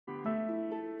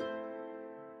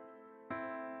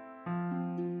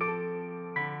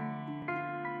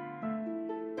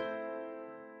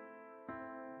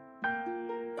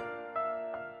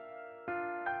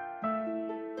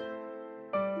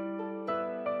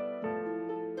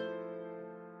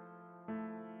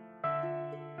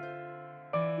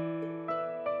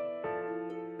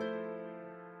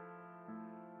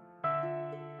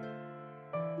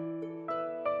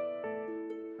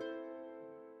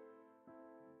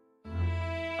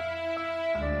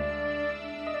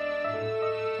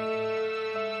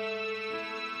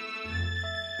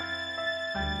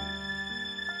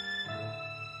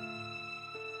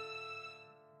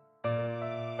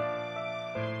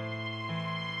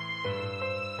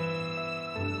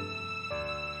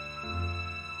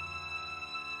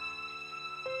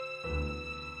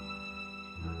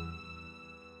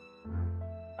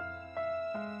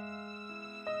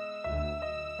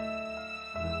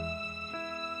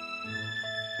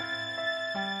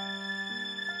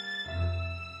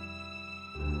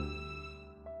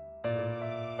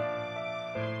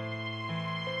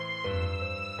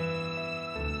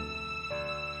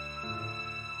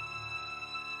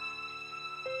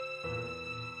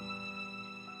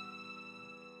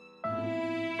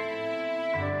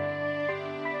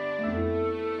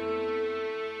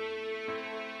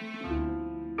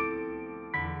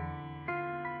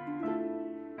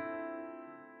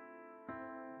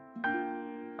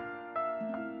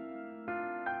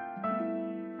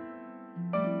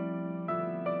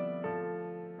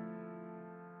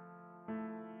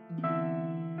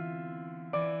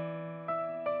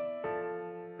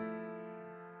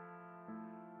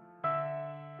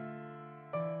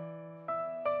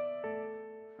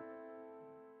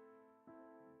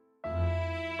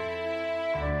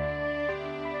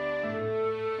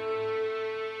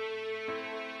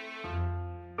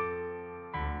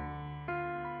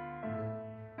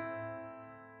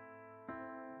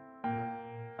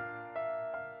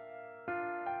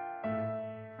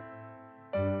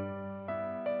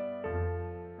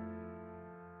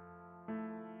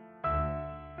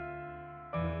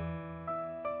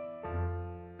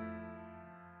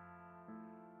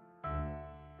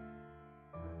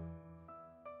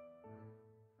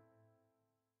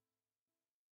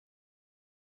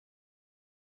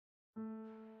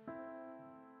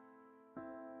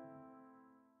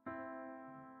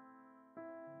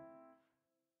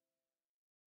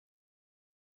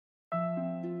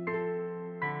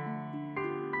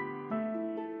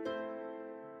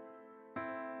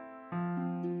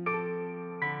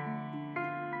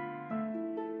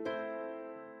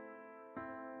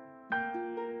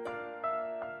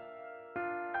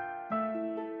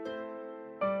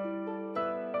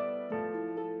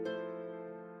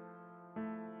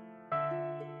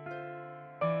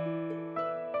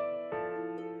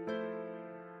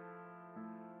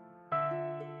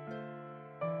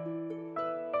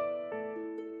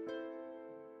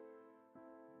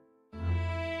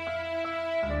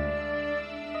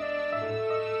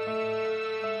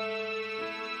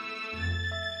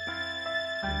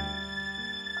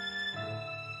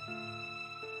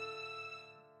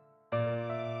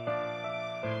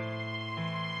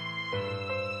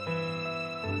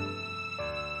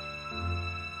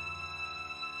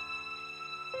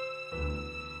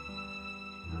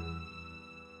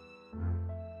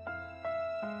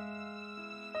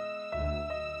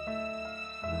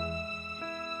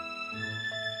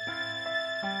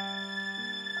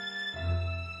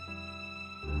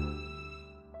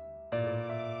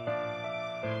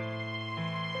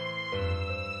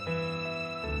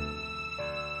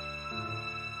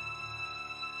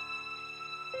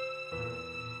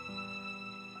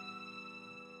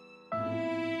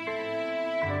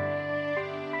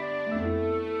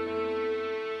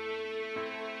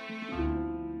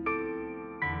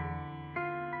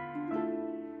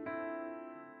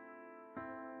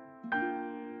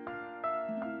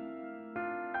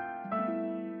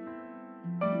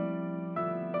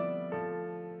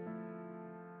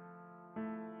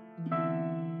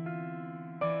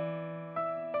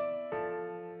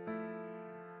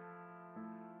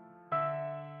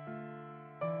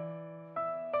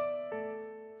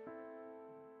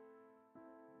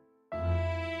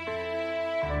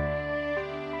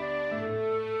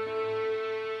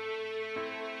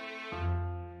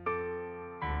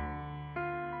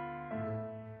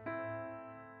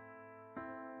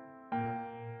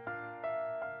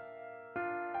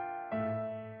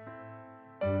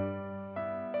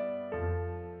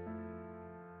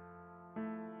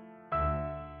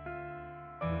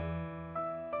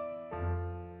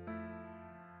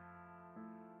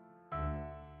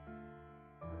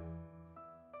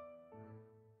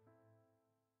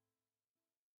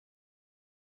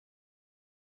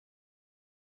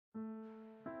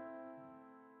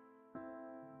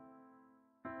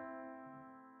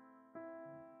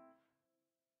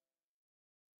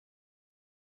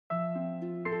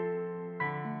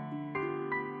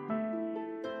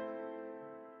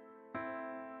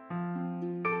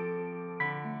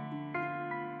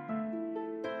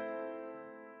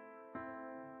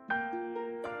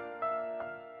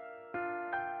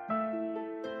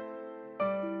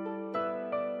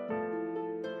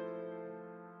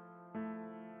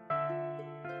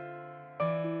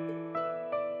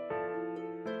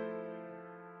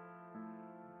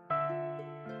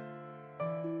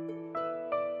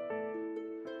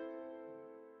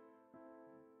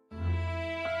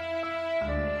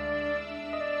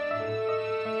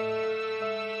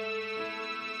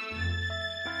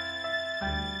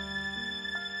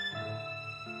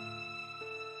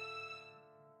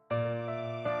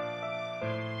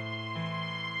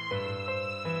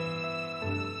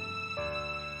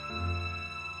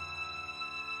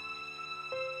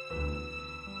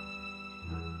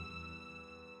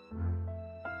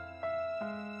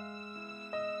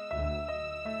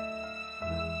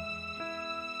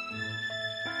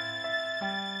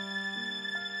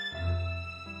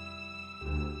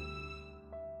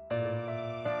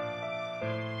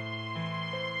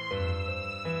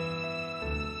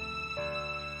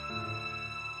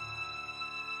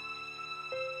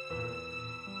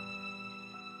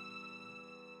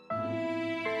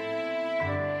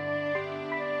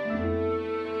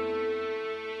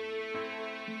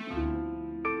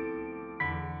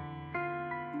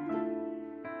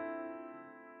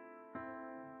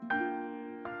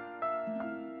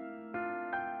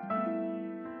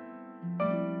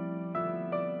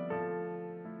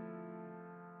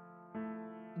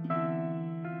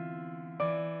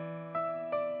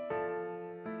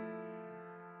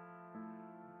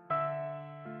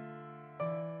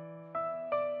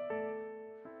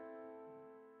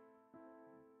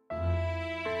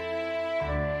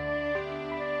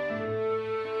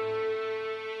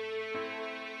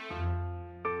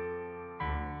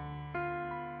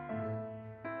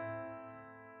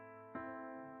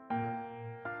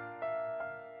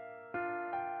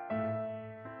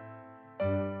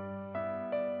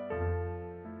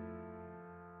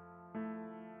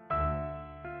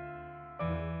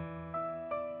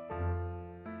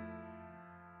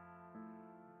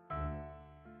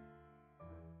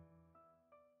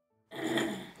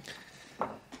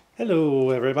Hello,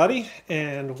 everybody,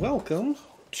 and welcome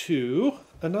to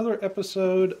another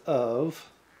episode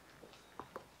of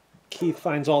Keith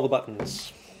Finds All the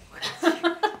Buttons.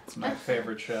 It's my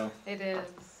favorite show. It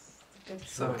is.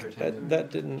 It's So entertaining.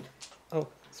 That didn't... Oh,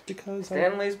 it's because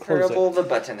Stanley's I closed Parable, it. the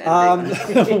button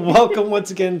ending. Welcome once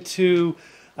again to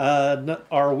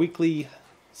our weekly,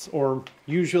 or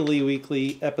usually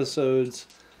weekly, episodes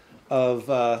of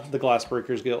the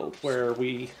Glassbreakers Guild, where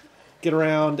we get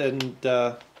around and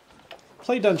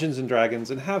play Dungeons and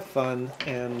Dragons and have fun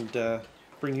and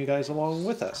bring you guys along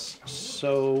with us.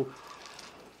 So,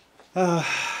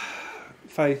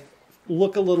 if I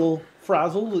look a little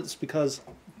frazzled, it's because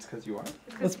you are.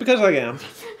 It's because I am.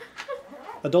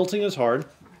 Adulting is hard.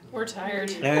 We're tired.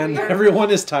 And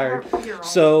everyone is tired.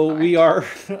 So we are,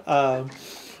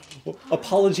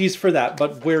 apologies for that,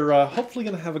 but we're hopefully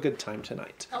going to have a good time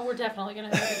tonight. Oh, we're definitely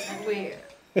gonna have a good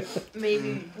time.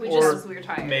 We're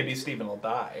tired. Maybe Stephen will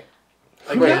die.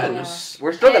 Again. Yeah.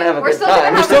 We're still going to have a We're good still gonna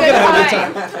time. We're still going to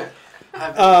have a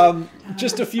good time.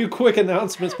 Just a few quick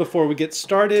announcements before we get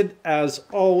started. As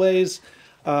always,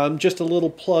 just a little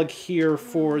plug here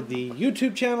for the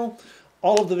YouTube channel.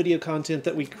 All of the video content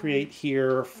that we create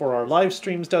here for our live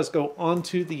streams does go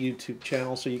onto the YouTube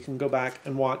channel, so you can go back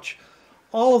and watch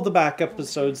all of the back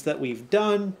episodes that we've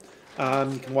done.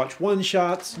 You can watch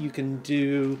one-shots. You can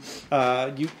do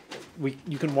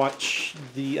you can watch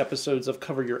the episodes of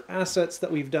Cover Your Assets that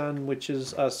we've done, which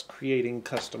is us creating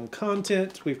custom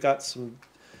content. We've got some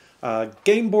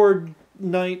game board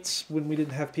nights when we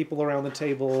didn't have people around the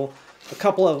table. A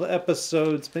couple of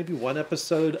episodes, maybe one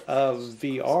episode of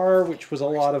VR, which was a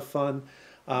lot of fun.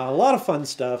 A lot of fun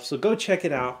stuff, so go check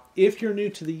it out. If you're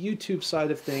new to the YouTube side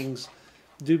of things,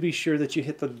 do be sure that you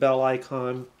hit the bell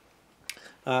icon.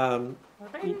 Ring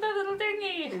the little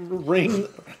dingy.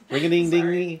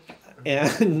 Ring-a-ding-dingy,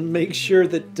 and make sure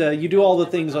that you do all the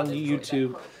things on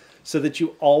YouTube so that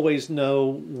you always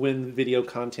know when video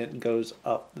content goes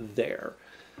up there.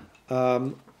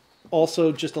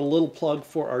 Also, just a little plug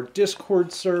for our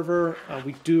Discord server.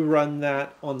 We do run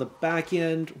that on the back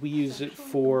end. We use it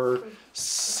for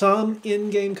some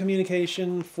in-game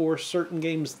communication for certain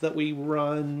games that we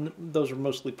run. Those are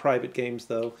mostly private games,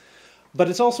 though. But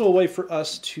it's also a way for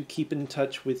us to keep in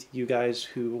touch with you guys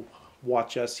who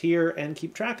watch us here and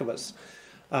keep track of us.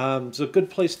 It's a good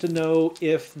place to know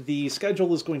if the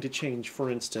schedule is going to change, for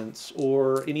instance,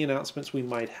 or any announcements we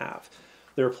might have.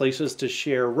 There are places to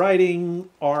share writing,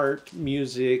 art,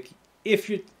 music. If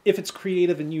it's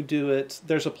creative and you do it,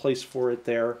 there's a place for it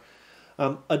there.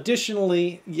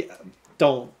 Additionally,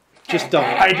 don't. Just don't.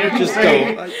 I didn't Just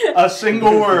say don't. a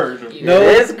single word. No,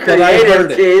 It is but I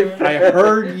heard creative, it. Keith. I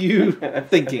heard you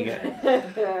thinking it.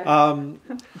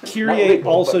 Kyrie legal,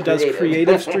 also but does creative.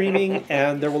 creative streaming,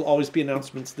 and there will always be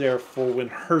announcements there for when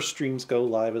her streams go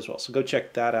live as well. So go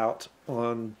check that out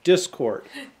on Discord.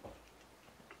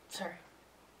 Sorry.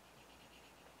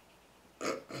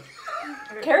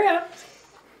 Carry on.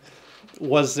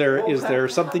 Is there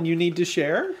something you need to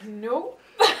share? Nope.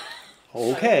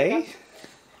 Okay.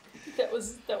 That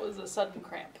was a sudden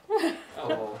cramp.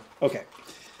 Oh. Okay.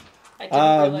 I didn't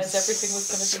realize everything was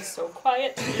gonna be so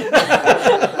quiet.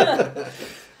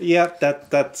 Yeah,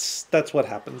 that's what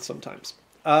happens sometimes.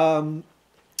 I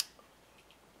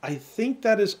think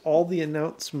that is all the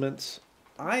announcements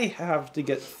I have to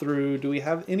get through. Do we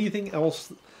have anything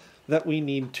else that we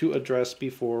need to address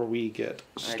before we get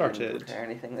I started? didn't prepare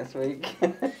anything this week.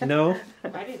 No?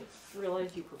 I didn't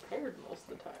realize you prepared most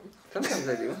of the time. Sometimes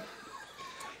I do.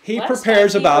 He Last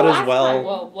prepares time- about last as time-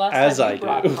 well last as time I you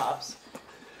brought do. Pops.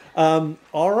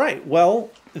 All right. Well,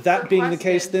 that being the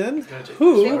case then, They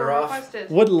who were off.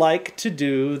 would like to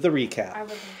do the I recap?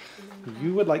 wasn't.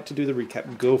 You would like to do the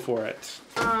recap. Go for it.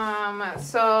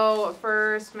 So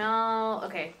for Smell,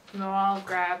 okay, Noel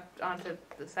grabbed onto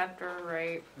the scepter,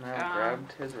 right? Now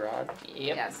grabbed his rod.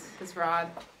 Yep. Yes, his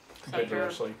rod. Scepter.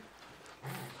 Vigorously.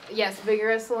 Yes,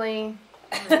 vigorously.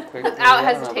 Quickly, Without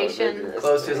I don't know about hesitation. vigorous.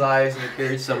 Closed his eyes and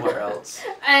appeared somewhere else.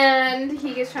 And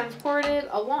he gets transported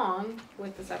along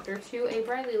with the scepter to a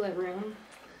brightly lit room.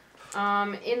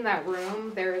 In that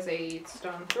room, there is a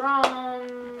stone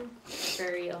throne,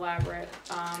 very elaborate.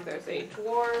 There's a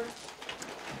dwarf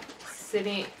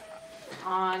sitting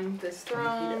on this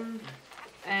throne,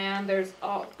 and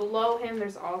below him.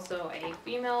 There's also a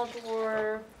female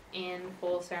dwarf in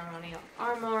full ceremonial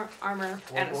armor,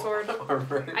 and a sword.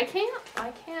 Armor. I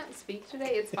can't speak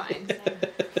today. It's fine.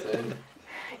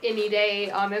 Any day,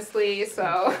 honestly.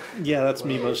 So. Yeah, that's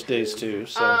me most days too,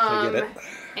 so I get it.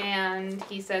 And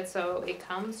he said, so it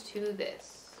comes to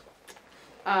this.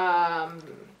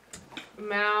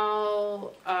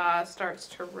 Mal starts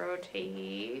to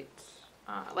rotate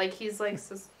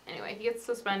Anyway, he gets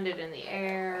suspended in the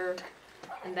air,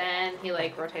 and then he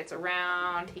like rotates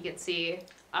around. He can see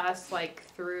us like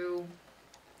through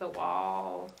the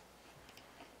wall.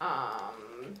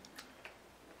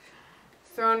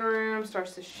 Throne room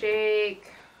starts to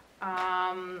shake.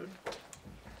 A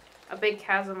big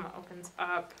chasm opens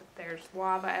up. There's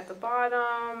lava at the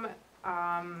bottom.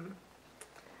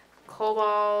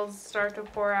 Kobolds start to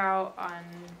pour out.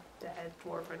 Undead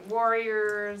dwarven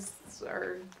warriors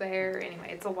are there. Anyway,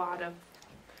 it's a lot of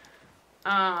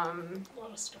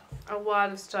stuff. A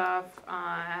lot of stuff.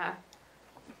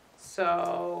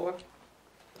 So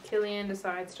Killian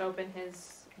decides to open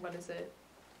his, what is it?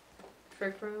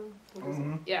 Trick room? What is it?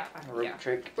 Yeah. Rope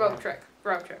trick. Rope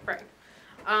trick, right.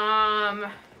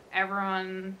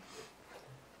 Everyone.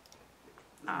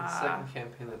 The second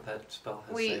campaign that spell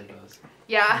has we- saved us.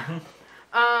 Yeah.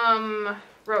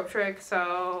 Rope trick,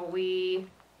 so we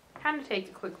kind of take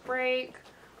a quick break.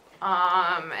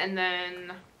 And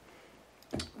then,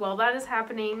 while that is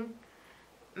happening,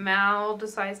 Mal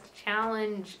decides to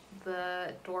challenge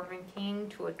the Dwarven King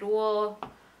to a duel.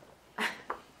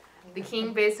 The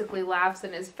king basically laughs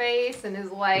in his face and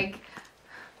is like,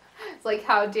 it's like,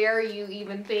 how dare you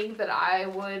even think that I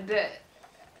would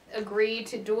agree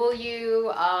to duel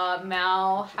you?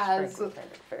 Mal has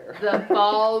the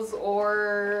balls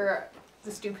or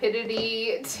the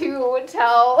stupidity to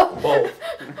tell Both.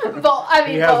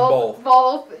 He has both.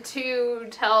 both to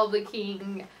tell the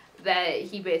king that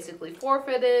he basically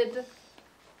forfeited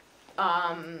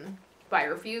by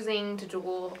refusing to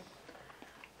duel.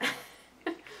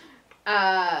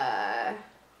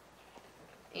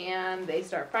 And they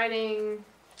start fighting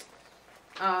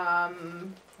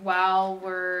while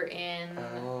we're in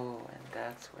Oh, and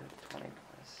that's where the 20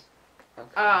 was.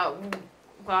 Okay.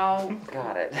 Well,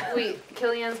 Got it.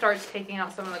 Killian starts taking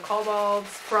out some of the kobolds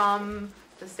from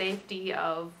the safety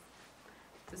of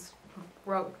this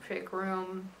rope trick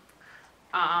room.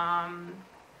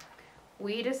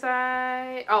 We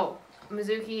decide. Oh,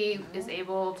 Mizuki is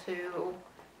able to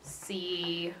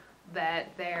see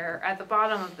that they're at the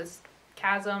bottom of this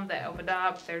chasm that opened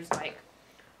up. There's like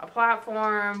a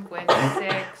platform with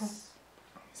 6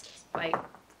 like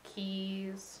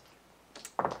keys.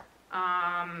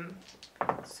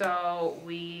 So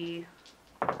we,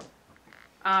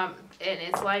 and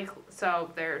it's like,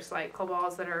 so there's like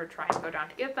kobolds that are trying to go down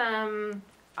to get them.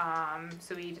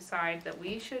 So we decide that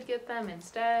we should get them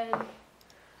instead.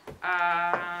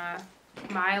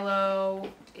 Milo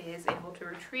is able to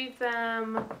retrieve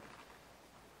them.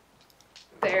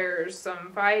 There's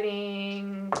some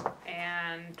fighting,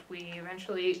 and we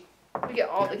get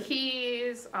all the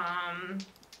keys.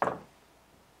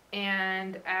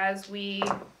 And as we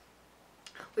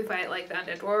fight like the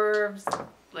undead dwarves,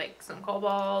 like some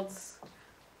kobolds.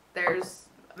 There's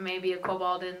maybe a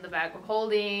kobold in the bag of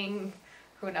holding.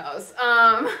 Who knows?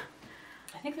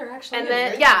 I think there actually And is,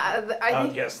 then right? I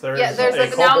think Yes, there's, there's a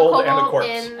like now kobold and a kobold corpse.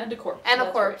 in And a corpse. and a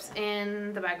that's corpse right.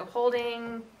 in the bag of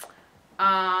holding.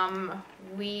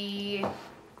 We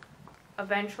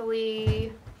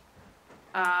eventually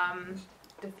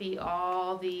defeat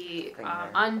all the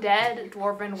undead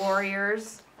dwarven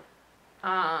warriors.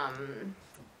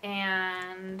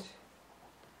 And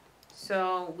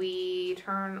so we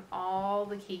turn all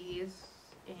the keys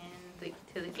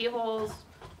to the keyholes.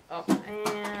 Oh,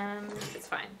 and it's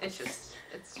fine. It's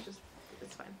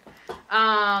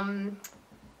fine.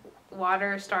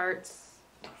 Water starts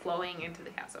flowing into the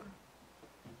chasm.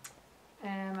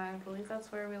 And I believe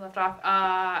that's where we left off.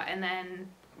 And then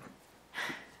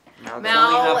It's only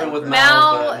Mal, happened with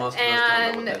Mal but most of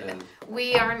us don't know and what that is.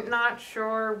 we are not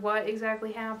sure what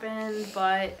exactly happened,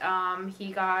 but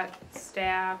he got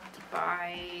stabbed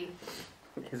by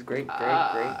His great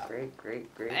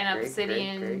an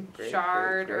obsidian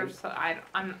shard or so.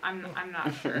 I'm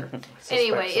not sure. Suspect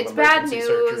Anyway, some it's bad emergency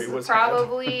surgery news. was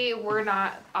Probably we're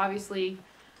not obviously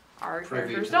our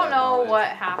Privy characters to don't that know knowledge. what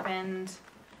happened.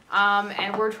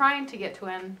 And we're trying to get to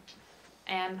him,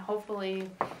 and hopefully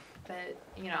that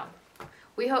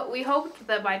we hoped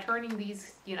that by turning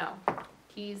these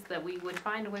keys that we would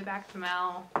find a way back to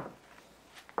Mel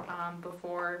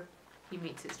before he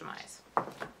meets his demise.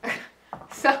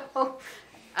 So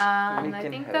and I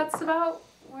can think hope. that's about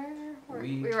where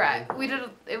we were at.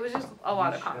 It was just a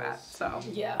lot of We shall combat. So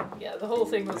Yeah, the whole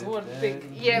thing was one big.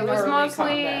 yeah, it was gnarly mostly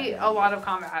combat. a lot of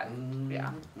combat.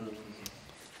 Yeah.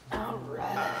 All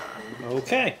right.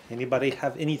 Okay. Anybody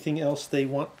have anything else they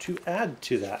want to add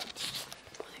to that?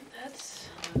 I think that's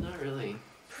Not really.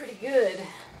 pretty good.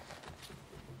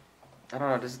 I don't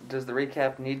know. Does the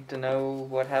recap need to know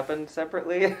what happened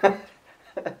separately?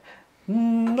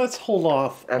 Let's hold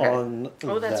off Okay. on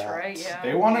Oh, that's that. right. Yeah.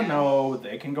 They want to Yeah. know,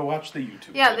 they can go watch the YouTube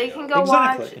Yeah, they video. can go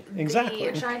Exactly, watch exactly.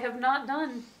 Which I have not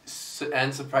done.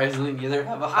 And surprisingly, neither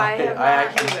have I I. have I not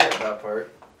actually either. skipped that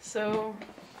part. So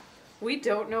we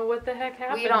don't know what the heck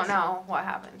happened. We don't know what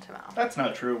happened to Mal. That's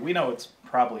not true. We know it's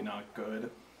probably not good.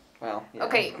 Well, yeah,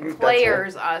 Okay, that's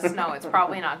players, us know it's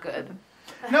probably not good.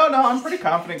 No, I'm pretty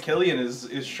confident Killian is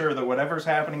sure that whatever's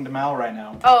happening to Mal right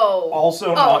now, Oh.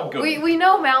 also not good. We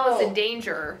know Mal is in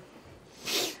danger.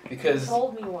 Because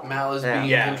Told me why. Mal is Yeah. being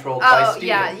Yeah. controlled by Oh, Steven.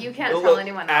 yeah, you can't Well, tell look,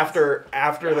 anyone else.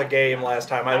 After the game last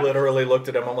time, I literally looked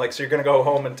at him. I'm like, "So you're gonna go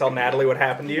home and tell Natalie what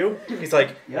happened to you?" He's like,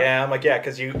 Yep. "Yeah." I'm like, "Yeah,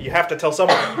 because you have to tell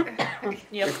someone."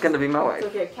 Yep. It's gonna be my wife.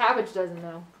 okay. Cabbage doesn't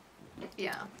know.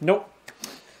 Yeah. Nope.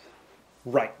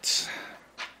 Right.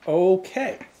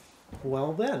 Okay.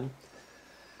 Well then.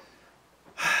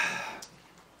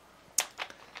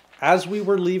 As we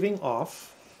were leaving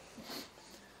off,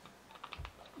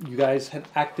 you guys had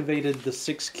activated the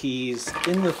 6 keys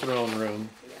in the throne room.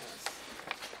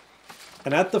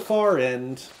 And at the far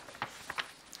end,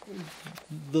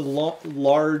 the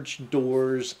large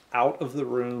doors out of the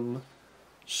room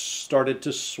started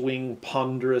to swing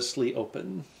ponderously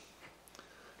open.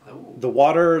 Oh. The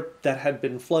water that had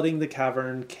been flooding the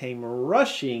cavern came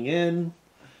rushing in,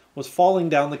 was falling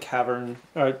down the cavern,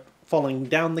 falling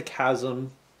down the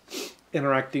chasm,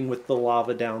 interacting with the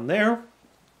lava down there,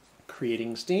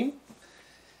 creating steam,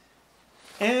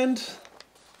 and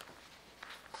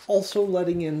also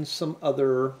letting in some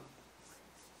other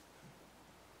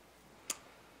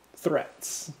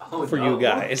threats Oh, for no. you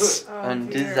guys. Oh,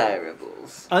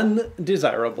 Undesirables.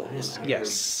 Undesirables,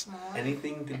 yes.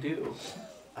 Anything to do.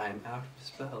 I'm out of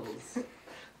spells.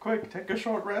 Quick, take a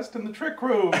short rest in the trick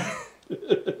room.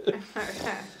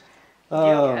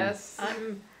 Yes.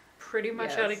 I'm pretty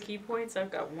much Yes. out of key points.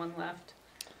 I've got 1 left.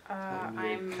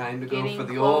 I'm kind of go getting for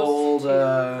the close old.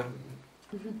 to-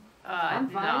 I'm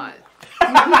fine. not.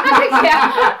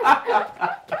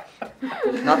 yeah.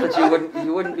 Not that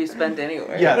you wouldn't be spent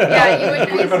anywhere. Yeah, Yeah, you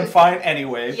would would have been fine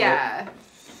anyway. but- Yeah.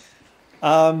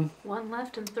 1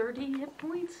 left and 30 hit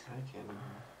points. I can't remember.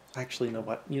 Actually, you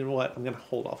know what? I'm going to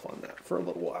hold off on that for a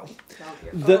little while.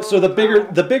 Oh, So the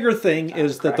bigger thing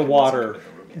is that the Kraken water, wasn't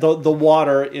in the room yet. the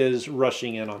water is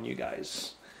rushing in on you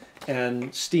guys,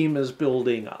 and steam is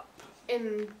building up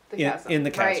In the in, chasm. in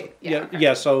the chasm. Right. Yeah. okay.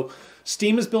 Yeah. So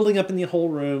steam is building up in the whole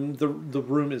room. The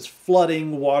room is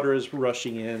flooding. Water is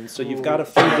rushing in. So you've got a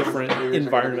few different Ears are gonna be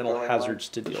environmental blowing hazards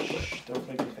to deal with. Shh, don't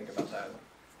make me think about that.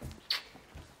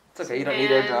 It's okay. You don't need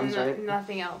air And drums, right?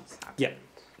 Nothing else. happened. Yeah.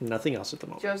 Nothing else at the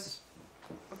moment. Just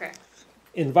okay.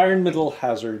 Environmental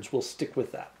hazards. We'll stick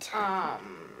with that.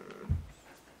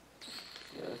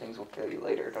 The other things will kill you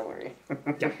later. Don't worry.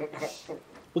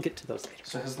 We'll get to those later.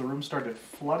 So has the room started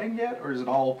flooding yet, or is it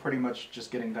all pretty much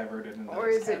just getting diverted into Or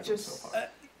this is it chasm just- so far?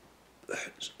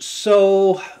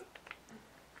 So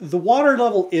the water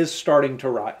level is starting to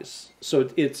rise.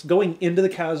 So it's going into the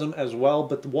chasm as well,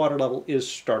 but the water level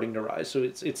is starting to rise. So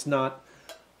it's not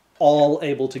all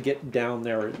able to get down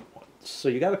there at once. So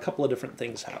you got a couple of different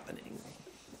things happening.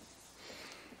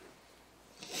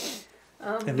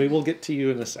 And we will get to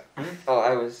you in a sec. Oh,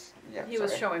 I was. Yeah. He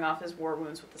was sorry. showing off his war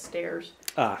wounds with the stairs.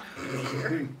 Ah,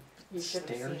 You should have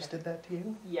seen Stairs him. did that to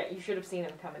you? Yeah, you should have seen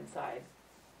him come inside.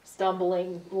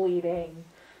 Stumbling, bleeding.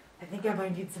 I think I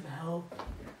might need some help.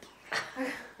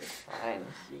 Fine.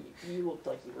 You looked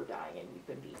like you were dying and you've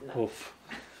been beaten up. oof.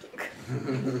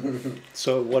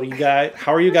 So what are you guys?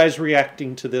 How are you guys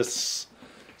reacting to this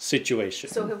situation?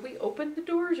 So have we opened the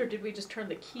doors, or did we just turn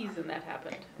the keys and that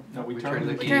happened? No, we We turned turned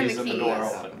the the We turned keys the and keys. the door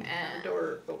open. The And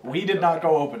door opened. We did not Okay.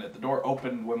 go open it. The door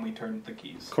opened when we turned the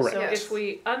keys. Correct. So Yes. if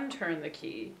we unturn the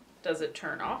key, does it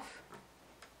turn off?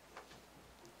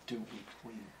 Do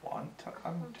we want to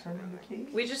unturn the key?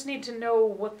 We just need to know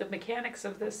what the mechanics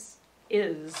of this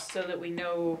is, so that we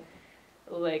know,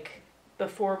 like,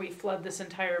 before we flood this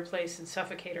entire place and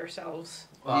suffocate ourselves.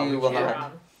 You will can't-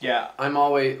 not. Yeah. I've that's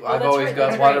always right, got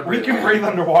that's water right. We breathing. can breathe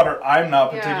underwater. I'm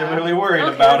not Yeah. particularly worried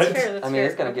Okay, about that's it. fair, that's I mean, fair.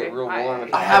 it's gonna get Okay. real warm.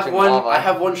 If I you're have touching one. lava. I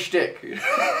have one shtick,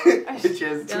 which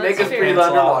is to Yeah, make that's us fair. breathe Cancel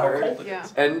out how underwater cold it Yeah.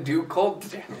 is. and do cold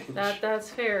damage, That's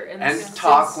fair. and since-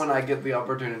 talk when I get the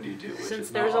opportunity to. Which Since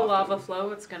is there's not a lava often.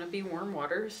 flow, it's gonna be warm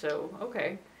water. So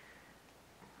okay.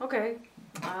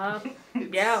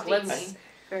 Yeah, let's steamy.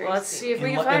 Very let's see if we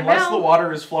can Unle- find Unless the Mal.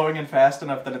 water is flowing in fast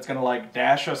enough that it's gonna like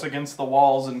dash us against the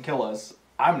walls and kill us,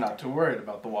 I'm not too worried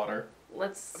about the water.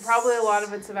 Let's Probably a lot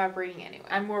of it's evaporating anyway.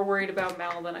 I'm more worried about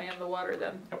Mal than I am the water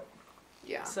then.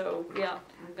 Yeah. So yeah,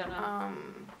 I'm gonna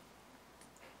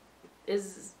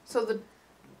So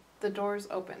the doors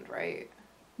opened, right?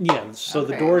 Yeah, so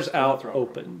the Okay. doors So the out throne room.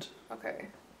 opened. Okay.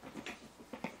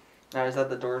 Now, is that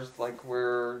the doors like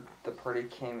where the party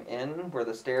came in? Where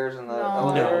the stairs and the No,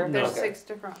 elevator? No, there's no. 6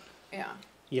 different. Yeah.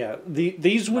 Yeah,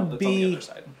 these No, would that's on the be other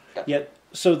side. yeah.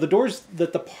 So the doors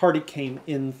that the party came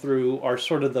in through are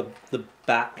sort of the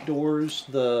back doors.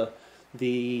 We've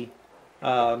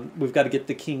got to get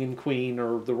the king and queen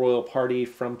or the royal party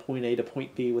from point A to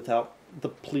point B without the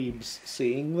plebes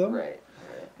seeing them. Right.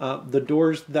 The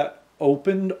doors that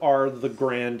opened are the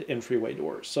grand entryway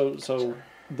doors. So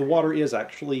the water is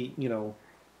actually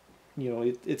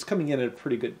it's coming in at a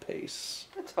pretty good pace.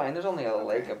 It's fine. There's only a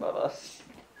lake above us.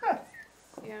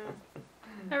 Yeah.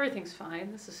 Everything's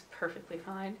fine. This is perfectly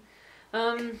fine.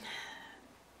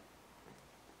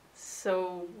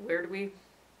 So where do we?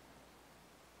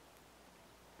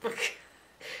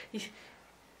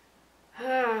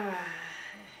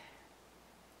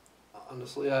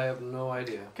 Honestly, I have no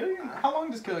idea. Killian, how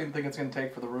long does Killian think it's going to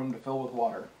take for the room to fill with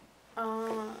water?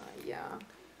 Yeah.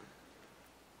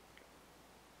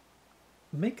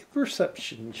 Make a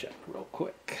perception check real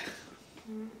quick.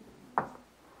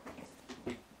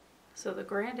 So the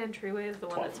grand entryway is the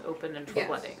one that's open and Yes.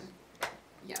 flooding,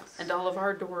 Yes. and all of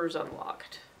our doors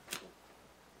unlocked.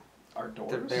 Our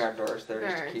doors? They aren't doors. They're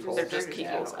just keyholes. They're just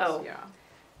keyholes. Oh. Yeah.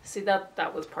 See,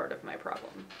 that was part of my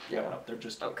problem. Yeah, no, they're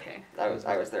just... Okay. I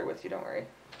was there with you. Don't worry.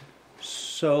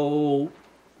 So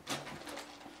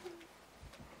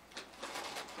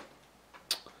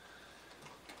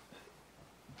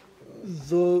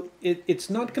it's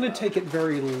not going to take it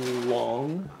very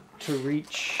long to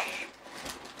reach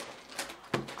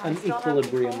I an still have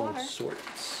equilibrium control of water.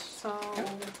 sorts. So,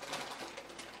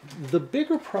 The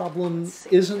bigger problem Let's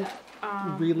see isn't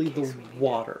that. really in case the we need it.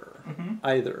 water Mm-hmm.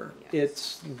 either. Yes.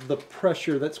 It's the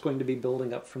pressure that's going to be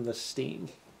building up from the steam.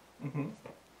 Mm-hmm.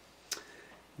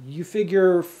 You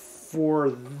figure for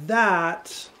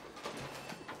that,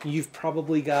 you've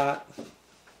probably got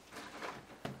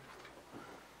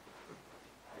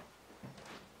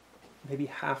maybe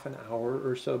half an hour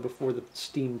or so before the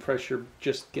steam pressure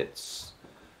just gets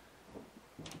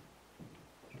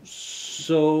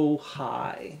so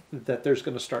high that there's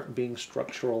going to start being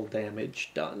structural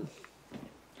damage done.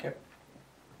 Okay.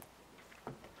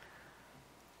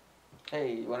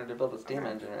 Hey, you wanted to build a steam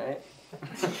engine, right?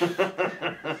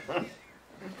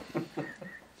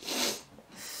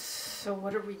 So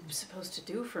what are we supposed to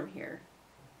do from here?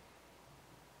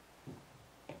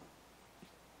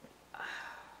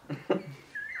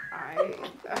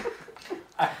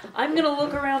 I'm gonna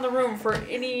look around the room for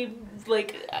any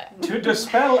To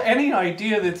dispel any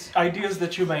ideas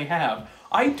that you may have,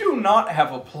 I do not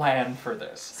have a plan for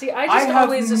this. See, I I just have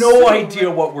always no assume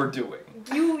idea what we're doing.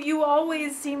 You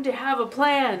always seem to have a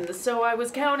plan, so I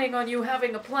was counting on you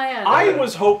having a plan. I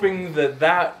was hoping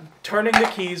that turning the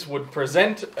keys would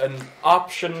present an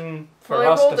option for Well,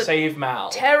 I us rolled to a save Mal.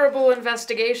 terrible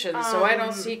investigation, so I don't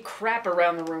Um, see crap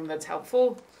around the room that's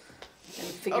helpful in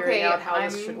figuring out how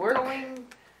this should work.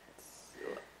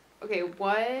 Okay,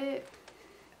 what?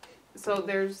 So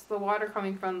there's the water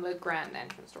coming from the grand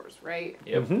entrance doors, right?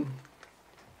 Yep. Mhm.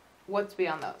 What's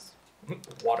beyond those?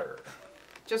 Water.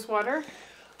 Just water?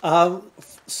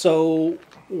 So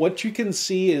what you can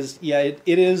see is, it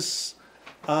is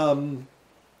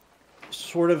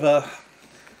sort of a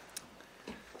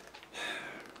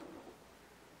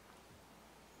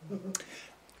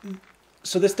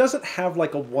so this doesn't have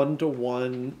like a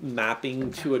one-to-one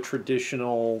mapping to a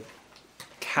traditional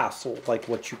castle like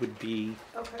what you would be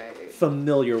Okay.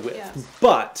 familiar with. Yes.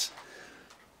 But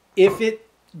if it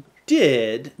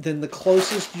did, then the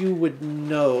closest you would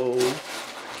know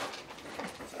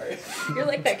You're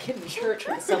like that kid in church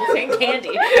with cellophane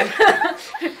candy.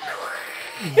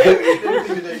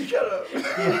 Shut up.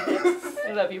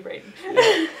 I love you, Brayden.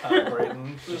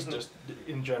 Brayden, just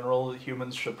in general,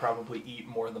 humans should probably eat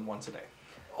more than once a day.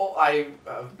 Oh, I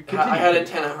had a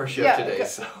 10-hour shift today,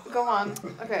 so. Go on.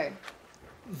 Okay.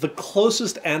 the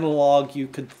closest analog you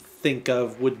could think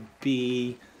of would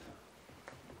be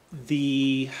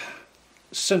the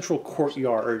central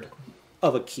courtyard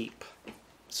of a keep.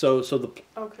 So the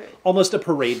Okay. almost a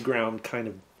parade ground kind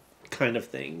of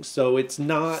thing. So it's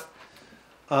not.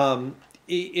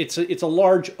 It's a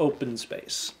large open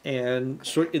space, and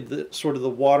sort of the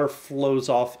water flows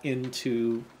off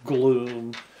into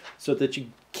gloom, so that you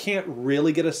can't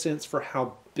really get a sense for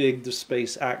how big the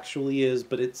space actually is,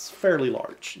 but it's fairly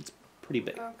large. It's pretty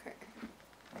big.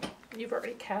 Okay. You've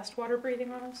already cast water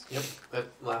breathing on us? Yep, that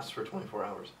lasts for 24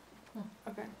 hours.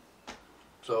 Okay.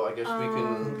 So I guess we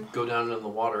can go down in the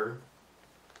water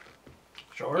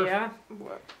Sure. Yeah.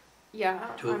 Yeah.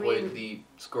 to avoid the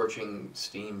scorching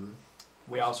steam.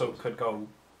 We also could go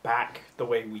back the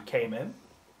way we came in.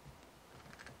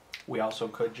 We also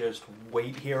could just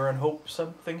wait here and hope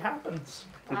something happens.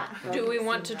 Do we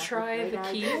want to try the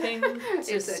key thing to It's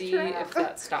a see trap. if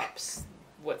that stops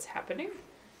what's happening?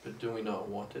 But do we not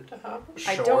want it to happen?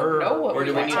 I don't know what Or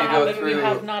do we want need to to happen. go through? We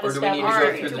have not Or do we need to go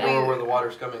established through the anything. door where the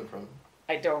water's coming from?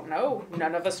 I don't know.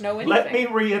 None of us know anything. Let me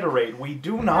reiterate, we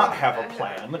do not have a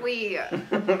plan. We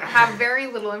have very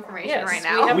little information Yes, right we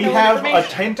now. have We no have a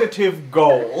information. tentative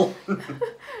goal.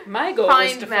 My goal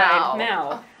is to Find Mal. find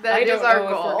Mal. That I is don't our know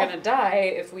if goal. we're gonna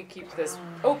die if we keep this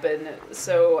open,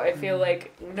 so I feel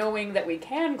like knowing that we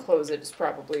can close it is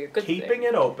probably a good thing. Keeping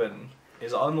it open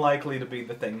is unlikely to be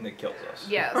the thing that kills us.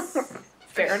 Yes.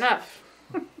 Fair enough.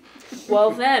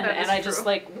 Well then, That is and I just true.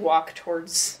 like walk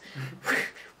towards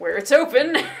where it's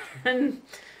open, and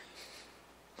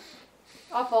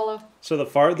I'll follow. So the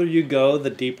farther you go, the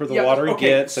deeper the Yeah, water okay,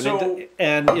 gets, so-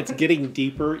 and it's getting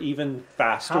deeper even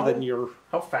faster How- than your.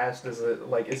 How fast is it?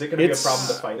 Like, is it going to be a It's- problem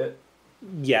to fight it?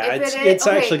 Yeah, If it's it is- it's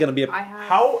okay, actually going to be a. I have.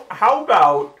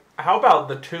 How about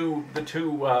the two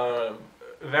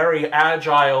very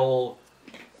agile,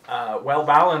 well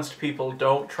balanced people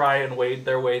don't try and wade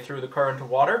their way through the current of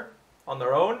water on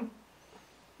their own?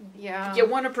 Yeah. you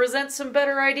want to present some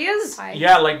better ideas?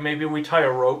 Yeah, like maybe we tie a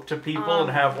rope to people and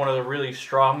Um, have one of the really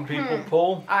strong people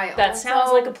pull. I That also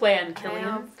sounds like a plan, Killian.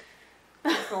 have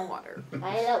control water.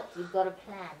 I look, you've got a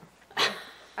plan.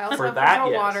 I also For have that,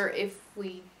 control yes. water if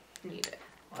we need it.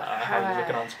 How are you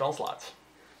looking on spell slots?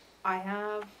 I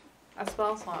have a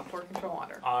spell slot for control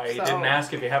water. I So- didn't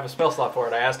ask if you have a spell slot for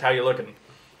it. I asked how you looking.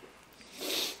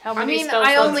 How I many mean, spell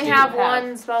I slots only do you have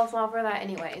one spell slot for that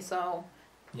anyway, so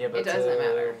Yeah, but It doesn't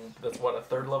matter. That's what, a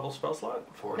 3rd level spell slot?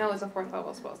 no, it's a 4th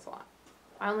level spell slot.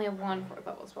 I only have one 4th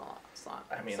level spell slot.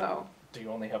 I mean, so do you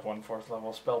only have one 4th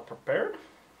level spell prepared?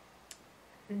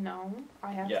 no,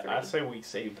 I have Yeah, 3. I say we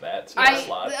save that spell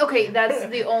slot. Okay, that's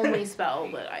the only spell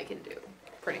that I can do,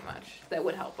 pretty much, that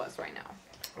would help us right now.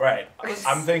 Right.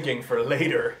 I'm thinking for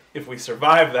later, if we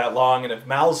survive that long and if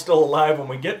Mal's still alive when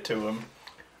we get to him,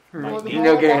 might need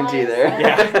No guarantee there.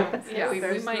 Yeah. Yeah, we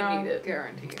there's might no need it.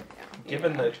 guarantee. Yeah.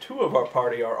 Given that 2 of our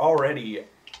party are already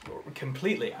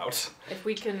completely out. If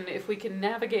we can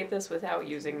navigate this without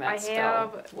using that I spell,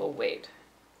 have- we'll wait.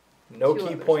 No 2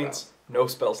 key other points, spells. no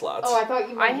spell slots. Oh, I thought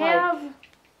you I meant have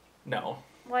No.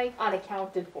 like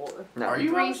unaccounted for. No. Are you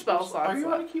 3 out of spell Are slots you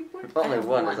out left. of key points? Only have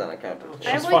one one. is unaccounted for.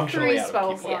 I have She's like functionally 3 out of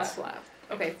spell key slots left.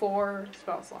 Okay, 4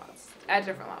 spell slots at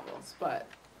different levels, but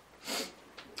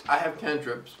I have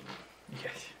cantrips.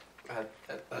 Yes.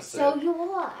 That's So it. you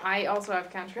are. I also have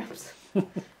cantrips.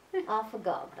 I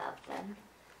forgot about them.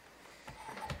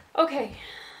 Okay,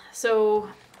 so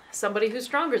somebody who's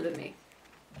stronger than me.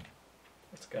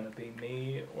 It's gonna be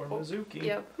me or Mizuki.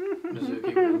 Yep.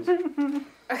 Mizuki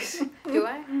wins. Do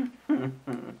I?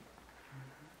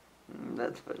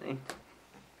 That's funny.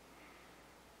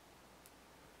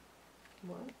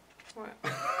 What? What?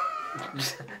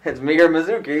 It's me or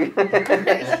Mizuki.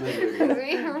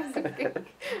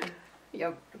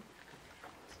 Yep.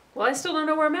 Well, I still don't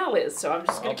know where Mal is, so I'm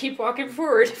just gonna keep walking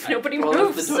forward if nobody Well, if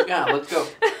moves. the door, yeah, let's go.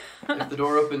 If the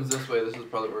door opens this way, this is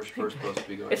probably where we're supposed to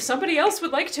be going. If somebody else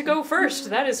would like to go first,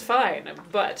 that is fine.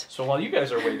 But So while you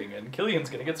guys are waiting in, Killian's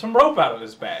gonna get some rope out of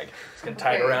his bag. He's gonna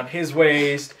tie it Okay. around his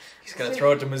waist. He's gonna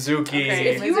throw it to Mizuki. Okay,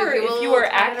 if you are Mizuki if you will are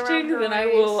tie it around acting, her then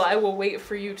waist. I will wait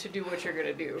for you to do what you're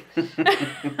gonna do.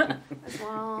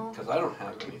 Well, Because I don't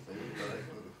have anything, but I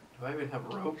can. Do I even have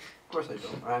a rope? Of course I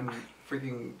don't. I'm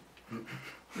freaking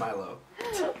Milo.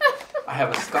 I have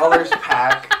a scholar's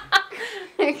pack.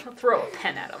 I'll throw a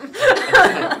pen at him.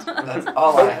 That's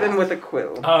all I Open have. with a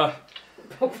quill.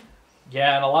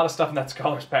 Yeah, and a lot of stuff in that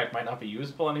scholar's pack might not be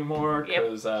usable anymore Yep.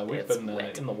 because we've It's been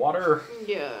wet. in the water.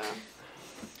 yeah.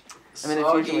 I mean,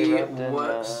 it's usually Soggy, wrapped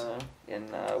what?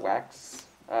 in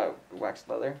waxed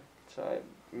leather, so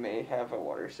I may have a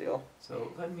water seal.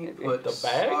 So let me Maybe. put The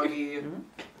bag? soggy Mhm.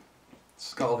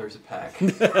 scholar's pack.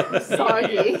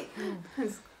 Soggy.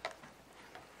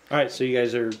 All right, so you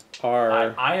guys are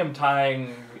I am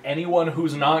tying anyone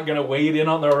who's not gonna wade in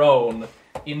on their own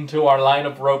into our line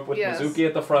of rope with Yes. Mizuki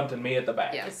at the front and me at the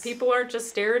back. Yes. If people aren't just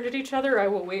staring at each other, I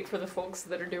will wait for the folks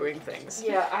that are doing things.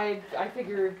 Yeah, I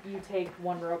figure you take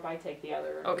one rope, I take the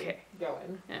other. And Okay. we go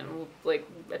in. And we'll like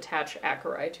attach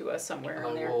Akerai to us somewhere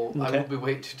in there. I Okay. will be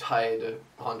wait to tie it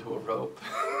onto a rope.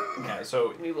 Yeah,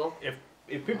 so We will.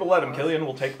 if people let him, Killian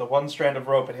will take the one strand of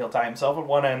rope and he'll tie himself at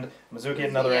one end, Mizuki at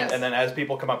another end, Yes. and then as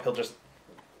people come up, he'll just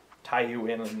tie you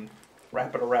in and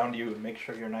wrap it around you and make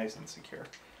sure you're nice and secure.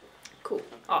 Cool.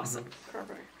 Awesome.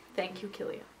 Perfect. Thank you,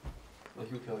 Killian.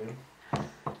 Like you kill you.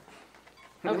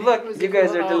 Okay. Look, you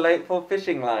guys are delightful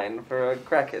fishing line for a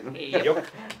kraken. Yep.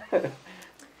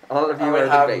 All of you I are would the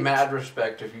have bait. mad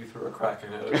respect if you threw a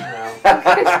kraken at us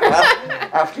now.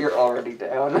 After you're already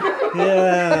down.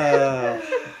 Yeah.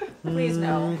 Please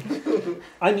no.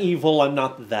 I'm evil. I'm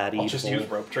not that evil. I'll just use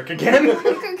rope trick again.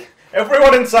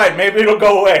 Everyone inside, maybe it'll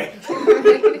go away.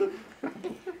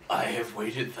 I have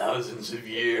waited thousands of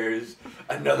years.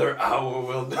 Another hour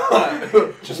will not.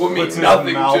 Just will mean puts his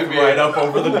nothing mouth to me. right up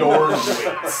over the door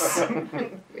and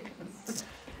waits.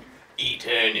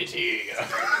 Eternity.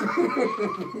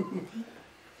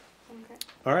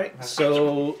 All right.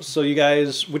 So you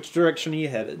guys, which direction are you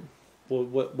headed?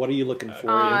 What are you looking for?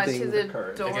 To Anything? the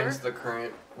current. door. Against the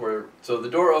current, so the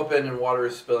door opened and water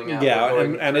is spilling out. Yeah, We're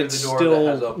going and through it's the door that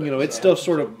has still, opened, it's so- still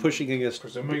sort of pushing against.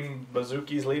 Presuming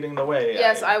Bazooki's leading the way.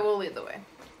 Yes, I will lead the way.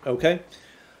 Okay.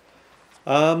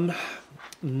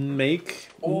 Make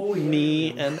Oh, yeah.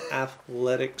 me an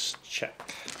athletics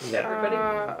check.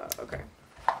 There. Okay.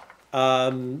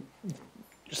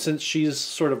 Since she's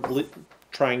sort of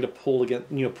trying to pull against,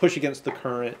 push against the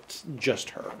current, just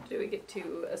her. Do we get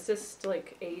to assist,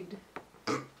 like aid?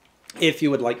 If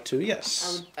you would like to,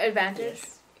 yes. Advantage.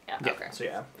 Yeah. Yeah. Okay. So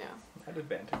yeah, Yeah. at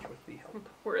advantage with the help.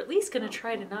 We're at least gonna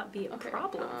try to not be a Okay.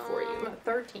 problem for you.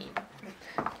 13.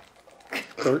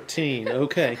 13.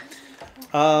 Okay.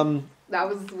 That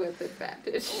was with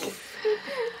advantage.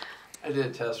 I did a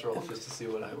test roll just to see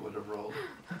what I would have rolled.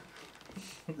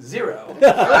 0.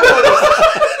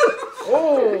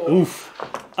 Oof.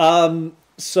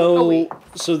 Oh, wait.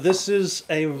 So this is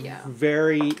a Yeah.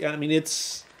 very. I mean,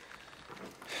 it's.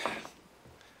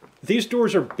 These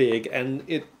doors are big, and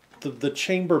the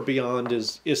chamber beyond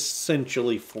is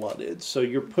essentially flooded. So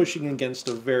you're pushing against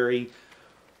a very,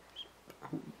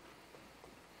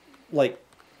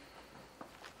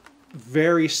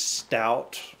 very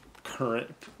stout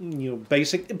current.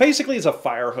 Basically, it's a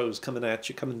fire hose coming at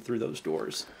you, coming through those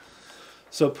doors.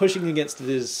 So pushing against it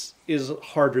is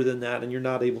harder than that, and you're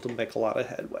not able to make a lot of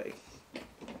headway.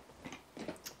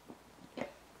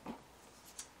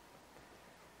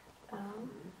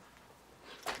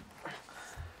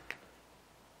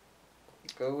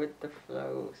 Go with the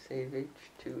flow. Save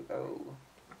H2O.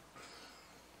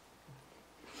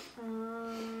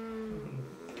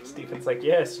 Stephen's like,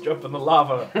 yes, jump in the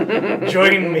lava.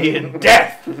 Join me in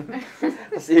death.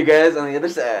 I'll see you guys on the other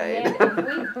side. Man,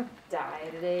 if we die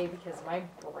today because my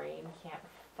brain can't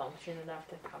function enough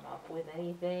to come up with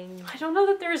anything. I don't know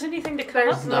that there's anything to come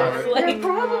There's up not. with. There Like,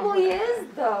 probably is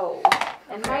though,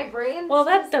 and my brain. well,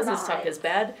 that doesn't suck as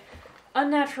bad.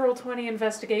 Unnatural 20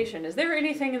 investigation. Is there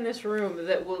anything in this room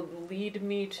that will lead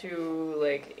me to,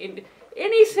 like,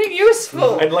 anything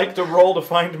useful? I'd like to roll to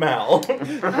find Mal.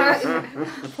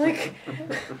 Like,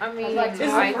 I mean, I'd like to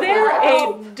is I- there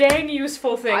a dang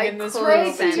useful thing I in this pray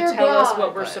room to to your tell us God,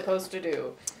 what we're but- supposed to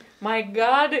do? My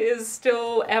God is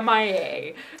still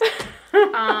MIA.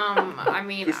 I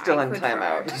mean, He's still I on could try,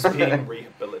 timeout. He's being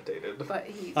rehabilitated. But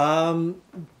he, Um,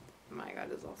 my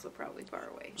God, is also probably far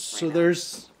away. so right now.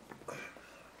 there's.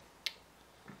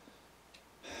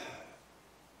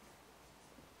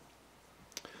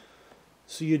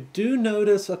 So you do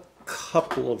notice a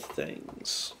couple of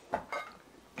things.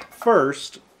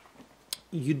 First,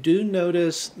 you do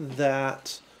notice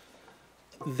that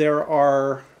there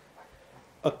are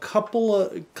a couple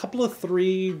of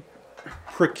three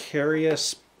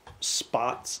precarious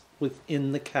spots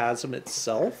within the chasm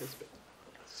itself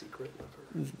Secret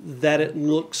that it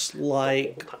looks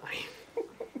like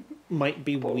might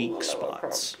be weak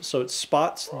spots. So it's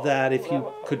spots that if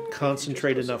you could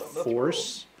concentrate enough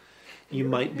force, you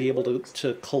might be able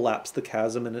to collapse the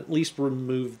chasm and at least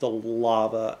remove the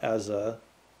lava as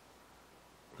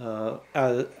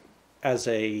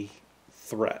a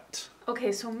threat.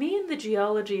 Okay, so me and the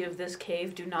geology of this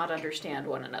cave do not understand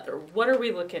one another. What are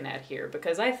we looking at here?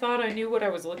 Because I thought I knew what I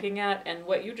was looking at, and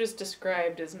what you just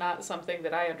described is not something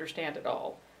that I understand at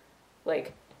all.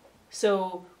 Like,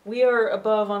 so we are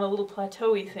above on a little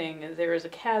plateauy thing. There is a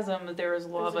chasm. There is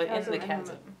lava chasm in the in the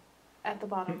chasm. At the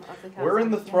bottom of the chasm. We're in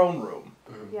the throne room.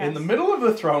 Yes. In the middle of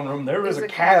the throne room, there is There's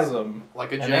a a chasm.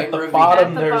 Like a And giant at the ravine. bottom,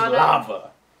 At the there's bottom. lava.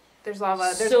 There's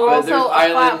lava. There's So- also there's a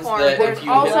islands platform. that There's if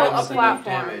you also hit them a with enough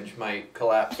platform. damage might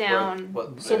collapse down.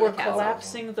 So we're chasm.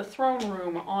 collapsing the throne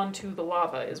room onto the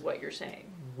lava, is what you're saying.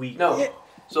 No.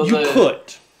 So You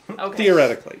could, Okay.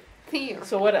 theoretically. Here.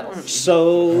 So what else? All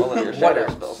So of your What shadow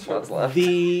else? spell slots left.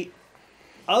 the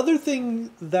other thing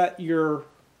that you're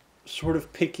sort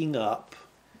of picking up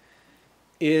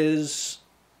is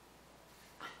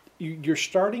you're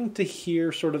starting to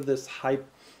hear sort of this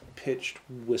high-pitched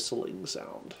whistling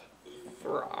sound.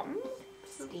 From?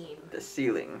 Steam. The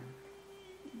ceiling.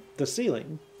 the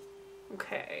ceiling.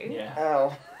 Okay. Yeah.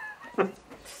 Ow.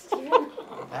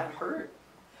 That hurt.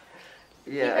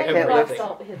 Yeah, I He can't wrapped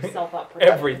lift. himself up. Pretty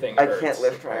Everything I hurts. can't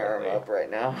lift my arm apparently. up right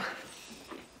now.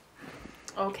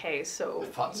 Okay, so I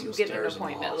fought some you get an stairs and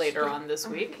appointment lost. later on this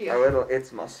week. Oh,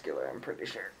 it's muscular. I'm pretty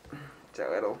sure.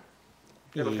 So it'll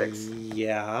fix.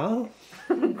 Yeah.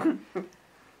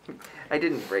 I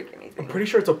didn't break I'm anything. pretty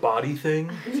sure it's a body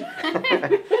thing.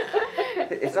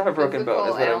 It's not a broken bone,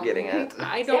 is what I'm getting at.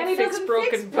 I don't Danny fix doesn't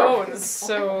broken fix broken bones,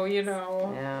 so you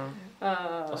know.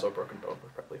 Yeah. Also, a broken bone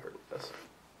would probably hurt this.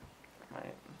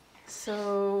 Right.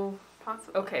 So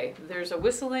Possibly. okay, there's a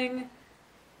whistling.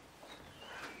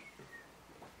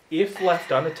 If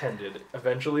left unattended,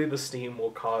 eventually the steam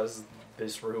will cause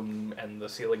this room and the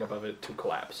ceiling above it to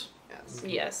collapse. Yes.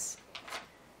 Yes.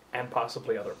 And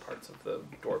possibly other parts of the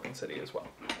Dwarven city as well.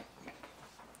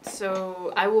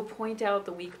 So I will point out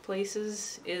the weak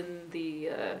places in the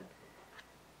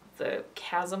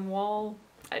chasm wall.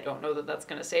 I don't know that that's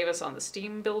going to save us on the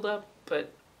steam buildup,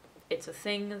 but it's a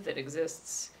thing that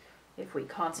exists. If we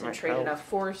concentrate help. enough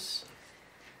force,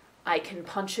 I can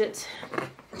punch it.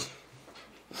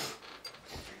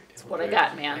 That's what I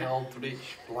got, man.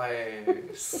 Eldritch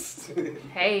Blast.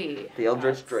 Hey, The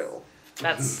Eldritch that's- Drill.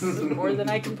 That's more than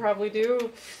I can probably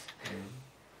do.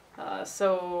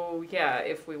 So yeah,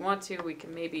 if we want to, we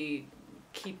can maybe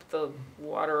keep the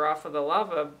water off of the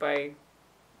lava by.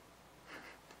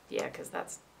 Yeah, because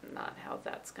that's not how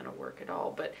that's gonna work at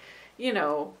all. But you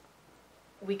know,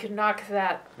 we could knock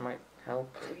that. Might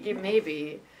help. Yeah,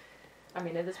 maybe. I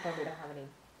mean, at this point, we don't have any.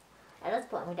 At this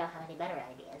point, we don't have any better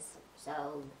ideas.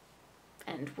 So,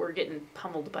 And we're getting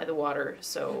pummeled by the water,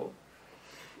 so.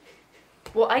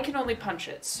 Well, I can only punch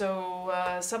it,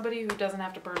 so somebody who doesn't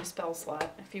have to burn a spell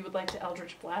slot, if you would like to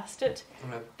Eldritch Blast it,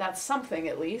 Okay. that's something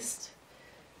at least.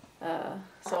 So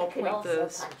I'll I could point also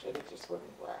this. punch it. It just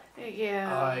wouldn't work.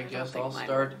 Yeah. I don't guess think I'll mine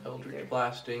start would Eldritch either.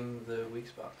 blasting the weak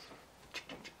spots.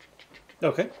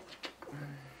 Okay.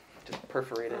 Just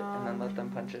perforate it and then let them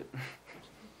punch it.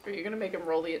 Are you gonna make him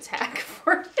roll the attack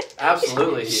for it?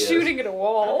 Absolutely, he is. Shooting at a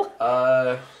wall.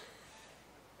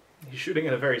 He's shooting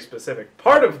at a very specific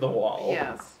part of the wall.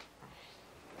 Yes.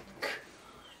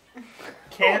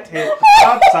 Can't hit the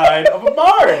outside of a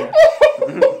barn.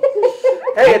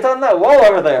 Hey, it's on that wall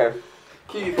over there.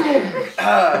 Keith,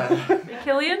 Hey,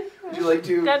 Killian? would you like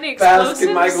to Got any bask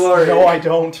in my explosives? glory? No, I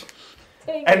don't.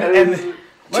 And That is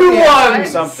let me ask you 2-1.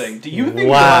 something. Do you think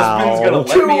Wow. your husband's gonna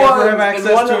let 2 me ever have 1s, access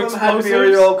and one to of them had to be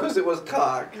explosives? real because it was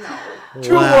cock.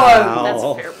 2-1. Wow. That's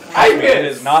a fair point. I It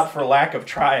is miss. not for lack of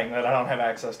trying that I don't have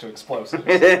access to explosives.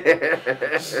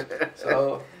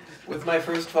 So, with my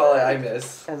first volley, I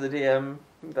miss. As a DM,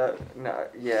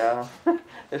 yeah.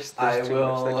 There's I too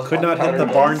will- much that Could not hit the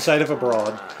powder barn does. side of a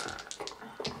broad.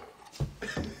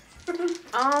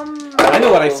 I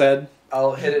know what I said.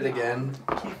 I'll hit it again.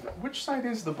 Which side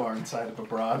is the barn side of a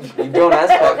broad? You don't ask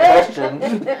that question.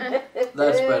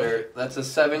 That's better. That's a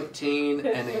 17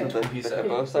 and a The 27.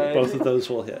 both sides. Both of those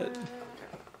will hit.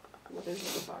 What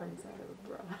is the barn side of the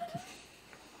broad?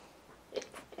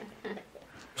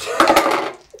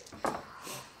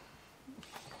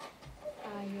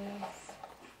 Yes.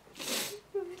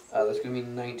 That's going to be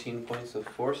 19 points of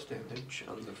force damage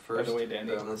on the first. the way,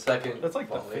 Danny, on the second. That's like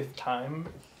the volley. 5th time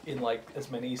in like as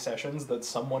many sessions that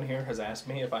someone here has asked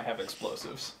me if I have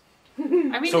explosives.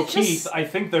 I mean, So it's Keith, just... I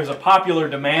think there's a popular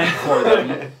demand for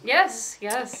them. Yes,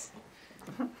 yes.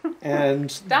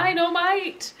 And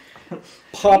Dynamite!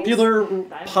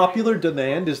 popular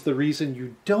demand is the reason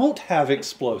you don't have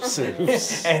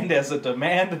explosives. And as a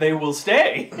demand, they will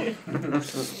stay.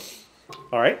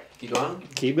 All right, Keep going?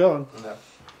 keep going. Okay.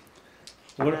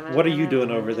 What are you doing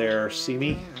over there,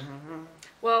 Simi?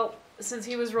 Well, since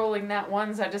he was rolling that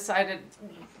ones, I decided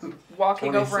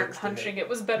walking over and 26 to punching hit. it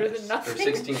was better than Or nothing.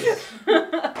 16.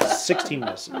 16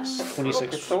 misses. Look,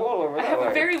 26. it's the wall over I that have a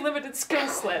way. very limited skill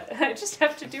set. I just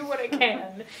have to do what I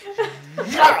can.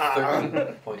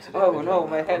 13 points of damage. Oh no, on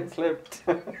my that hand one. slipped.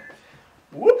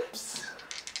 Whoops.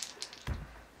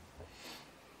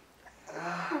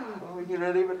 Oh, you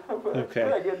don't even have a Okay.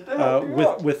 dragon to help you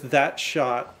out. With that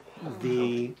shot,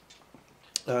 the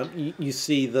you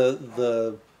see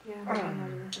the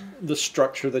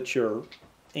structure that you're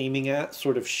aiming at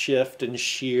sort of shift and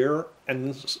shear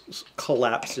and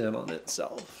collapse in on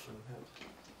itself.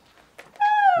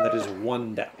 And that is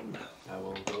one down. I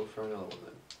will go for another one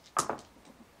then.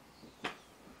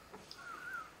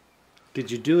 Did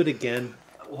you do it again?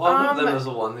 One of them Um, is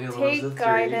a 1, the other one's a Take 3.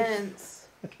 guidance.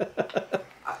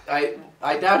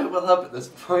 I doubt it will help at this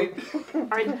point.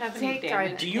 I don't have any Take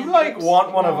damage. Do you like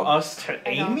want one of us to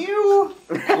aim you?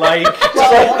 Like,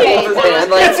 Well, okay, Hold his hand,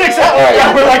 so- like, it's exactly.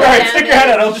 Yeah, we're like, all right, stick your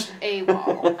hand out. I'll just a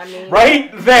wall. I mean,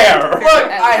 right there. Look,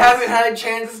 I haven't had a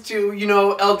chance to,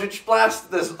 Eldritch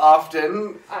Blast this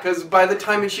often, because by the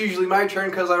time it's usually my turn,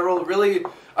 because I roll really...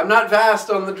 I'm not vast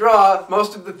on the draw,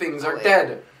 most of the things are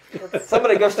dead.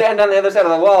 Somebody go stand on the other side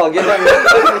of the wall. Give them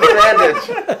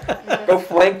advantage. Go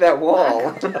flank that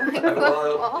wall.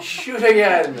 I will shoot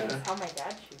again. oh my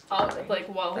god, she's Like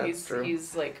while That's true.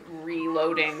 he's like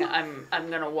reloading, I'm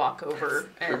gonna walk over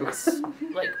and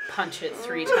like punch it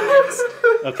 3 times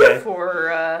Okay.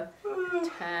 for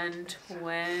 10,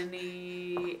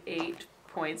 28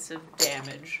 points of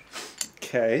damage.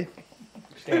 Okay.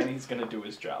 Danny's gonna do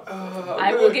his job.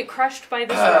 I will get crushed by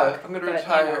this rock. I'm gonna but,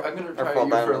 retire. you I'm gonna Or retire fall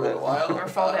you down for a with little it. while. know, or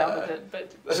fall down with it.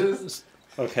 But That is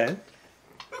Okay.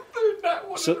 not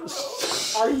one So, in a row.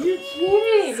 Are you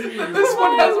kidding? This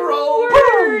one has rolled.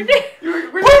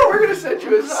 We're gonna set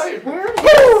you aside. Where is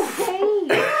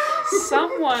this?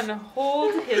 someone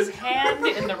hold his hand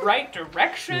in the right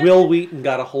direction. Will Wheaton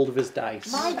got a hold of his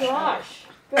dice. My gosh.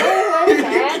 Go away,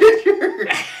 man.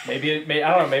 Maybe I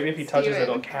don't know. Maybe if he touches it, Steven.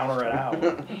 it'll counter it out.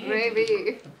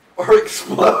 Maybe. Or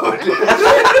explode.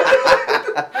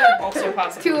 Also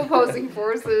possible. 2 opposing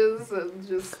forces and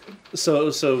just...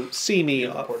 So see me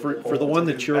for the one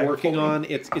that you're working on.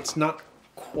 It's not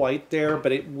quite there,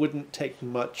 but it wouldn't take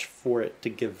much for it to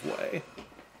give way.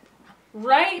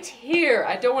 Right here.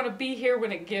 I don't want to be here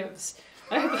when it gives.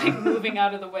 I'm like moving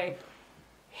out of the way.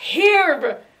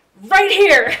 Here, right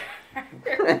here.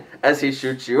 As he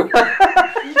shoots you.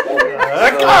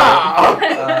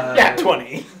 Nat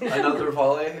 20. Another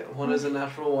volley. One is a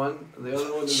natural 1. The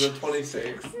other one is a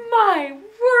 26. My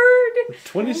word.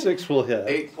 26 will hit.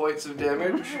 8 points of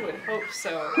damage. I would hope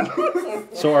so.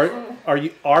 So are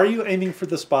you aiming for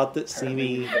the spot that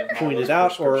Simi pointed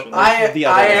out, or I the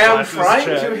other? am Glasses trying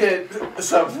check. to hit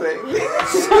something.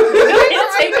 I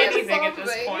can't take anything at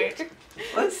this point.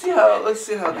 Let's see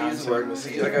how these work.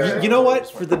 See, like You know what?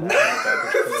 For the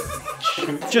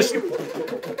just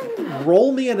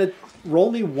roll me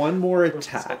one more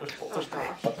attack. Oh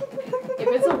gosh. If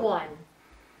it's a 1.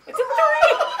 It's a 3.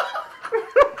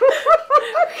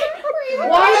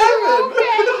 Why are you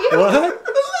okay? What?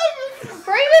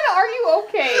 Brayden, are you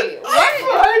okay? What?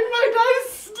 Fine, my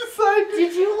dice decide.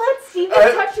 Did you let Steven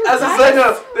touch your As a dice? side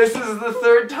note, this is the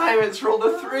 3rd time it's rolled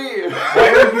a 3.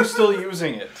 Why are you still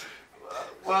using it?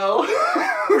 Well,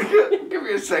 give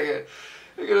me a second.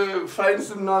 I'm gonna find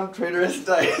some non-traitorous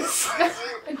dice. I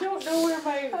don't know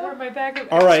where my bag of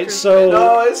All right, extras so- went.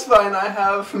 No, it's fine. I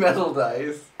have metal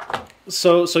dice.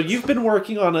 So you've been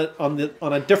working on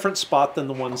a different spot than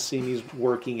the one Simi's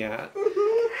working at,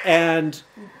 and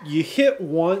you hit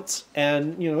once,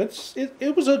 and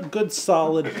it was a good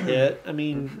solid hit. I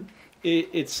mean,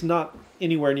 it's not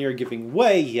anywhere near giving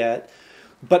way yet.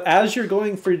 But as you're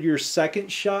going for your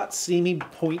second shot, Simi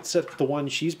points at the one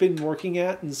she's been working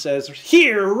at and says,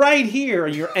 "Here, right here,"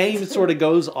 and your aim sort of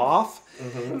goes off,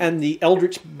 and the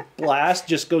Eldritch Blast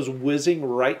just goes whizzing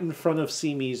right in front of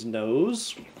Simi's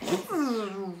nose.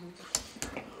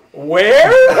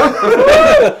 Where?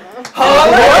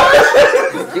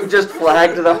 You just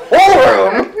flagged the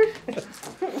whole room.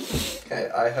 Okay,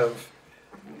 I have.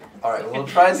 All right, we'll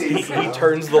try these. He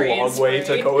turns the long way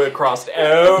to go across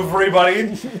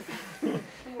everybody.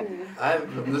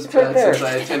 I've been this Right bad there. since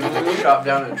I attempted to chop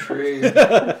down a tree.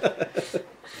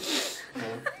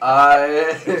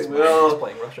 I will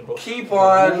Playing Russian roulette. keep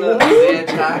on the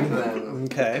attack then.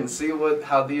 Okay. And see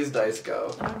how these dice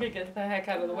go. I'm gonna get the heck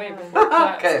out of the way before it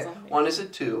Okay, collapses on me. one is a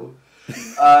 2.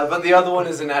 But the other one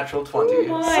is a natural 20. Oh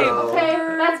my. So Okay,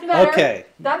 that's better. Okay.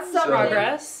 That's some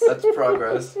Progress. that's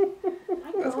progress.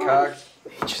 That's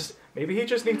cocked. Maybe he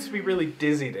just needs to be really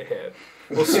dizzy to hit.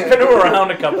 We'll spin him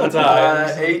around a couple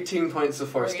times. 18 points of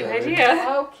force Great damage.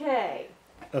 idea. Okay.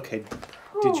 Okay.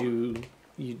 Did you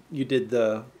did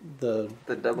the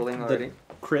doubling already.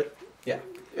 crit?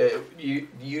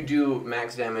 You do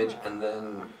max damage and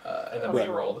then we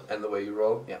rolled. and the way you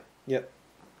roll. Yeah.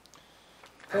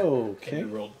 And Okay. you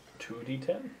rolled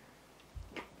 2d10?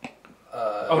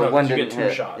 Oh Oh no, one 'cause you get didn't 2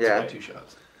 hit. shots. Yeah. right? 2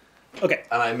 shots. Okay.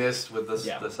 And I missed with the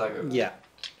Yeah. second. Yeah.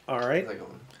 All right. Second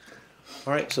one.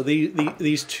 All right, so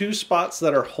these 2 spots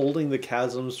that are holding the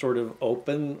chasm sort of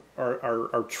open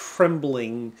are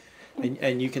trembling,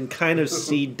 and you can kind of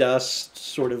see dust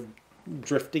sort of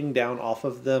drifting down off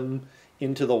of them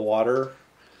into the water.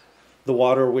 The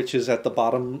water which is at the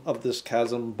bottom of this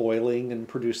chasm boiling and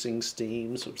producing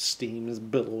steam, so steam is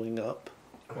billowing up.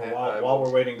 Well, while we're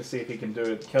waiting to see if he can do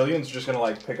it, Killian's just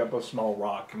gonna pick up a small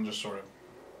rock and just sort of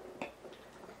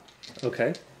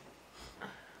Okay.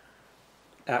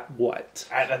 At what?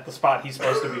 At the spot he's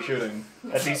supposed to be shooting.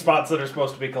 At these spots that are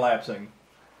supposed to be collapsing.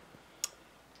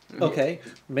 Okay.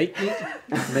 Make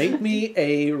me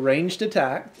a ranged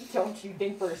attack. Don't you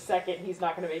think for a second he's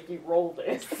not going to make you roll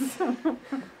this?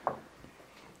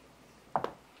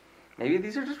 Maybe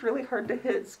these are just really hard to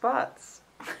hit spots.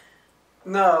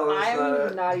 No, it's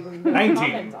I'm not even going to 19.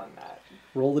 comment on that.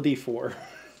 Roll the d4.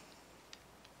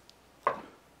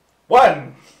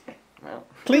 1! Well,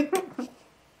 Clink.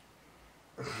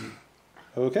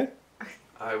 Okay.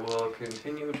 I will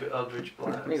continue to Eldritch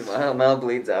Blast. meanwhile, Mel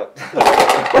bleeds out.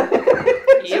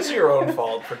 It's your own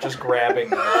fault for just grabbing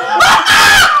that.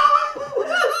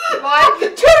 What?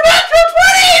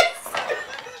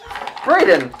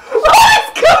 Brayden! What is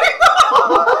going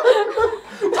on?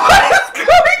 What is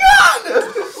going on?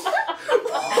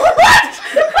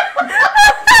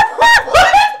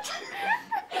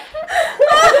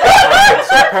 Alright,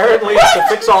 so apparently to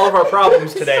fix all of our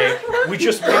problems today, we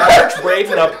just march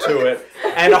Brayden up to it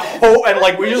and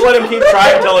we just let him keep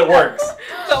trying until it works.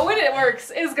 But when it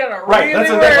works, it's gonna Right, really that's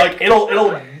the work. thing.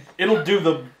 Like it'll do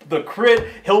the crit.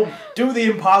 He'll do the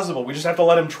impossible. We just have to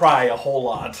let him try a whole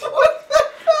lot. What the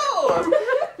hell?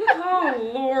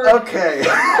 Oh Lord! Okay.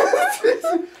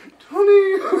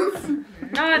 20.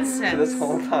 Nonsense. This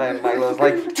whole time, Milo's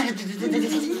like,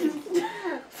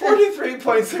 43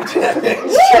 points of damage.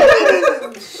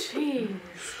 Jeez.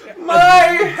 My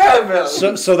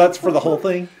heavens. So that's for the whole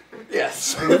thing?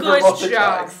 Yes. For Good both job,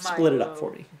 attacks. Split it up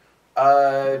for me.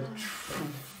 Well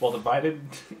divided.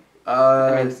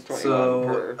 I mean, it's 21 So,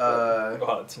 per,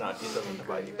 Well, it's not. It doesn't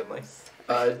divide evenly.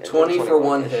 20 for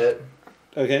one hit,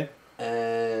 Okay.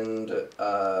 and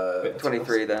Wait,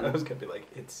 23 then. I was gonna be like,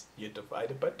 you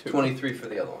divided by 2. 23 for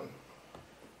the other one.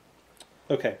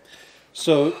 Okay.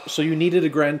 So you needed a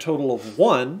grand total of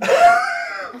 1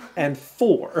 and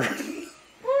 4.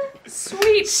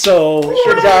 Sweet. So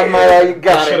Good job, Milo, you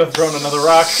got Should have it. thrown another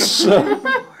rock.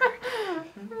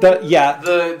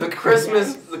 The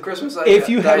Christmas If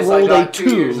you had dice rolled I a got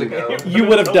 2 years 2, ago. you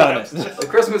would have done it. The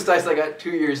Christmas dice I got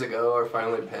 2 years ago are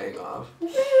finally paying off,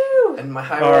 and my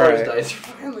high All rollers right. dice are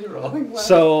finally rolling well.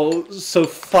 So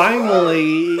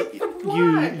finally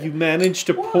you managed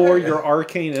to pour your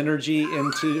arcane energy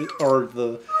into, or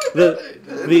the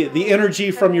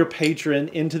energy from your patron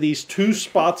into these 2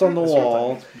 spots on the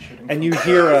wall, and you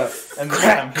hear a And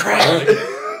crack, crack,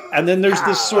 and then there's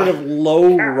this sort of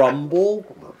low rumble,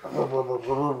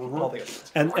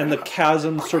 and the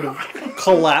chasm sort of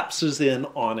collapses in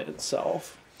on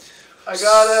itself. I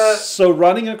got it. So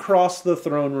running across the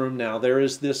throne room now, there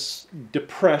is this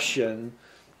depression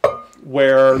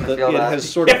where it feel that. has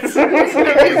sort of Insane.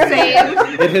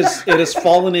 it has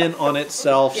fallen in on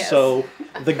itself. Yes. So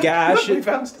the gash, we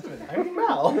found Steven. I mean,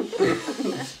 Mal.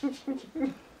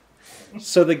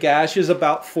 so the gash is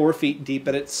about 4 feet deep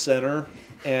at its center,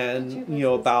 and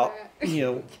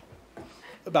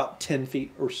about 10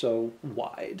 feet or so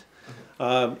wide.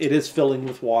 It is filling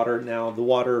with water now. The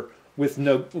water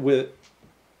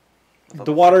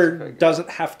doesn't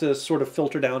have to sort of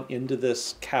filter down into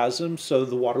this chasm, so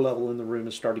the water level in the room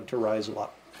is starting to rise a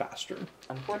lot faster.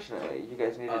 Unfortunately, you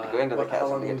guys needed to go into the how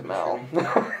long chasm to get to would Mel.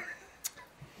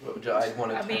 I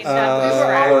wanted I to mean,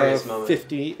 glorious moment.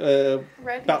 50,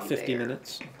 Ready about 50 there.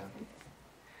 minutes.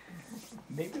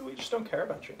 Maybe we just don't care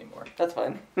about you anymore. That's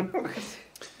fine.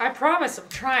 I promise, I'm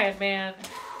trying, man.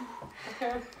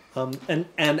 Okay.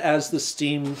 And as the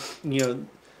steam, the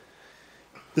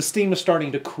steam is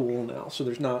starting to cool now, so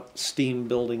there's not steam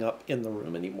building up in the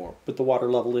room anymore, but the water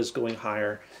level is going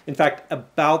higher. In fact,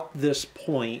 about this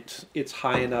point, it's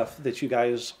high enough that you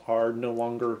guys are no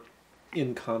longer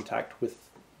in contact with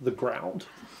the ground.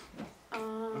 I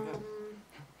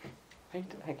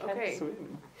can't Okay.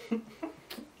 swim.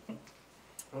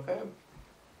 Okay.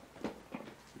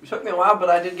 It took me a while, but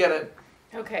I did get it.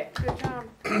 Okay. Good job.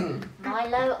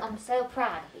 Milo, I'm so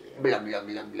proud of you. Blah, blah,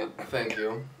 blah, blah. Thank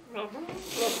you.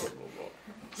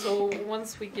 So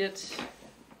once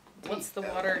the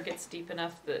water gets deep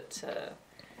enough that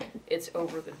it's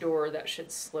over the door, that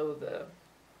should slow the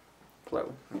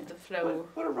Flow. flow.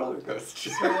 What a roller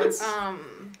coaster.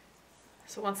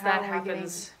 So once How that are we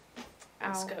happens,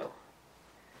 let's Ow. go.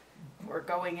 We're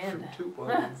going in. 2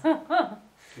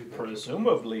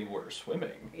 Presumably, we're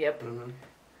swimming, Yep.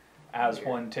 as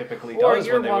one typically Or does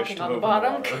you're when they wish walking to on the move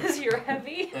bottom in the water. because you're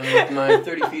heavy. And with my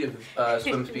 30 feet of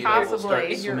swim speed, I will start Possibly. In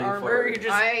your swimming armor, forward. you're just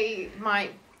I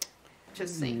might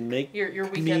just sink. Make your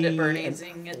weekend at me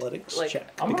Bernay'sing an it athletics like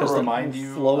check, I'm gonna because the remind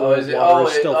you- flow Oh, of is it? water Oh,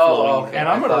 is still it- oh, flowing. okay. And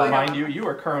I'm going to I thought- remind you, you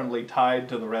are currently tied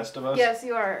to the rest of us. Yes,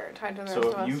 you are tied to the rest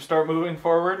So of if you us. start moving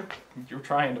forward, you're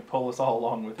trying to pull us all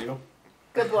along with you.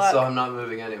 Good luck. So I'm not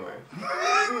moving anywhere.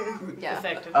 Yeah.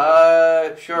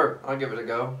 Effectively. Sure. I'll give it a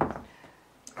go.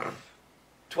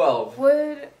 12.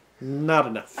 Would Not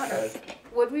enough.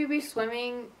 would we be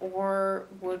swimming or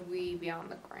would we be on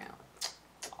the ground?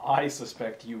 I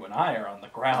suspect you and I are on the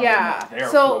ground. Yeah, And they're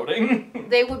so- floating.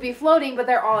 They would be floating, but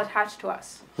they're all attached to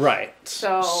us. Right.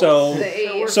 So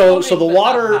we're So the floating, but not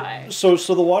water high. so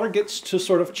the water gets to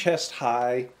sort of chest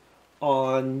high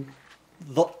on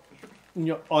the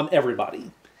on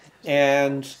everybody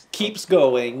and keeps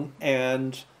going,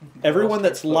 and everyone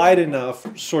that's light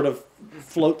enough sort of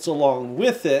floats along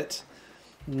with it.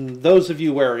 Those of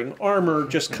you wearing armor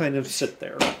just kind of sit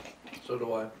there. So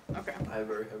do I. Okay. I have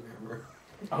very heavy armor.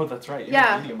 Oh, that's right. You're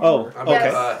Yeah. medium Oh, armor. I'm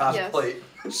okay. half Yes. plate.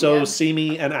 So Yeah.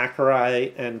 Simi and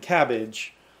Akarai and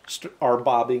Cabbage are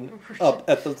bobbing up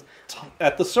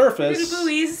at the surface. Little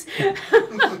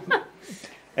buoys.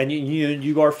 And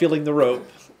you are feeling the rope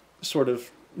sort of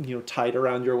tight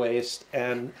around your waist,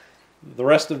 and the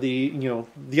rest of the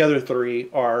other three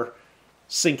are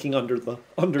sinking under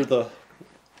the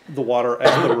water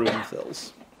as the room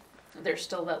fills. There's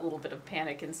still that little bit of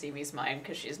panic in Simi's mind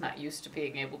because she's not used to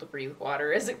being able to breathe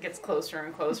water. As it gets closer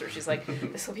and closer, she's like,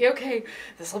 "This will be okay.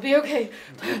 This will be okay."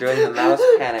 You're doing the mouse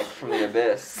panic from the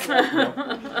abyss.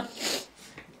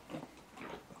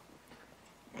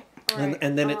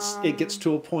 And then it gets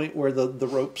to a point where the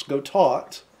ropes go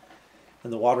taut,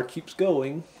 and the water keeps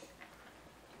going.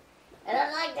 I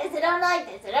don't like this. I don't like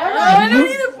this. I don't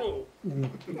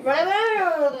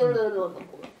like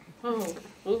Oh,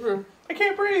 I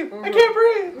can't breathe. I can't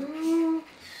breathe.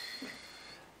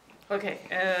 okay,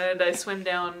 and I swim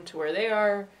down to where they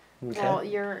are. Okay. Well,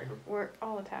 we're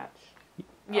all attached.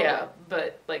 Yeah,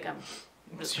 but like I'm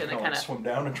just You're gonna gonna kind of swim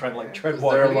down and try to tread Is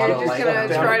water. there a lot You're of just light gonna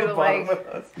down try at to the bottom like. of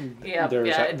us? yeah.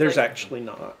 There's like, actually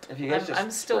not. If you guys just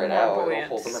I'm still spread more out, buoyant, it'll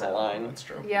hold them in so- a line. That's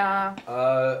true. Yeah.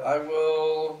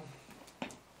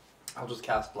 I'll just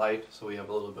cast light so we have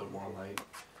a little bit more light.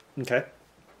 Okay.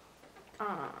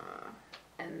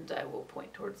 and I will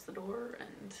point towards the door.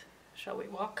 And shall we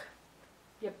walk?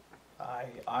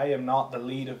 I am not the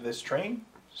lead of this train,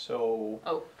 so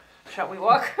Shall we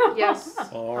walk? Yes.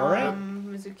 All right.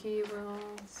 Mizuki will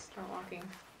start walking.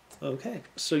 Okay.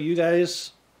 So you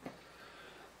guys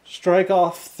strike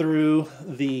off through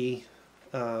the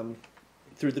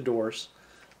doors.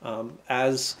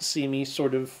 As Simi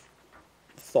sort of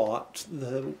thought,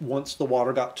 once the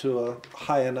water got to a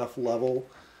high enough level,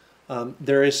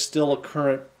 there is still a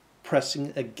current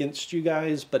pressing against you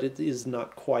guys, but it is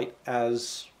not quite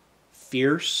as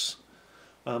fierce.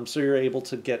 So you're able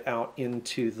to get out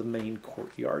into the main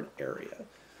courtyard area.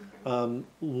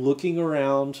 Looking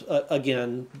around,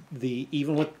 again,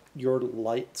 even with your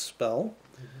light spell,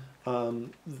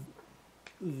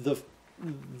 the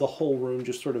whole room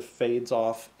just sort of fades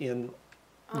off in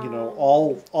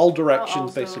all directions, I'll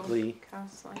also basically.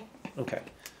 cast light. Okay.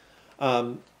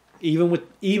 Even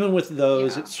with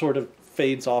those, Yeah. it sort of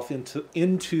fades off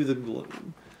into the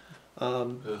gloom.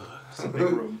 it's a big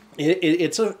room.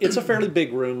 It's a fairly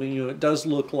big room, and it does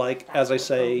look like, as I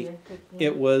say,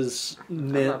 it was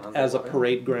meant as a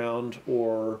parade ground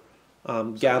or So now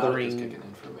it's gathering kicking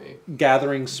in for me.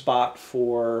 gathering spot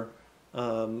for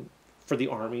the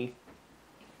army.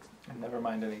 And never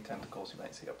mind any tentacles you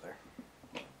might see up there.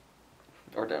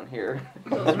 Or down here.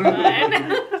 Those are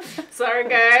mine. Sorry,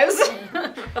 guys.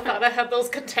 I thought I had those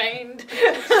contained.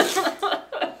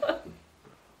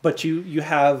 But you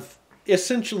have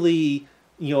essentially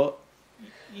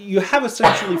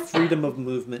freedom of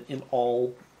movement in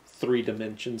all three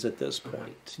dimensions at this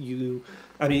point.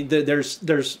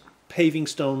 There's paving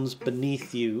stones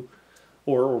beneath you,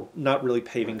 or not really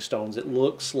paving stones. It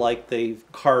looks like they've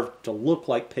carved to look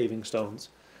like paving stones,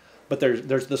 but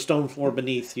there's the stone floor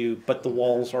beneath you, but the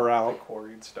walls are out.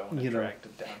 Quarried stone and You know. dragged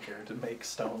it down here to make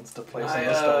stones to place I, on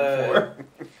the stone floor.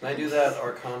 Can I do that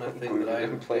Arcana thing that I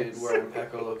In played place. where I'm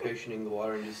echolocationing the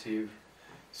water and just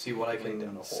see what I Lay down a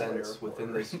can whole sense layer of within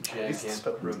water. this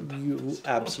gigantic room? You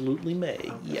absolutely may.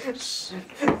 Yes,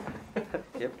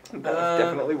 Yep. That was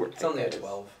definitely worth It's only a guys.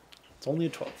 12. it's only a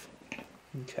 12.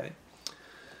 Okay.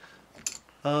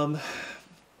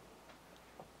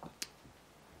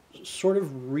 Sort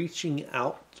of reaching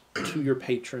out to your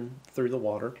patron through the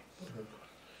water.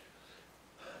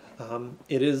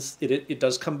 It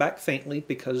does come back faintly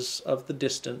because of the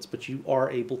distance, but you are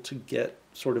able to get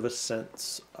sort of a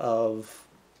sense of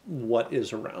what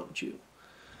is around you.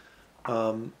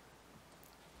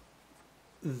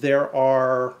 There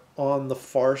are, on the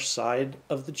far side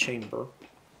of the chamber,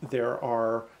 there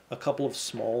are a couple of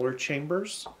smaller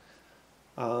chambers.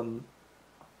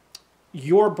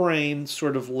 Your brain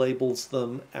sort of labels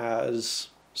them as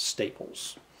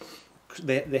stables.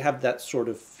 They have that sort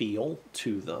of feel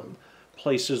to them.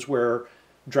 Places where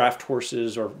draft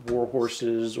horses or war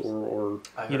horses or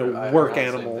work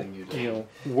animal,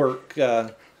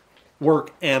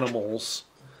 work animals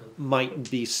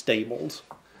might be stabled.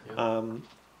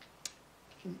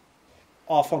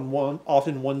 Off in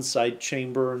one side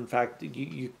chamber, in fact,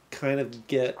 you kind of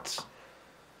get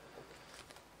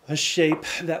a shape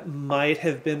that might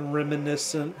have been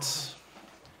reminiscent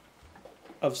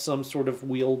of some sort of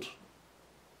wheeled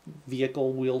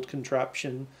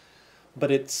contraption,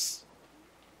 but it's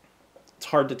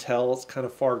hard to tell. It's kind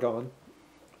of far gone.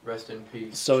 Rest in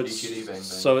peace. So it's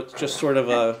just sort of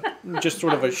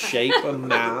a shape, a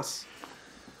mass.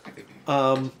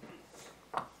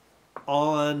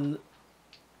 On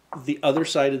the other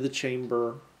side of the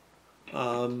chamber,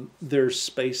 there's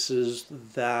spaces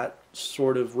that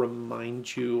sort of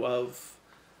remind you of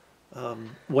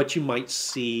what you might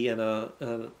see in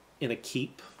a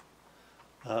keep.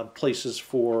 Places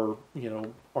for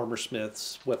armor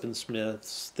smiths,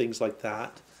 weaponsmiths, things like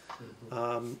that.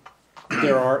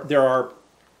 There are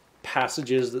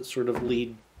passages that sort of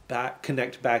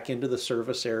connect back into the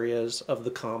service areas of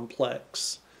the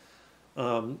complex.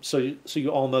 So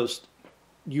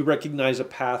you recognize a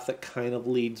path that kind of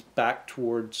leads back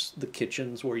towards the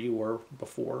kitchens where you were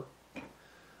before,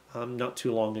 not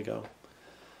too long ago.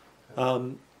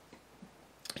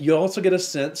 You also get a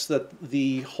sense that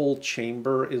the whole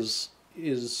chamber is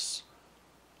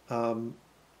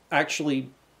actually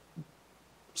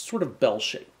sort of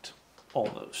bell-shaped,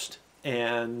 almost.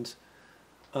 And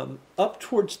up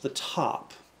towards the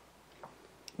top,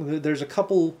 there's a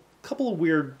couple of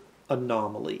weird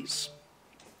anomalies.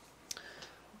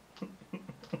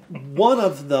 One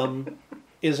of them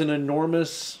is an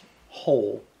enormous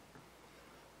hole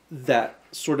that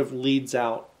sort of leads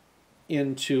out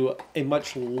into a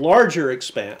much larger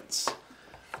expanse,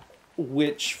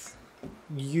 which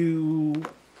you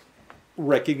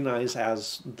recognize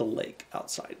as the lake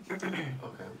outside. Okay.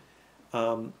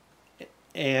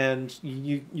 And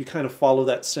you kind of follow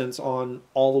that sense on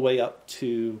all the way up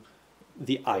to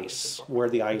the ice, where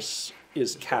the ice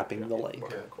is capping the lake.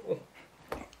 Okay.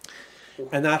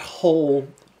 And that hole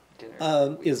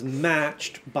is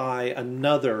matched by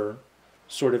another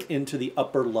sort of into the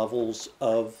upper levels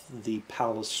of the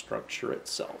palace structure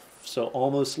itself. So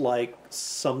almost like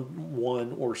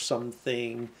someone or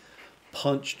something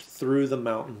punched through the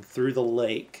mountain, through the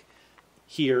lake,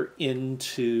 here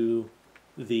into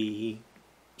the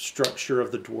structure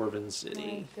of the dwarven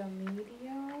city. Like a meteor?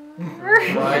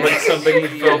 Like something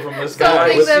fell from the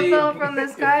sky. Something that fell from the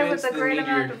sky If with it's a the great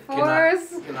meteor, amount of force.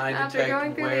 Can I after detect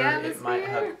going through the where it might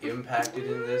have atmosphere? impacted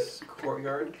in this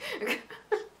courtyard?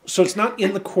 So it's not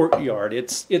in the courtyard.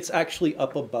 It's actually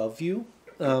up above you.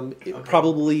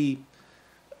 Probably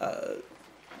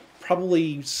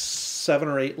 7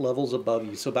 or 8 levels above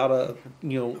you. So about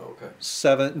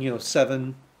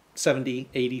 70,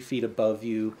 80 feet above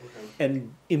you,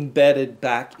 and embedded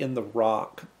back in the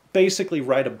rock, basically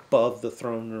right above the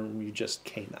throne room you just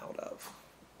came out of.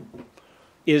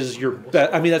 Is your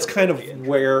best? I mean, that's kind of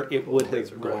where it would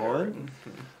have gone.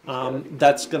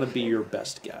 That's going to be your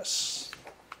best guess.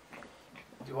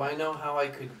 Do I know how I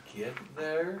could get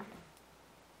there?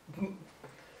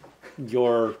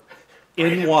 You're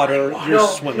in water. You're No,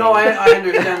 swimming. no, I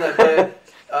understand that, but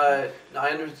I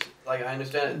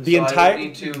understand it. The So I would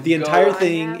need to the go- entire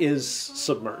thing is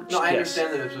submerged. No, I yes.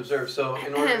 understand that it's observed. So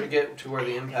in order to get to where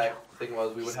the impact thing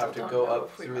was, we would have to go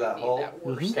up through that hole.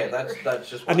 Okay, that's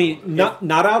just. I mean, not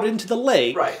out into the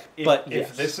lake, right. but If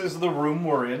yes. this is the room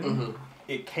we're in, Mm-hmm.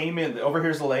 it came in. Over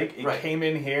here's the lake. It Right. came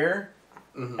in here,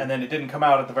 Mm-hmm. and then it didn't come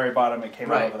out at the very bottom. It came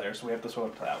Right. out over there, so we have to swim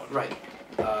up to that one. Right.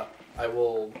 I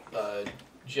will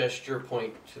gesture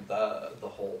point to the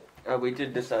hole. We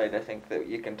did decide, I think, that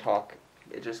you can talk.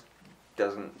 It just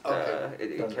doesn't. Okay.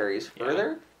 It carries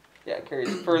further. Yeah, it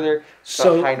carries further.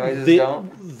 So the high noises the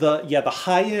don't.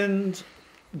 high end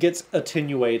gets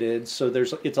attenuated, so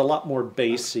it's a lot more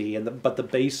bassy, but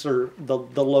the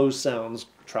the low sounds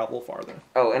travel farther.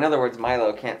 Oh, in other words,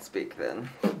 Milo can't speak then.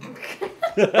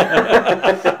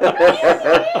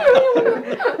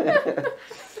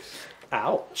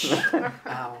 Ouch.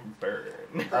 Ow. Burn.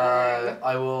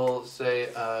 I will say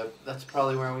that's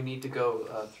probably where we need to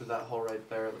go through that hole right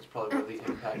there. That's probably where the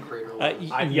impact crater was.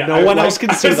 No one else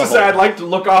can see the hole. I'd like to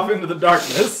look off into the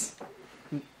darkness.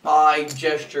 I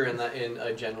gesture in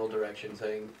a general direction,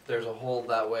 saying there's a hole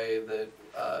that way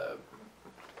that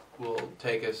will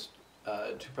take us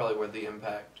to probably where the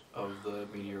impact of the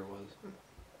meteor was.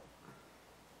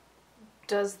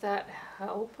 Does that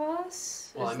help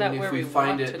us? Well, Is I that mean, where if we want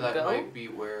find to it, that go? might be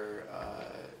where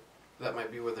that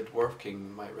might be where the Dwarf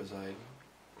King might reside.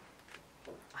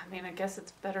 I mean, I guess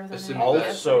it's better than Assuming anything that-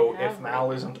 else Also, we have if Mal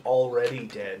right isn't now. already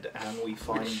dead and we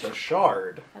find the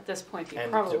shard At this point, he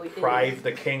and probably deprive is.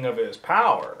 the king of his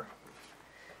power,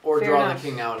 Or Fair draw enough. the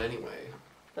king out anyway.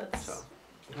 That's... So.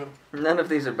 None of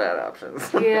these are bad options.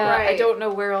 Yeah, I Right. don't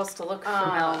know where else to look for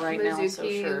Mal right now, so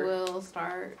Mizuki sure. will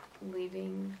start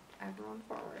leading everyone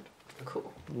forward.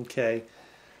 Cool. Okay.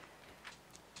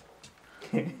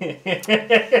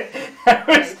 I I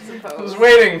was suppose.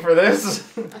 waiting for this.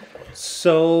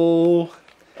 So,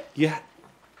 yeah,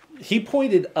 he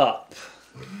pointed up.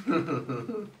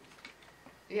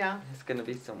 Yeah, It's gonna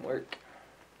be some work.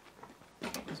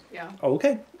 yeah.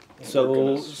 Okay. We're So,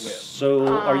 gonna swim.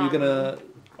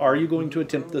 are you going to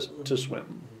attempt this to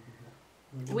swim?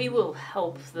 We will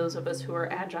help those of us who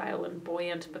are agile and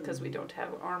buoyant because we don't have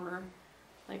armor.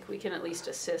 Like, we can at least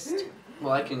assist.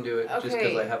 Well, I can do it just because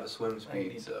Okay. I have a swim I speed,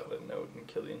 need to so. put a note in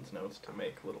Killian's notes to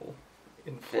make little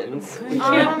Fins.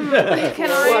 inflatable. Can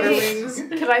Water I? wings.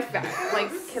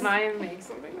 Can I make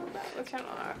something of that? I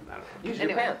don't know. Use your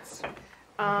Anyway. pants.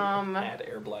 Add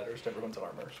air bladders to everyone's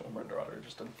armor, so when we're underwater,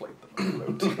 just inflate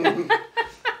them.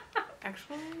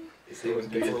 Actually. See what's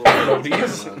These good little at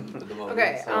floaties. the moment.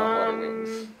 Okay. so water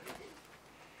wings.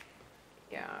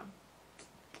 Yeah.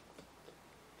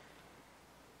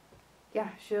 Yeah,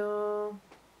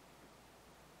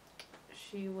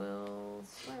 she will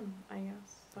swim, I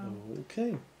guess. So.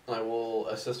 Okay. I will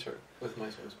assist her with my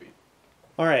swim speed.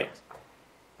 All right.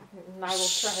 And I will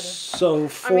try to. So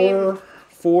mean-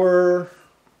 for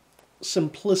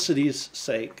simplicity's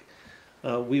sake,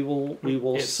 we will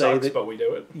It say sucks, that but we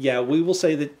do it. yeah, we will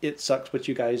say that it sucks, but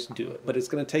you guys do it. But it's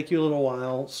going to take you a little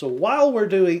while. So while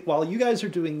you guys are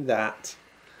doing that,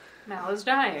 Mal is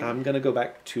dying. I'm going to go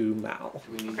back to Mal.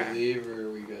 Do we need Okay. to leave or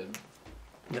are we good?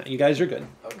 No, you guys are good.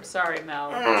 Okay. I'm sorry,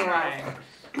 Mal. I'm trying.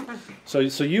 So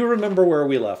you remember where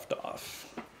we left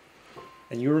off,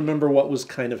 and you remember what was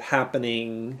kind of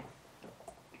happening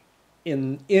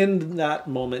in that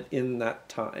moment, in that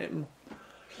time,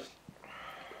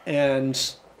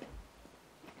 and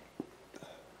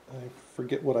I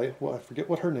forget what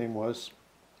her name was.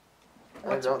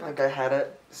 I don't think I had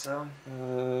it, so.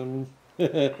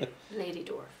 Lady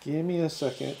Dwarf. Give me a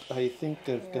second. I think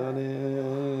I've got it. I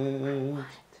never knew you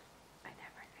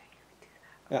would do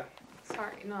that.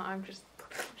 Sorry, no, I'm just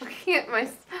looking at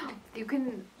myself. You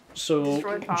can So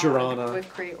destroy fog Jirana, with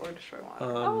create or destroy water.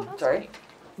 Oh, that's Sorry? great.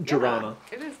 Jirana.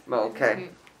 Yeah, it is. Well, okay.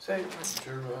 Say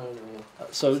Jirana.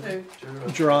 So Say Jirana.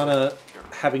 Jirana,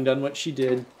 having done what she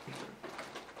did,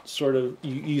 sort of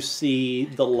you see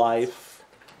the life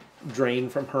drain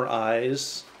from her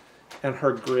eyes, and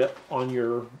her grip on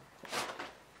the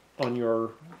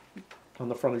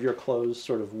front of your clothes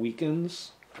sort of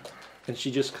weakens, and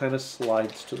she just kind of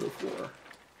slides to the floor.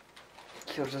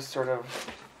 He'll just sort of,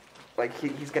 like,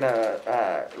 he's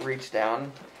gonna reach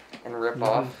down and rip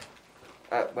off.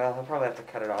 Well, he'll probably have to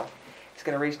cut it off. He's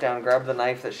gonna reach down, grab the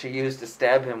knife that she used to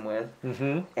stab him with,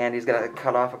 Mm-hmm. and he's gonna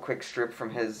cut off a quick strip from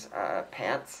his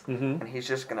pants, Mm-hmm. and he's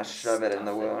just gonna shove it in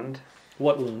the wound.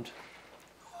 What wound?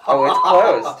 Oh, it's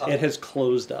closed. It has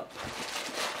closed up.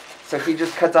 So he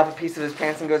just cuts off a piece of his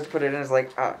pants and goes to put it in. And is like,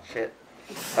 ah, shit.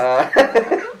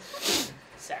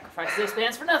 Sacrifice those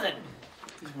pants for nothing.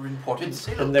 These were imported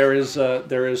silk. And there is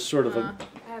sort of I a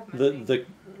have my the thing.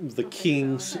 the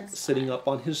king sitting up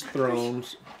on his throne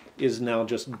is now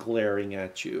just glaring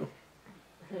at you.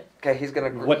 Okay, he's gonna.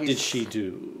 What did she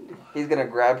do? He's gonna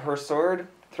grab her sword,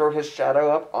 throw his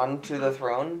shadow up onto the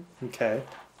throne, Okay.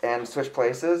 and switch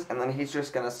places, and then he's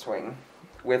just gonna swing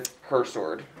with her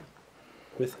sword.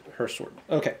 With her sword.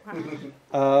 Okay.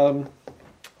 All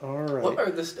right. What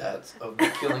are the stats of the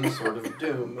killing sword of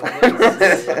doom?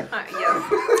 Yes.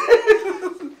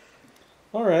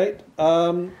 All right.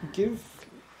 Give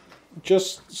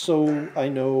just so I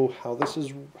know how this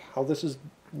is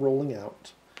rolling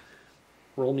out.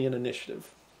 Roll me an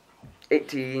initiative.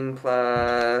 18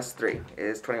 plus 3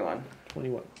 is 21.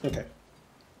 21. Okay.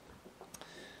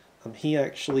 He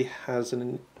actually has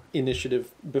an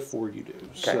initiative before you do.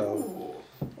 So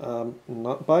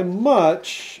not by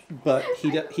much, but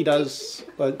he does.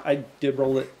 But I did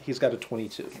roll it. He's got a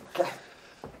 22.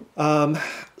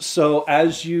 So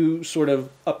as you sort of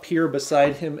appear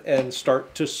beside him and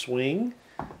start to swing,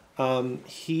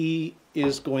 he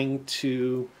is going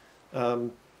to,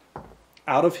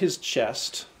 out of his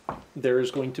chest, there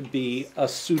is going to be a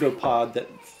pseudopod that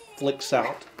flicks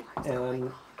out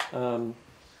and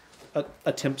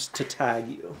attempts to tag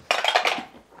you.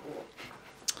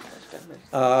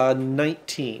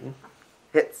 19.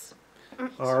 Hits.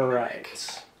 All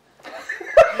right.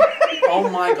 Oh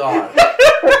my god.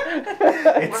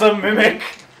 It's a mimic.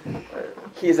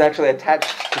 He's actually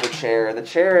attached to the chair. The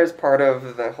chair is part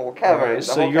of the whole cavern. Alright, The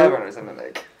so whole cavern is a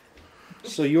mimic.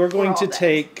 So you are going to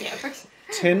take Yeah.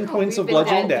 10 points of We've been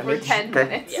bludgeoning dead for damage 10 Okay.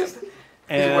 minutes. Yep. He's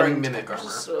wearing and mimic armor.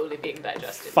 Slowly being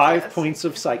digested. 5 Yes. points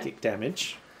of psychic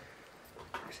damage.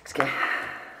 6K.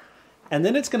 And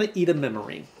then it's going to eat a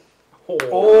memory.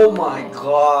 Oh my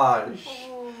gosh.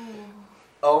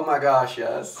 Oh my gosh,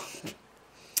 yes.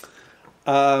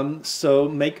 So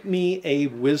make me a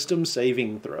wisdom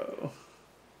saving throw.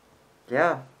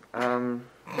 Yeah. Good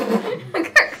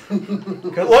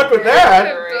luck with that.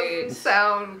 That doesn't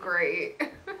sound great.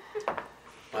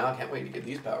 Wow, I can't wait to get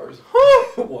these powers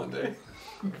one day.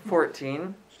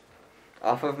 14.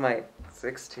 Off of my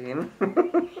 16.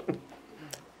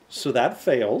 So that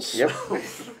fails. Yep.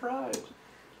 Surprise.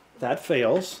 That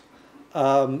fails.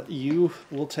 You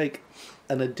will take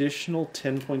an additional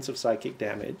 10 points of psychic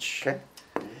damage. Okay.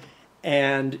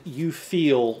 And you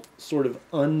feel sort of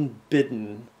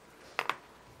unbidden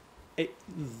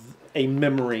a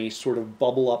memory sort of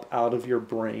bubble up out of your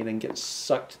brain and get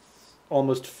sucked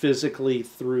almost physically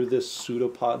through this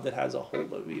pseudopod that has a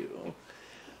hold of you.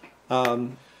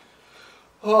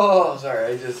 Oh,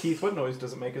 sorry, I just... Keith, what noise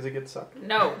does it make as it gets sucked?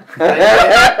 No.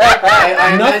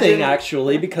 I Nothing, imagine,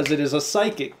 actually, because it is a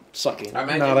psychic sucking, I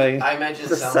not a... imagine, I imagine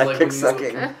it It's a sounds like when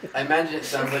psychic you... sucking. I imagine it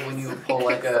sounds like when you pull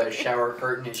like a shower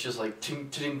curtain, it's just like ting,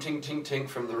 ting, ting, ting, ting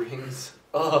from the rings.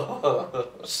 Oh.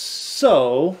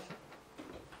 So...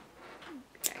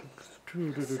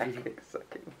 Psychic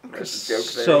sucking. There's a joke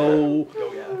there. So...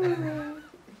 Oh yeah.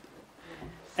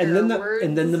 And There then are the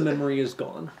words. memory is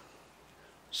gone.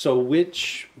 So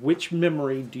which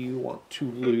memory do you want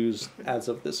to lose as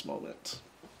of this moment?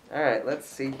 Alright, let's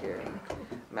see here.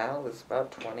 Mal is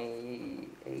about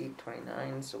 28,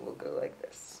 29, so we'll go like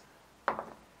this.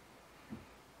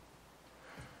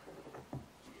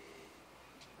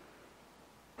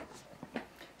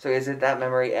 So is it that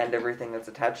memory and everything that's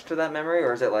attached to that memory,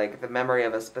 or is it like the memory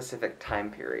of a specific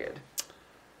time period?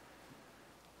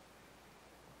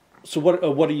 So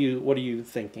what are you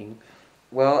thinking?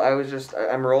 Well,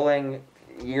 I'm rolling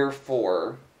year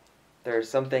 4. There's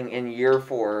something in year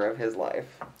 4 of his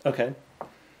life. Okay.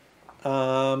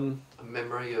 A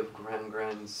memory of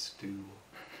Grand Stew.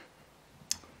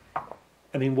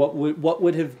 I mean, what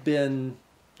would have been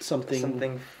something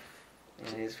in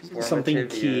his something formative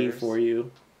key years. for you?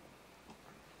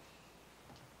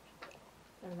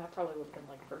 And that probably would have been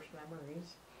like first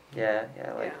memories. Yeah,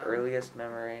 like Yeah. earliest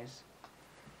memories.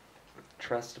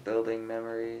 Trust building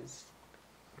memories.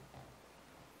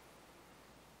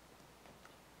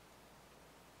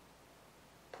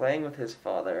 Playing with his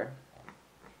father.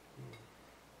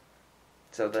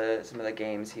 So some of the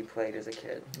games he played as a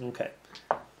kid. Okay.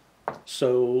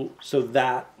 So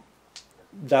that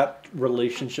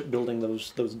relationship building,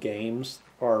 those games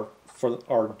are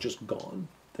just gone.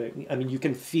 I mean, you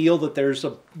can feel that there's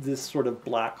this sort of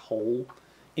black hole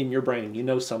in your brain. You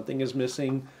know something is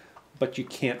missing, but you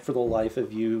can't for the life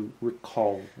of you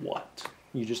recall what.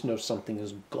 You just know something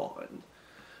is gone.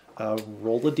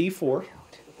 Roll the d4.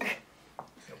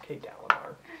 Okay,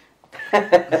 Dalinar.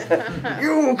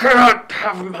 You cannot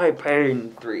have my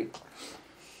pain. 3.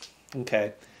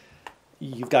 Okay.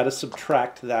 You've got to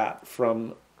subtract that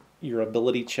from your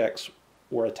ability checks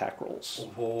or attack rolls.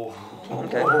 Whoa.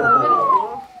 Okay.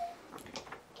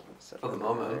 For the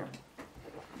moment.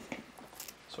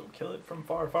 So kill it from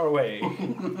far, far away.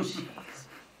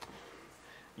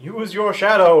 Use your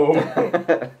shadow.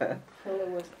 Till it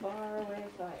was far away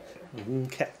fire.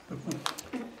 Okay.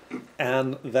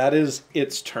 And that is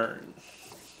its turn.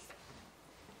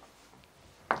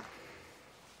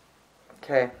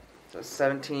 Okay, so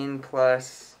 17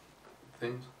 plus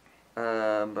Things.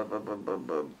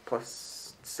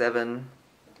 plus 7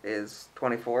 is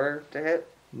 24 to hit.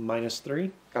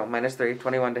 -3. Oh, -3,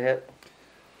 21 to hit.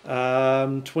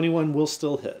 21 will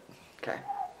still hit. Okay.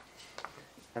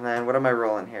 And then what am I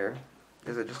rolling here?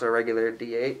 Is it just a regular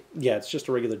D8? Yeah, it's just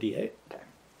a regular D8.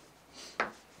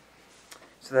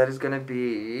 So that is going to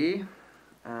be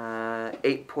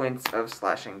 8 points of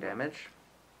slashing damage.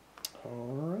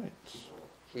 All right.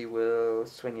 He will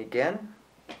swing again.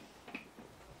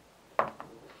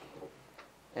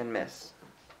 And miss.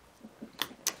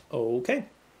 Okay.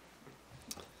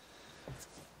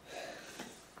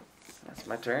 That's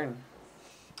my turn.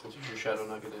 Does your shadow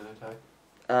not get an attack?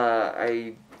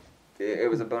 It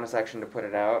was a bonus action to put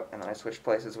it out, and then I switched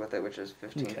places with it, which is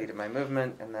 15 Okay. feet of my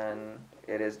movement, and then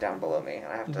it is down below me, and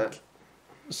I have to...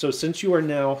 So since you are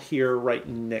now here right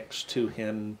next to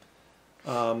him,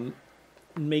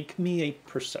 make me a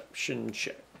perception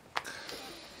check.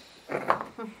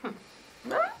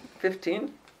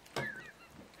 15?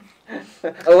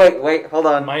 Oh, wait, hold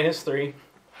on. -3.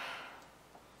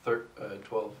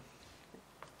 12.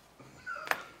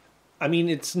 I mean,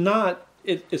 it's not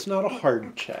a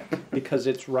hard check because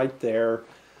it's right there.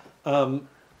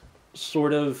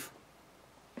 Sort of.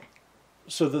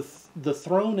 So the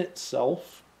throne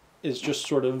itself is just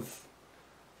sort of.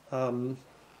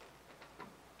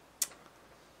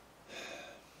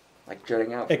 Like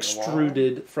jutting out from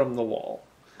extruded from the wall.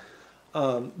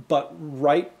 But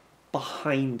right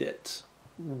behind it,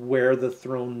 where the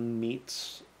throne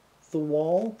meets the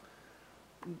wall,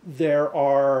 there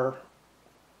are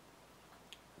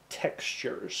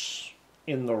textures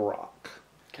in the rock.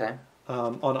 Okay.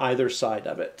 On either side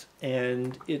of it.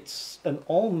 And it's an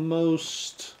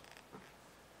almost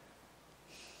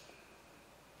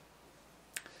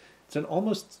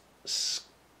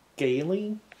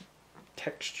scaly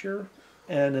texture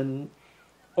and an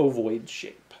ovoid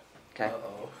shape. Okay.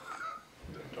 Uh-oh.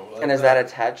 Don't like And is that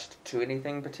attached to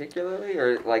anything particularly,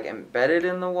 or like embedded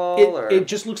in the wall, or? It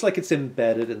just looks like it's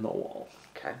embedded in the wall.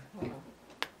 Okay.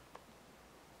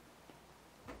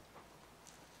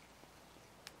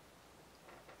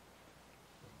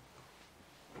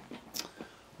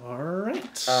 All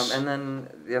right. And then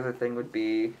the other thing would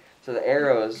be, so the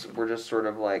arrows were just sort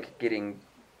of like getting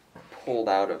pulled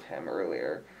out of him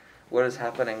earlier. What is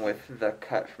happening with the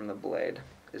cut from the blade?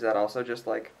 Is that also just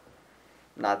like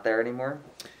not there anymore?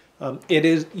 It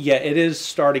is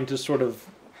starting to sort of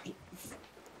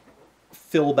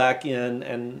fill back in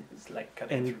and It's like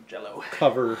cutting through Jello.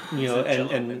 cover, It's a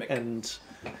Jell-O mimic. and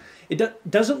it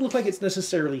doesn't look like it's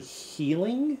necessarily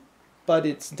healing, but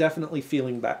it's definitely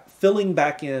filling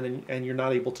back in, and you're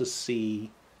not able to see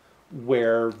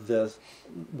where the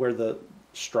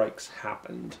strikes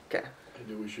happened. Okay. I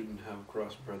knew we shouldn't have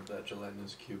crossbred that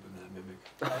gelatinous cube in that mimic.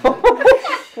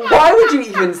 Why would you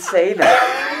even say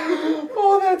that?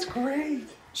 Oh, that's great.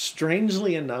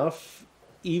 Strangely enough,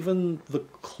 even the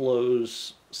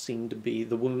wounds seem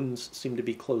to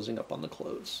be closing up on the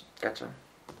clothes. Gotcha.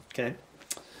 Okay.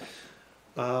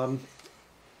 All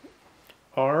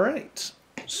right.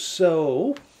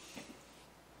 So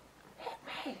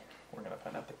We're gonna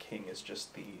find out the king is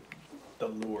just the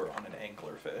lure on an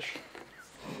anglerfish.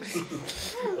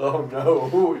 Oh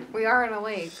no. We are in a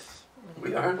lake.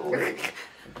 We aren't late.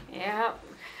 Yeah.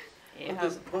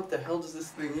 What the hell does this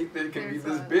thing eat that can be There's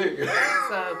this a- big? It's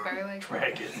a bear lake.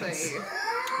 Dragons. It's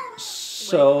a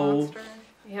so lake monster.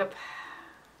 Yep.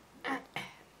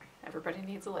 Everybody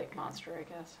needs a lake monster, I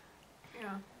guess.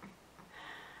 Yeah.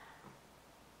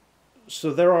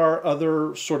 so there are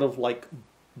other sort of like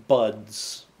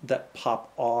buds that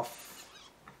pop off.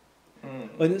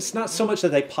 And it's not so much that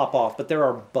they pop off, but there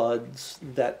are buds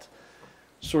that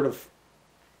sort of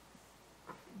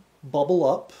bubble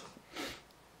up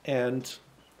and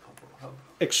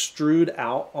extrude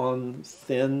out on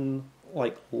thin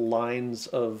like lines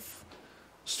of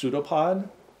pseudopod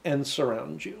and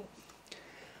surround you.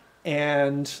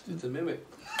 And It's a mimic.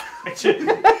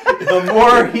 The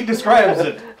more he describes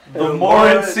it, the more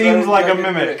it seems like a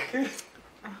mimic.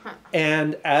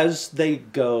 And as they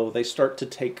go, they start to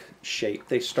take shape.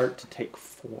 They start to take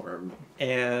form.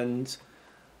 And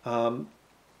on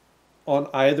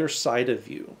either side of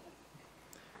you,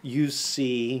 you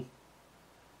see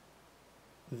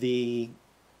the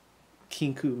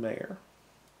Kinku mare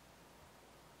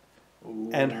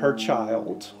and her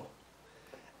child.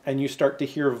 And you start to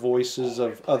hear voices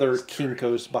of other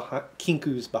Kinkus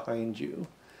behind you.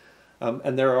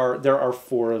 And there are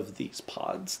 4 of these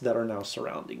pods that are now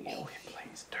surrounding you. Oh, he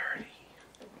plays dirty.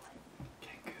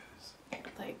 Kinkus.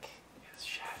 Like,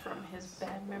 from his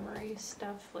bad memory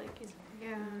stuff, like he's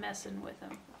messing with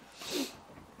him.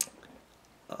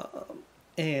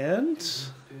 And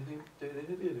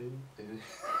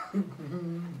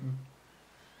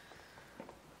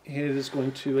it is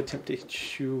going to attempt to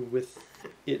hit you with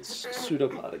its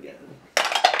pseudopod again.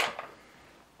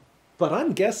 But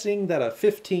I'm guessing that a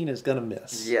 15 is going to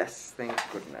miss. Yes, thank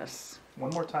goodness.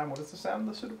 One more time, what is the sound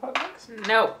the pseudopod makes?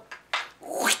 No.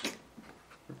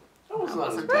 That was not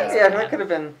as wasn't bad. Yeah, that could have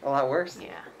been a lot worse.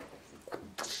 Yeah.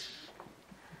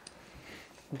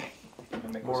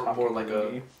 Mimic was More hopping like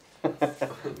Rudy.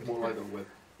 More like a whip.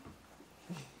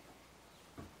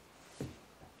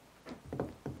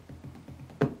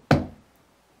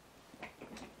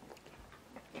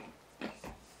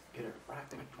 Get it right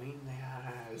between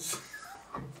the eyes.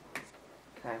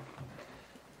 Okay.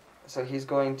 So he's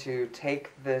going to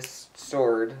take this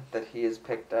sword that he has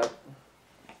picked up,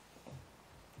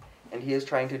 and he is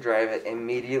trying to drive it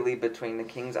immediately between the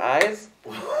king's eyes,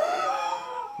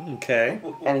 Okay.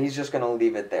 and he's just going to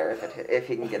leave it there if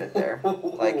he can get it there.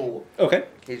 Like, Okay.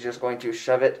 he's just going to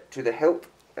shove it to the hilt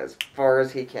as far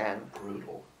as he can.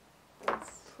 Brutal.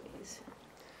 Please.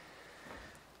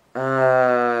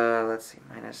 Let's see,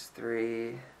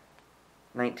 -3,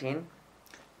 19.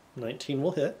 19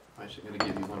 will hit. I'm actually going to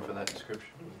give you one for that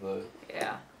description of the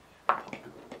Yeah.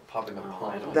 popping a Oh,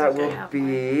 palm. I don't That think I will have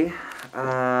be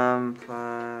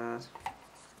plus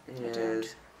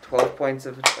is 12 points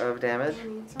of damage.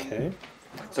 Okay.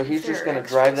 So he's just Is going there to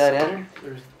drive that extra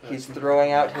in. He's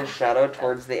throwing out his shadow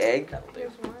towards the egg,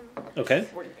 There's one. Okay.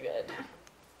 Pretty good.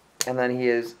 and then he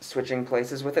is switching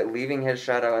places with it, leaving his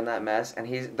shadow in that mess, and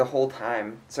he's the whole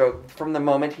time. So from the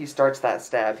moment he starts that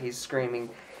stab, he's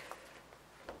screaming,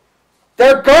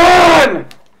 "They're gone!"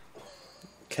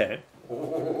 Okay.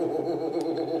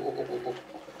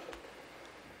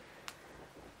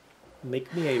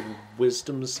 Make me a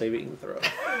wisdom saving throw.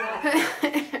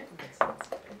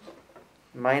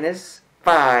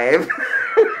 -5.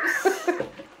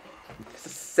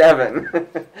 7.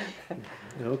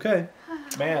 Okay.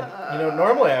 Man,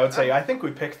 normally I would say, I think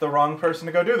we picked the wrong person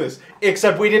to go do this.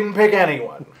 Except we didn't pick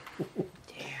anyone.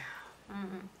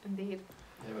 Indeed.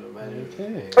 I would imagine.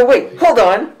 Okay. Oh wait, hold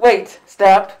on. Wait.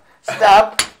 Stop.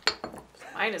 -5.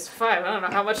 I don't know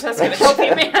how much that's gonna help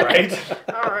you, man. Right?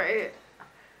 Alright.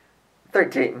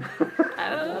 13.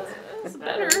 That's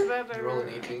better. You roll an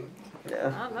 18. Yeah.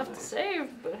 Not enough to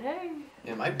save, but hey.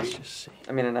 It might be. Just see.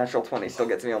 I mean, a natural 20 still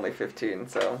gets me only 15,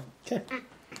 so. Okay.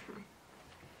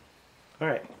 All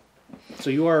right. So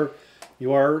you are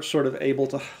sort of able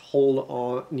to hold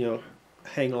on,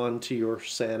 hang on to your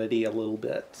sanity a little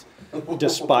bit,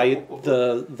 despite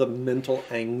the mental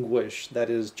anguish that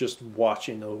is just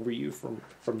watching over you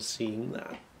from seeing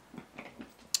that.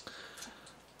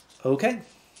 Okay.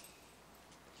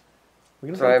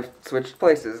 So I've switched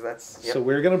places. That's. Yep. So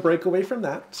we're going to break away from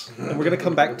that, and we're going to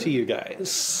come back to you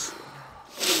guys.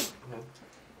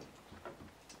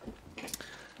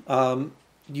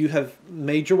 You have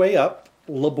made your way up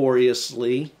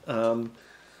laboriously.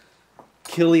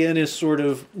 Killian is sort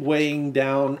of weighing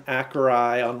down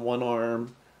Akurai on one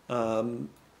arm.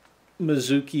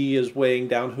 Mizuki is weighing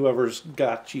down whoever's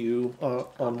got you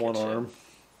on one arm.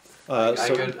 I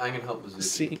can help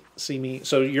Mizuki. See me.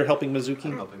 So you're helping Mizuki?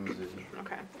 I'm helping Mizuki.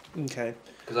 Okay. Okay.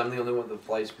 Because I'm the only one with the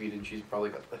fly speed, and she's probably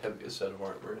got the heaviest set of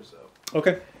armor. So.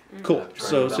 Okay. Cool. I'm trying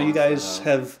So to you balance guys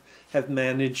that out. have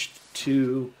managed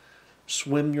to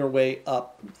swim your way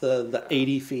up the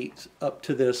 80 feet up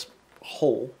to this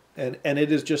hole, and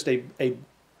it is just a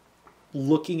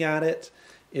looking at it,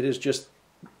 it is just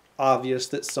obvious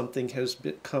that something has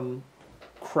come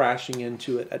crashing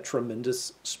into it at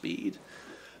tremendous speed.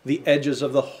 The edges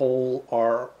of the hole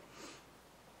are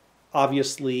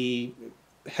obviously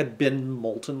had been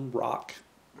molten rock,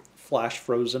 flash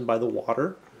frozen by the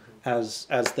water as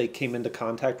they came into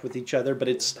contact with each other, but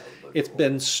it's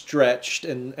been stretched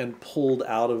and pulled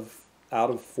out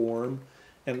of form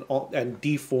and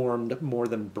deformed more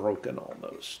than broken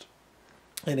almost,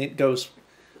 and it goes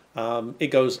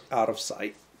out of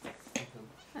sight.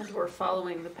 And we're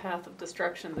following the path of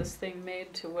destruction this thing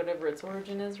made to whatever its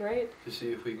origin is, right? To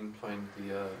see if we can find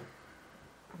the.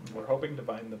 We're hoping to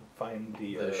find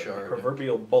the shard.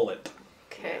 proverbial bullet.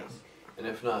 Okay. And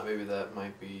if not, maybe that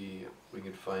might be. We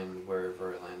could find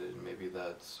wherever it landed, and maybe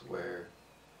that's where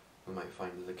we might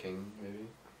find the king. Maybe.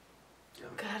 Yeah.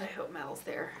 God, I hope Mal's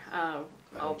there. I'll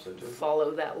hope so too.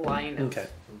 follow that line of... Okay.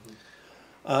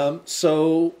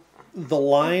 So the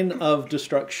line of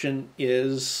destruction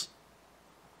is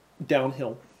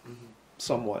downhill,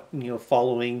 somewhat.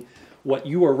 Following what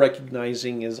you are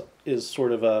recognizing is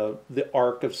sort of the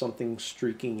arc of something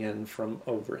streaking in from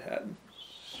overhead.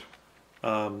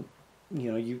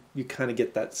 You kind of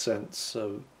get that sense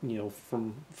of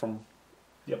from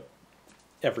Yep.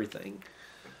 everything,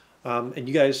 and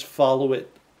you guys follow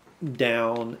it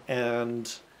down,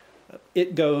 and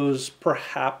it goes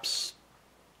perhaps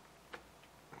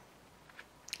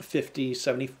 50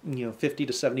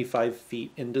 to 75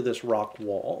 feet into this rock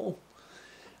wall,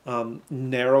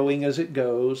 narrowing as it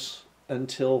goes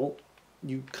until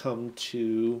you come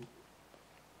to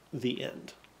the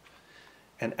end.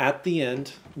 And at the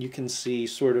end, you can see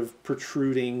sort of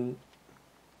protruding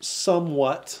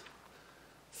somewhat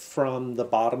from the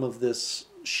bottom of this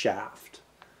shaft.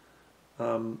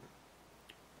 Mud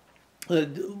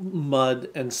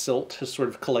and silt has sort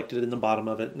of collected in the bottom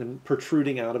of it, and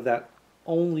protruding out of that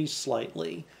only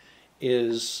slightly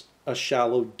is a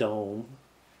shallow dome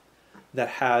that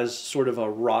has sort of a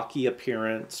rocky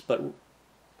appearance, but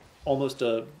almost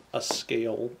a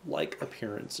scale-like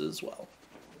appearance as well.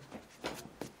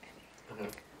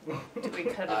 Do we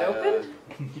cut it open?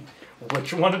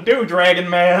 What you want to do, Dragon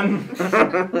Man? What's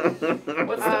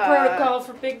the protocol for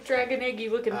for big dragon eggy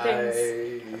looking things.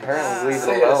 Apparently leave it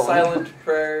say a alone. silent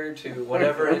prayer to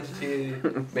whatever entity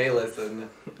may listen,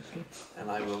 and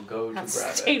I will go to grab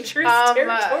That's it. dangerous Um,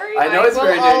 territory. I know it's will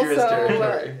very dangerous also,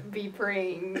 territory. Be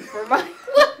praying for my.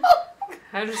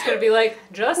 I'm just gonna be like,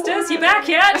 Justice, you back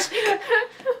yet?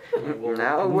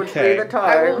 Now would Okay. be the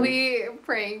I will time. be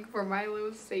praying for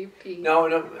Milo's safety. No,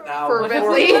 now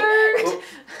Fervently.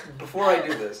 before I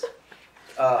do this,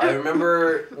 I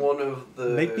remember one of the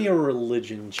Make me a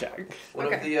religion check.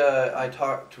 one of the I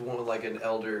talked to one of like an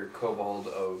elder kobold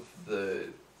of the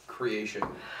creation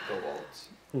kobolds.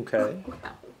 Okay.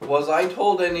 Was I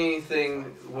told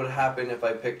anything would happen if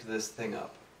I picked this thing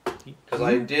up? Because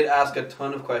I did ask a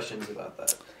ton of questions about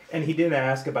that. And he did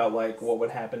ask about like what would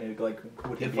happen if like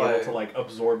would he If be able I- to like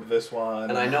absorb this one?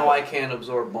 And I know I can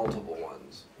absorb multiple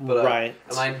ones. But Right.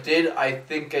 And I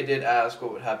think I did ask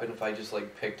what would happen if I just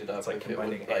like picked it up. It's like if it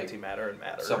combining would, like, antimatter and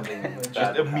matter. something It bad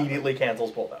just would immediately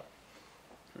cancels both out.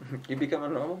 You become a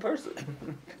normal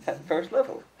person at first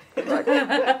level. Like,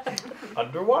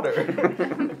 Underwater.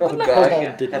 oh gosh.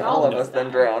 Kobold did And not all of know us then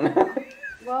that. drown.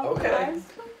 Well, Okay. guys,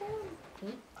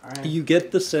 Alright. You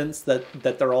get the sense that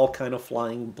they're all kind of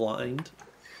flying blind.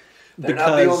 They're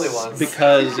not the only ones.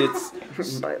 Because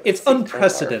it's By the It's seat of our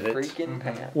unprecedented. freaking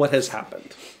pants. what has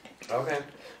happened. Okay.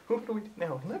 Who do we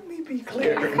now? Let me be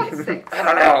clear. I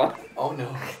don't know. Oh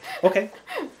no. Okay.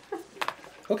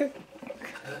 Okay.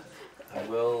 I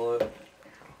will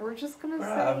we're just gonna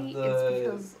Grab say the it's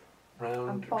because I'm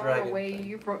round far dragon.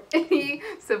 away from any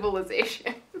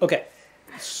civilization. Okay.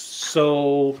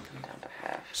 So Down to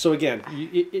half. so again,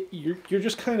 you're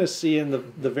just kind of seeing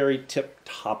the very tip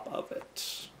top of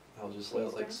it. I'll just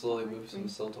like slowly move some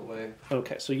silt away.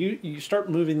 Okay, so you start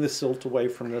moving the silt away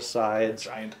from the sides,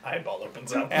 Giant eyeball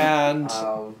opens up. and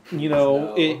you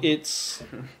know no.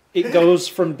 it goes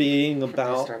from being I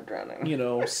about start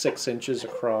drowning. 6 inches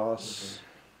across.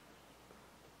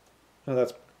 No,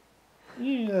 that's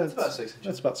That's about 6 inches.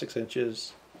 That's about 6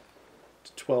 inches.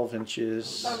 To 12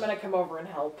 inches. I'm gonna come over and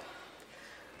help.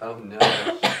 Oh no.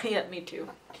 Yeah, me too.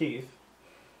 Keith.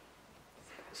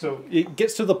 So It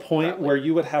gets to the point where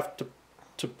you would have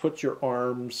to put your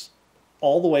arms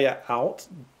all the way out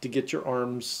to get your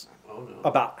arms Oh no.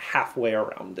 about halfway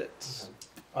around it.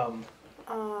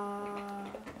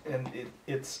 and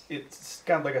it's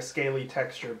got like a scaly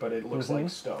texture, but it looks like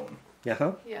stone.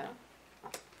 Yeah. Yeah.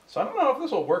 So I don't know if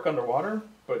this will work underwater,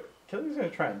 but Kelly's gonna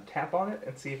try and tap on it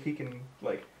and see if he can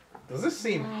like. Does this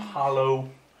seem hollow?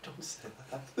 Don't say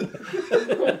that.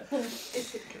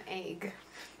 It's an egg.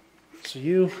 So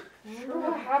you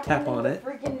What happened Tap to on the it.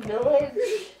 freaking village?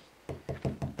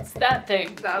 It's that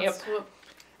thing. That's Yep. what.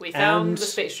 We found And- the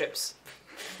spaceships.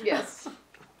 Yes.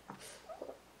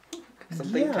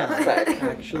 Something taps back.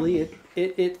 actually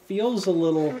it feels a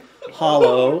little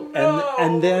hollow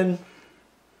and then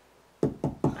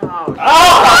Oh,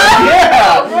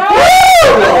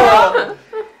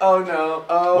 Oh no.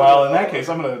 Oh. Well, in that case,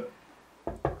 I'm gonna.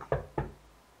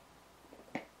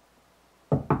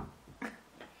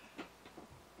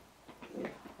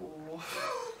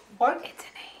 What?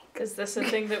 is this a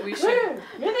thing that we should?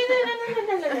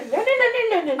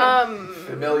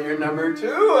 Familiar number 2.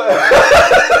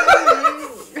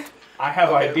 I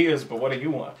have ideas, but what do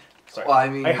you want? Sorry. Well, I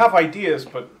mean, I have ideas,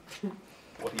 but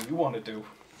what do you want to do?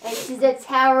 This is a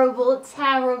terrible,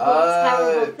 terrible,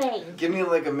 terrible thing. give me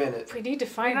like a minute. We need to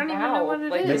find I don't even Mal. know what it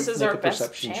Like is. this is Make our a best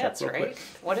perception check chance, real right? quick.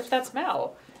 What if that's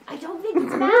Mal? I don't think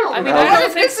it's Mal. I mean, No. I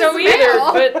don't think so This is either.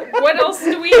 Mal. But what else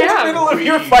do we Middle have? of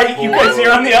your fight, you guys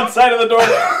are on the outside of the door.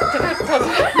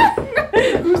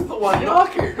 Who's the one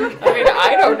knocking? I mean,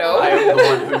 I don't know. I am the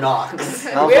one who knocks.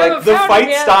 I was We like, haven't The found fight him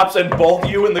yet. stops, and both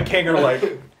you and the king are like,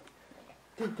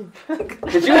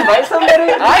 did you invite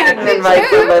somebody? I didn't invite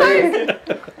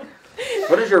somebody.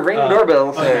 What does your ring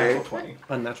doorbell say? unnatural 20.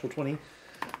 unnatural 20.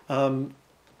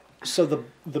 So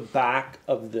the back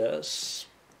of this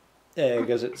egg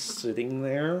as it's sitting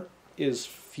there is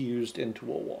fused into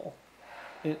a wall.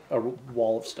 A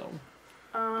wall of stone.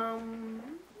 I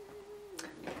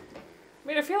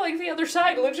mean, I feel like the other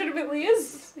side legitimately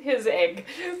is his egg,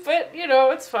 but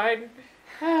it's fine.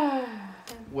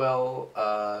 Well,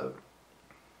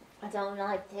 I don't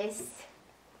like this.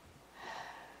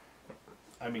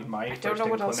 I mean, my don't first know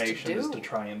what else to inclination is do. to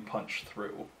try and punch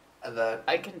through. that.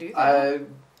 I can do that.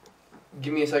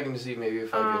 Give me a second to see maybe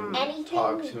if I can Anything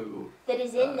talk to. that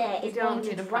is in there You is don't going to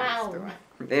need to pass through drown.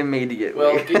 it. Immediately.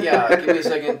 Well, give me a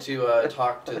second to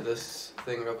talk to this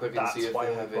thing real quick and That's see if why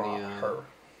they we have brought any. her.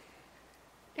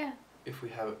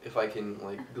 If I can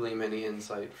glean any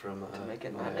insight from. make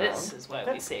it my, not This is why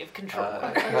we save control.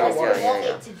 I just yeah, want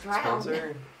yeah. it to drown.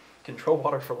 sponsor. Control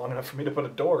water for long enough for me to put a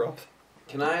door up.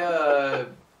 Can I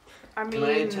I mean, can I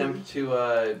attempt to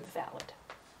Valid.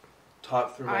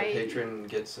 talk through my I- patron and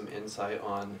get some insight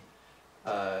on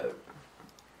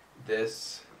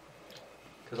this?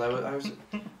 Because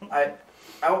I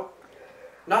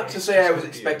not to say I was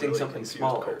expecting something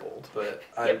smaller, but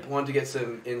I wanted to get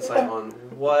some insight on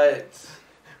what,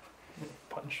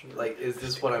 Punch. like, is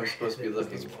this what I'm supposed to be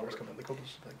looking for?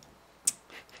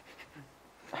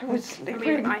 I was I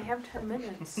mean, I have 10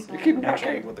 minutes. So.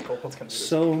 Actually, what the kobolds can do is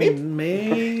So make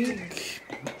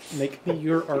me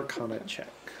your Arcana check.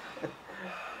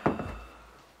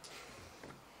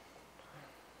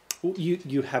 Well,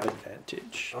 you have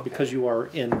advantage Okay. because you are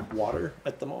in water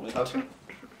at the moment. Okay.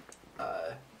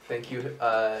 Thank you,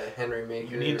 Henry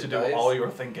Maker. you need to do dice. all your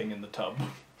thinking in the tub.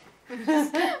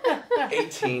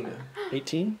 18.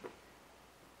 18.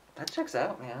 That checks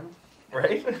out, man.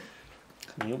 Right?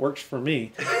 I mean, it works for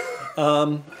me.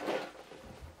 The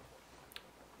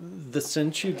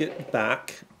sense you get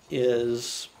back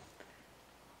is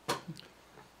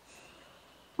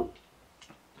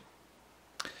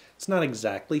it's not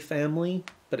exactly family,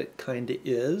 but it kind of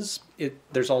is.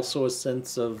 There's also a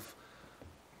sense of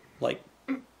like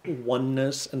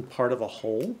oneness and part of a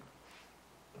whole,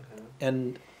 Okay.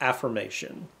 and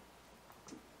affirmation.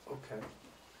 Okay.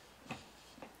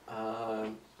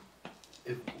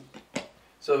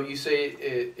 So you say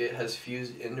it has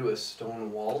fused into a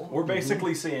stone wall? We're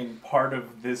basically seeing part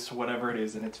of this, whatever it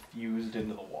is, and it's fused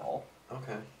into the wall.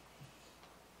 Okay.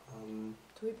 Do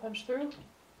we punch through?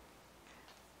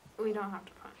 We don't have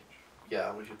to punch.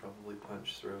 Yeah, we should probably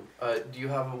punch through. Do you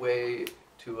have a way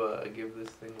to give this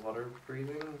thing water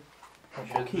breathing?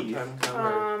 Should the Keith. time come?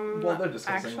 Or Well, they're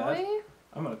discussing that. Actually,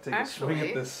 I'm gonna take a swing Actually-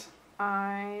 at this.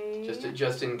 I.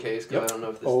 just in case, because Yep. I don't know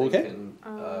if this Okay. thing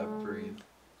can breathe.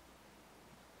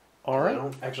 All I right.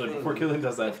 don't Actually, think- before Keelan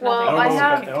does that, If Well, I don't know I if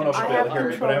have- I don't know if I you'll be able to have hear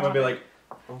me, but I'm gonna be like,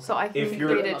 So I can if get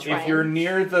you're it if you're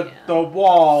near the Yeah.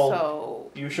 wall,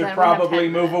 So you should then we have probably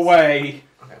 10 move minutes. away.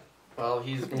 Well,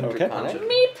 he's Okay. conscious.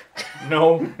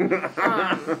 No.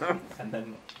 Um, And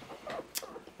then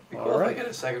Be All cool if I right. get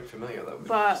a second familiar. That would be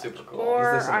But- super cool.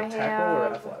 or- is this an I attack roll or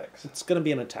have- athletics? It's going to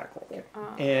be an attack roll. uh,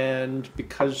 And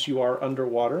because you are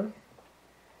underwater,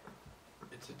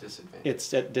 It's a disadvantage.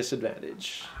 it's at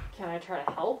disadvantage. Can I try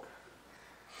to help?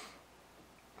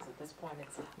 'Cause at this point,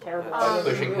 it's terrible. By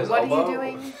pushing his what elbow. are you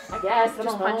doing? I guess. I Just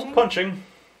don't know. punching? Punching,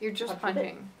 You're just Punch with it.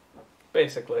 punching.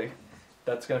 basically.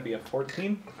 That's gonna be a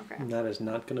 14. Okay. And that is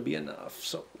not going to be enough.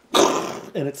 So,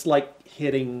 and it's like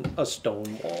hitting a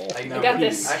stone wall. I got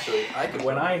this. Actually, I could.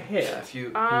 When I yeah, hit, if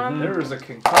you. there is a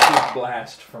concussive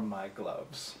blast from my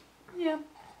gloves. Yeah,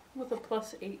 with a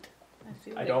 +8. I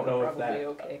feel I like don't we're know if probably that-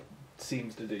 okay.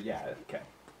 Seems to do. Yeah. Okay.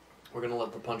 We're gonna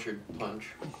let the puncher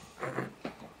punch.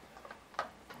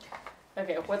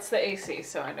 Okay, what's the AC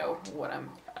so I know what I'm.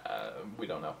 We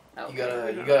don't know.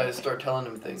 Okay, You we gotta don't start telling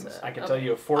him things. That's I can Okay. tell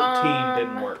you a 14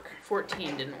 didn't Um, work.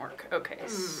 14 didn't work. Okay, Hmm,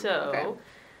 so okay.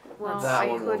 Well, That I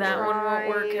one could won't that work. one won't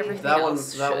work. try- Everything That one.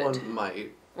 else That should. one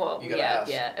might. Well, You gotta yeah,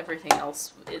 ask. yeah. Everything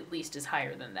else at least is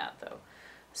higher than that, though.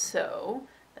 So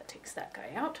that takes that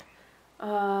guy out.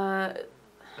 A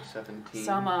 17.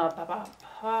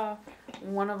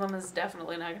 One of them is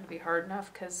definitely not going to be hard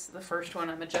enough because the first one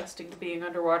I'm adjusting to being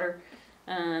underwater,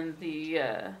 and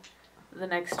the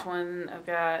next one I've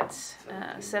got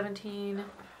 17,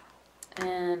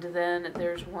 and then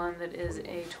there's one that is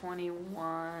a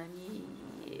 21.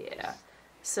 Yeah.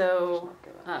 So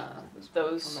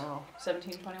those No.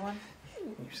 17, 21.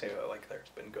 You say that like there's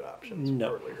been good options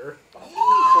No. earlier.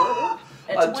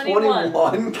 At 21.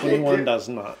 21. 21 does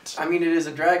not. I mean, it is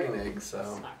a dragon egg, so. It's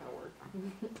not going to work.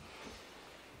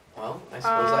 Well, I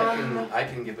suppose I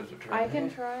can give it a try. I can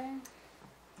try.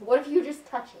 What if you just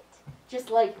touch it? Just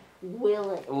like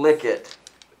will it? Lick it.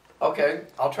 Okay,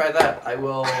 I'll try that. I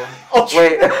will. Wait. I'll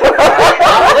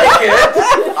lick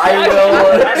it. I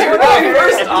will do the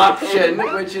first option,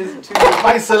 which is to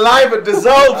My saliva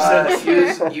dissolves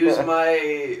it. use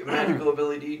my magical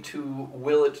ability to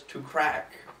will it to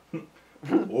crack.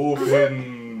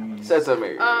 Open.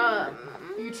 Sesame.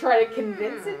 You try to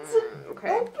convince it to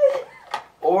Okay.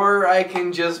 Or I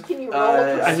can just. Can you roll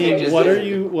a I mean, just what are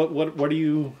you? What are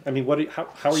you? I mean, how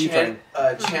are you trying?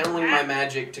 Channeling my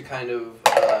magic to kind of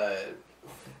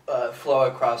flow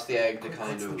across the egg to kind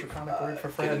What's the of draconic word for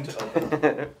get it friend? to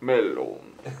open.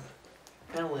 Melon.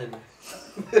 Melon.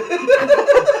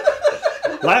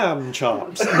 Lamb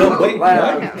chops. No, wait.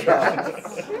 Lamb what?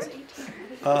 chops.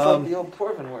 It's like the old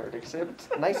Porvin word, except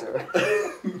nicer.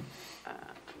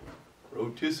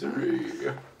 Rotisserie.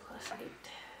 +8.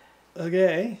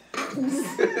 Okay.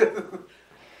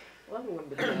 Level 1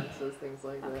 defense says things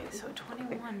like Okay, that. so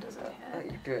 21 doesn't hit.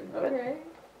 You're doing good. Okay.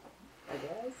 I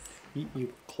guess.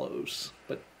 You close,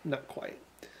 but not quite.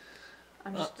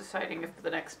 I'm just deciding if the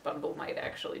next bundle might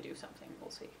actually do something.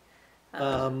 We'll see.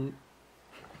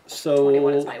 So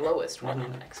 21 is my lowest one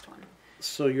on the next one.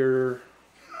 So you're.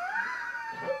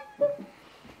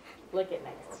 Lick it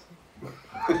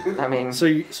next. I mean, So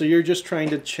you're just trying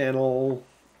to channel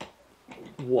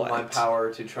what? My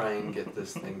power to try and get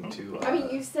this thing to. I mean,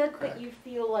 you said crack. that you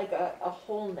feel like a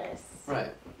wholeness.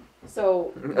 Right.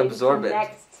 So maybe Absorb it.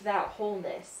 connect to that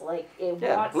wholeness. Like it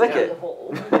Yeah, wants lick to it. be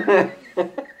whole.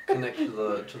 Connect to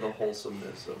the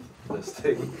wholesomeness of this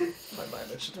thing. My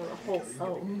mind is just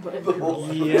Wholesome, but The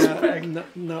whole- Yeah,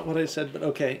 not what I said, but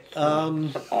okay.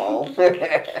 all.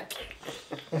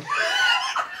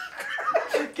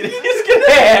 Just get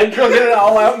a hand, go get it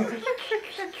all out.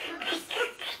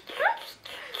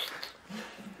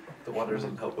 The water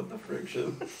doesn't help with the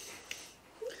friction. Did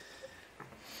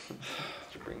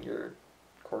you bring your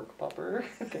cork popper?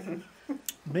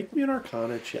 Make me an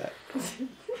Arcana check.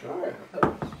 Sure.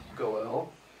 Go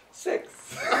well.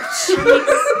 6.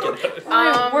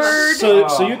 Word.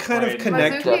 So you kind of right.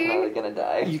 connect. Mizuki? Definitely gonna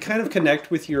die. You kind of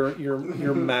connect with your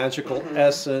magical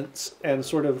essence and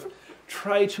sort of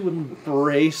try to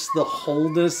embrace the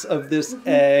wholeness of this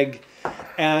egg,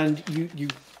 and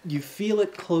you feel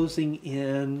it closing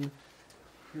in,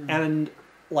 and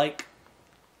like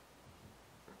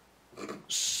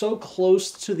so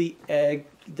close to the egg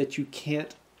that you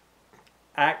can't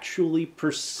actually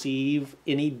perceive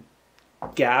any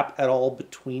gap at all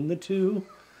between the two.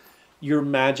 Your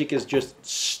magic is just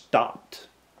stopped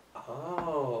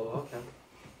Oh, okay.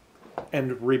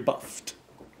 and rebuffed.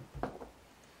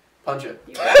 Punch it.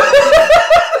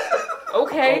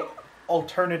 Okay.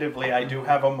 Alternatively, I do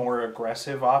have a more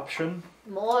aggressive option.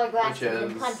 More aggressive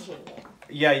than is- punching it.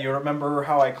 Yeah, you remember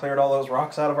how I cleared all those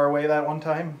rocks out of our way that one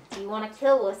time? Do you want to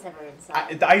kill whatever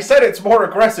inside? I said it's more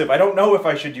aggressive. I don't know if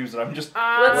I should use it. I'm just. It's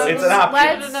an option.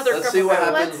 Let's another Let's see what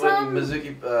couple- happens Let's, when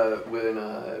Mizuki,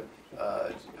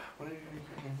 what did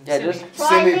Yeah, just Try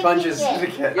Simi licking punches it. the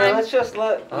cat. yeah. Let's just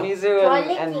let Mizu Try and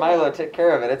licking Milo it. take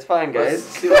care of it. It's fine, Let's guys.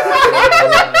 see what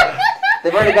happens.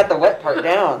 They've already got the wet part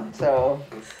down, so.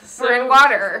 We're in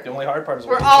water. The only hard part is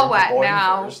We're when all you wet boil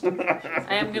now. first.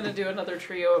 I am going to do another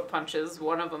trio of punches.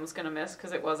 One of them's going to miss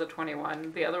because it was a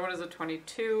 21. The other one is a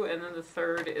 22, and then the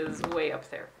third is way up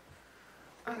there.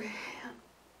 Okay.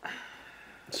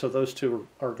 So those two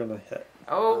are going to hit.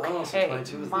 so Okay,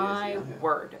 22 is the my easy one, yeah.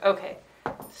 word. Okay,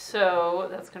 so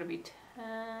that's going to be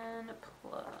 10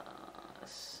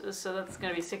 plus. So that's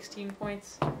going to be 16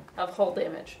 points of hull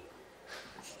damage.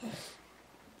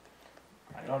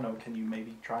 I don't know. Can you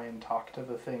maybe try and talk to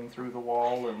the thing through the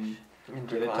wall and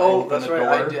get it to Oh, open that's the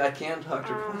right. door? I can talk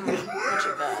to her.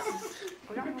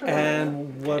 What you got?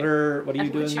 And what are you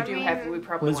And doing? what you do have, we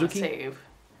probably want to Mizuki? save.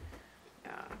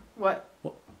 What?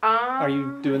 What- Are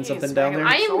you doing He's something down there?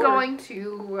 I am sword. going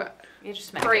to You just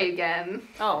smack pray it. again.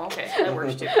 Oh, okay. That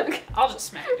works too. I'll just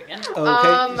smack it again. Okay.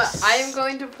 I am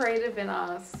going to pray to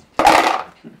Vinas.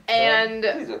 And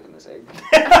Please open this egg.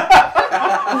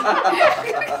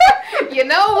 you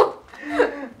know,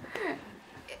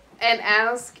 and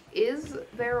ask, is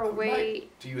there a way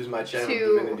To use my channel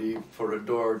To- divinity for a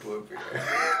door to appear.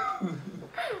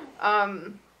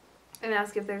 and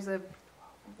ask if there's a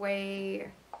way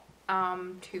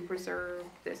to preserve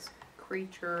this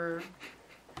creature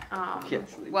Can't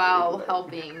sleep while very well.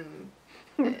 helping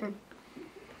it.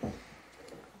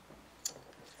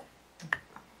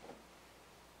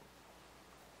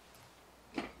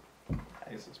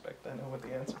 I suspect I know what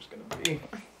the answer's going to be.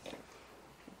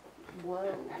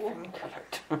 Whoa.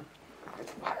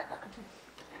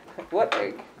 What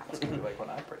egg? It's going to be like when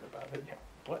I prayed about it. Yeah.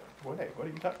 What? What egg? What are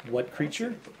you talking about? What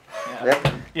creature? Yeah.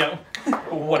 Yep. Yeah.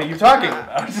 What are you talking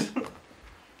about?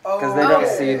 Because they don't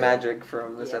Oh. see magic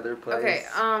from this other place. Okay,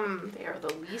 They are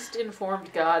the least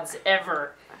informed gods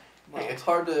ever. Hey, it's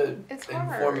hard to It's inform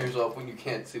hard. yourself when you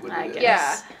can't see what I it is.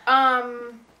 guess. yeah.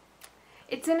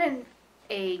 It's in an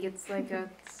egg. It's like a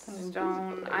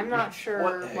stone. I'm not sure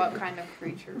What what egg? kind of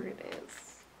creature it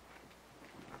is.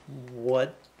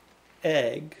 What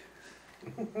egg?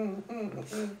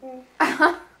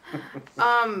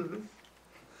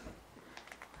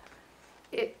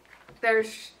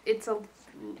 It's a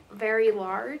very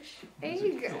large egg.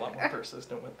 He's a lot more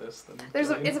persistent with this than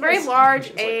It's a very large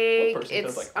She's like, what egg. person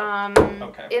does It's like,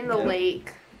 okay. in the Yeah.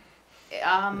 lake.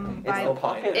 It's By the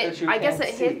pocket that you I guess can't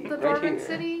it hit see the right Dwarven here.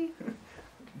 City.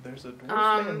 There's a dwarf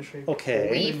Um, man shaped Okay.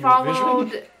 We in your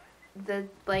followed the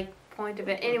point of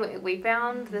it. Anyway, we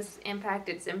found this impact.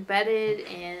 It's embedded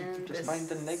in Just this mind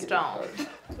the negative stone.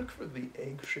 part. Look for the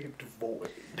egg-shaped void.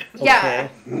 Yeah.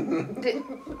 Okay.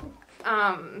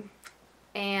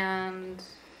 And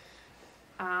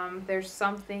there's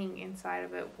something inside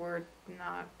of it. We're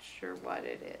not sure what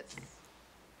it is.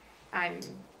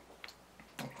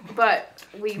 But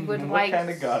we would What like. kind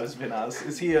of god is Vinaz?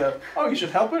 Is he a, oh, you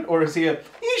should help it? Or is he a,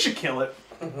 you should kill it?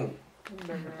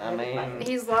 I mean,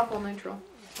 He's lawful neutral.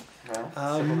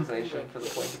 well, civilization for the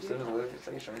point of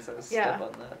civilization. He says Yeah.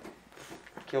 step on that.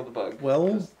 Kill the bug.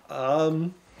 Well,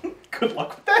 Good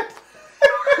luck with that.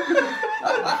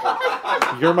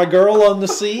 you're my girl on the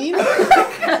scene.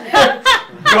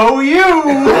 Go you!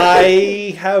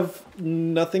 I have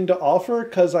nothing to offer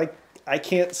because I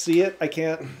can't see it. I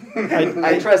can't.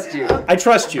 I trust you. I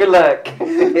trust you. Good luck.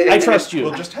 I trust you.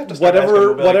 We'll just have to start asking,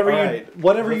 we'll be like, whatever "Alright,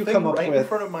 you the come thing up right with. in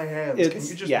front of my hands. Can it's-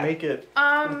 you just yeah. make it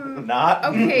not?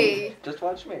 Okay. Just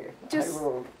watch me. Just- I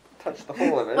will touch the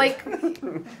whole of it. Like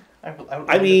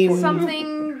I mean-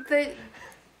 something that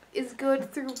is good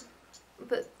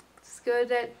that's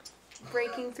good at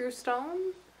breaking through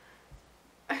stone.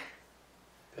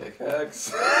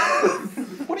 Pickaxe.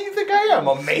 What do you think I am,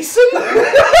 a mason?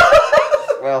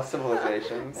 well,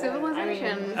 civilization.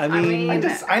 Civilization. I mean- I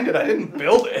designed it, I didn't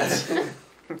build it.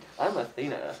 I'm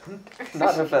Athena,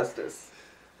 not Hephaestus.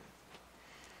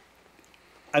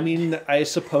 I mean, I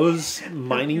suppose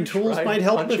mining you tools tried might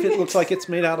help if punching it looks like it's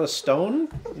made out of stone.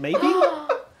 Maybe.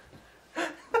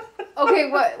 Okay,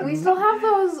 what? We still have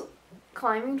those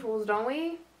climbing tools, don't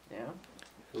we? Yeah.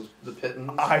 The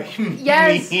pittance. I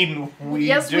Yes. mean, we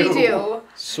yes, do. we do.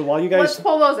 So while you Let's guys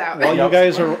pull those out. while you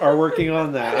guys are working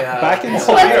on that, Yeah. back We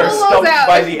inside, are Let's pull those stumped out.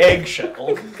 by the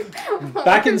eggshell.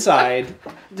 back inside.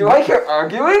 Do I hear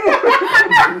arguing?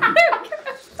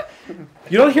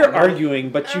 You don't hear arguing,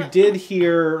 but you did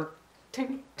hear.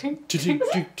 Tink, tink, Tink,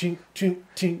 tink, tink, tink,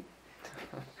 tink.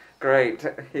 Great.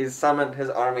 He's summoned his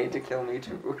army to kill me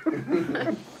too.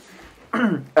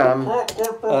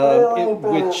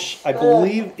 Which I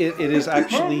believe it is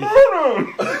actually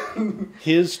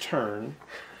his turn.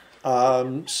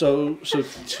 So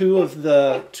two of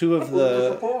the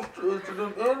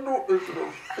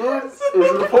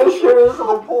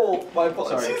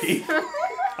Sorry, Keith.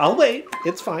 I'll wait.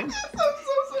 It's fine.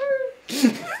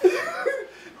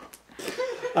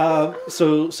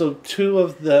 So two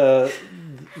of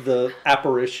the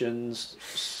apparitions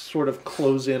sort of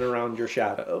close in around your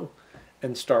shadow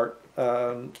and start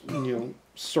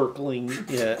circling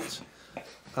it.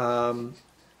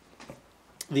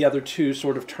 The other two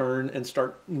sort of turn and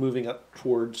start moving up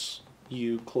towards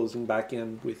you, closing back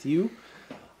in with you.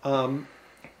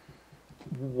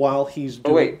 While he's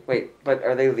doing... Oh, wait. But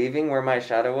are they leaving where my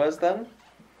shadow was then?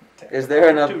 Is there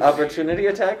an opportunity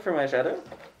attack for my shadow?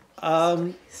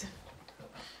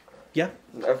 Yeah.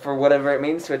 For whatever it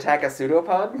means to attack a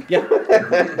pseudopod? Yeah.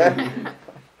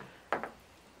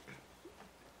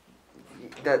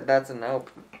 That's a nope.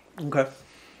 Okay.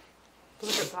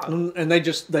 Look at that. And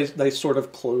they sort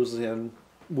of close in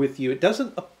with you. It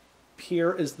doesn't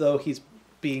appear as though he's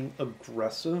being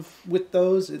aggressive with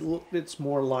those. It's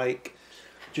more like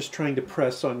just trying to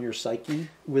press on your psyche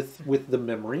with the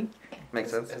memory.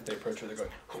 Makes sense. As they approach her, they're going,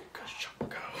 oh, gosh,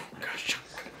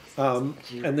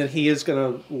 And then he is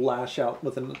going to lash out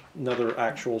with another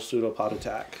actual pseudopod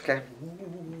attack. Okay.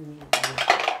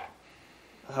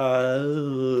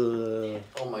 Oh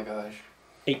my gosh.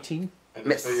 18. I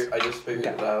Miss. just figured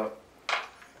it out.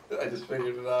 I just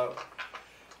figured it out.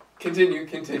 Continue.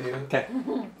 Okay.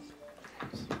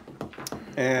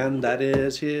 And that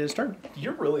is his turn.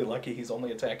 You're really lucky he's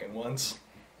only attacking once.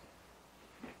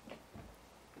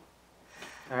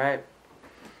 Alright.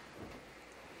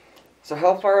 So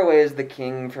how far away is the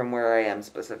king from where I am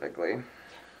specifically?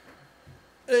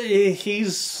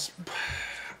 He's...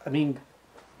 I mean...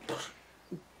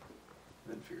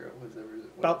 Then figure out whatever.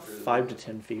 About 5 to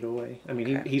 10 feet away. I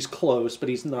mean, Okay. he's close, but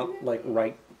he's not like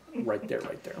right there.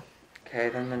 Okay,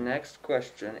 then the next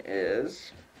question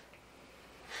is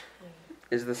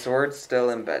the sword still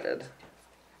embedded?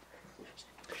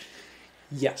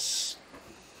 Yes.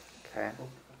 Okay.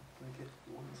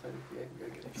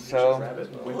 So, So- grab it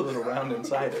and wiggle it around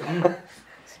inside it.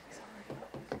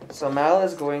 So Mal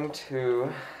is going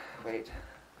to... Wait. Is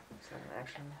that an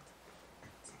action?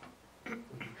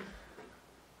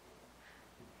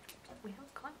 We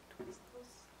have climbing tools. Those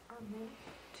are meant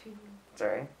to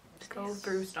Sorry. go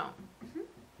through stone.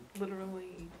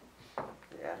 Literally.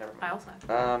 Yeah, never mind. I also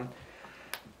have.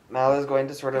 Mal is going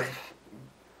to sort of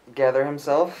gather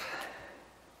himself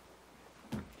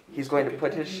He's going to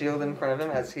put his shield in front of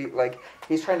him as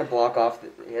he's trying to block off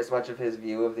as much of his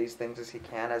view of these things as he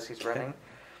can as he's running.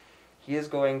 He is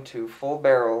going to full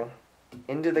barrel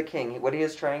into the king. What he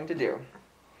is trying to do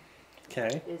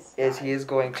is he is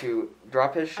going to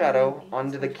drop his shadow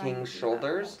onto the king's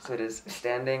shoulders, so it is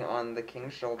standing on the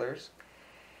king's shoulders.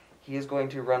 He is going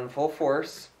to run full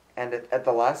force, and at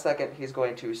the last second, he's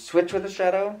going to switch with the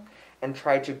shadow and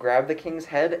try to grab the king's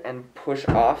head and push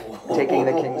off, taking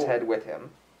the king's head with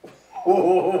him.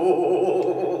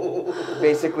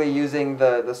 Basically using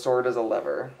the sword as a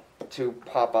lever to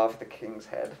pop off the king's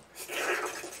head.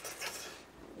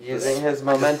 Using his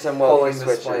momentum while he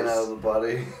switches. Pulling the spine out of the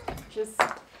body. Just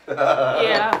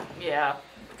Yeah.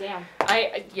 damn.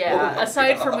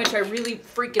 Aside from which, I really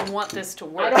freaking want this to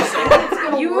work. I don't think it's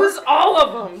gonna Use work. all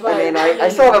of them. But, I mean, I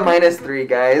still have a -3,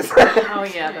 guys. Oh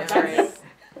yeah, that's right.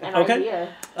 An Okay. idea.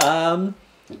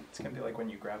 It's gonna be like when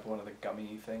you grab one of the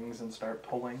gummy things and start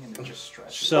pulling, and it just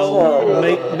stretches. So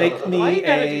make Why me you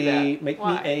gotta do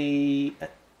that?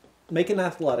 make an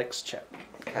athletics check.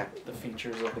 Okay. The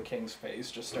features of the king's face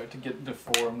just start to get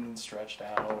deformed and stretched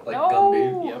out. Like No.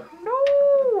 Gumby. Yep.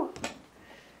 No.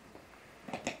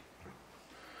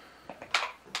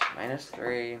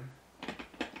 -3.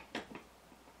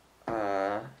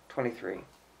 23.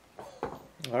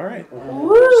 All right.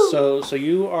 So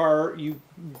you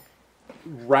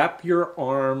wrap your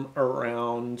arm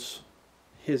around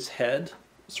his head,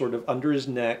 sort of under his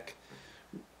neck,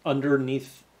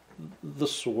 underneath the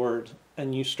sword,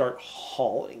 and you start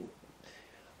hauling.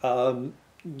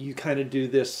 You kind of do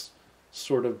this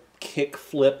sort of kick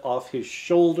flip off his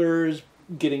shoulders,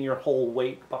 getting your whole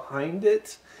weight behind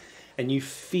it, and you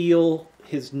feel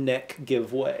his neck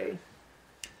give way.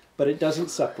 But it doesn't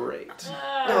separate.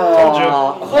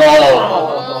 Oh.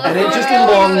 And it just As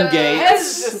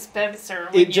elongates. dispenser.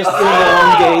 It just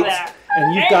elongates,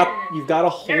 and you've got a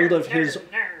hold of his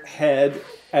head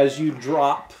as you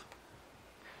drop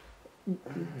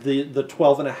the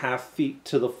 12.5 feet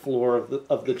to the floor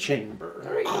of the chamber.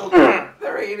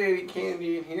 There ain't any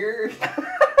candy in here.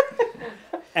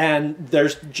 And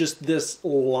there's just this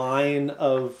line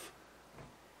of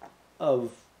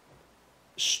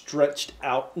stretched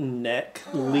out neck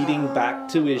leading back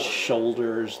to his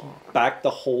shoulders, back the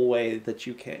whole way that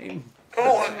you came.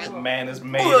 This man is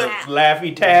made of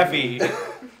Laffy Taffy.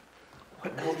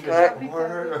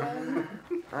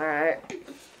 Alright.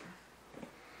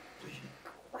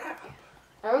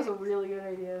 That was a really good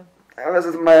idea. That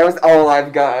was all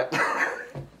I've got.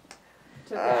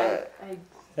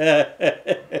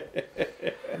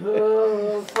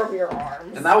 From your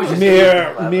arms. And that was just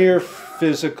mere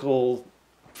physical,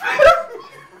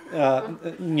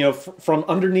 from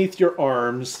underneath your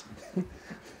arms.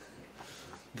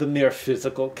 The mere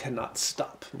physical cannot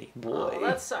stop me, boy. Oh,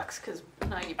 that sucks, because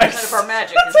 90% of our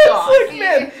magic is It's gone. like,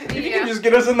 man, if you can just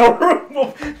get us in the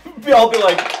room, I'll be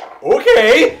like,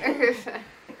 okay.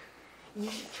 You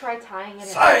should try tying it in.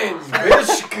 Science, a knot.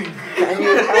 bitch. Can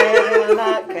you tie it in a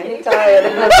knot? Can you tie it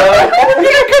in a knot?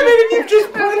 You come in and you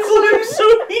just penciled him so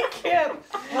he can't.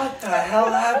 What the hell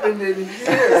happened in here?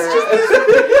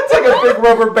 It's like a big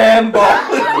rubber band ball.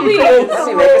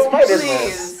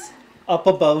 Please. Up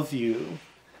above you,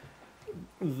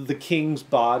 the king's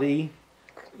body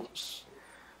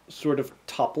sort of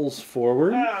topples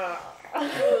forward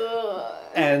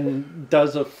and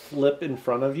does a flip in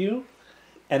front of you.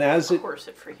 And as Of course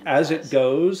it freaking it does.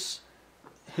 goes,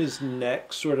 his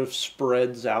neck sort of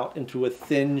spreads out into a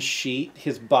thin sheet.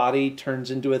 His body turns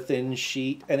into a thin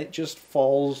sheet, and it just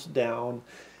falls down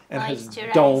and has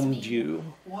domed you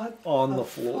on the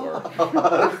floor.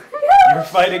 You're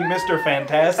fighting Mr.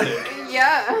 Fantastic.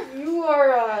 Yeah. You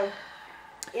are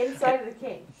inside of the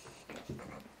king.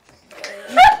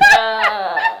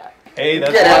 Hey,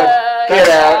 that's Get one, out. Get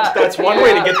out. that's one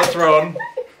way to get the throne.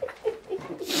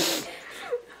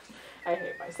 I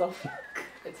hate myself.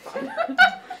 It's fine.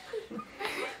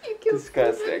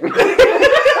 Disgusting.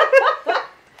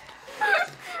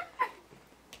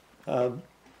 And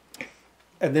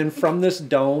then from this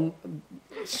dome,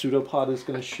 Pseudopod is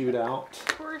going to shoot out.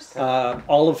 Of course.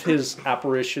 All of his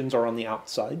apparitions are on the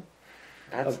outside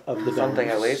That's of the dome. something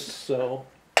at least. So,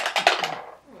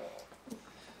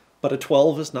 but a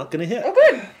 12 is not going to hit. Oh,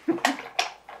 good.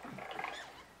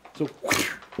 So,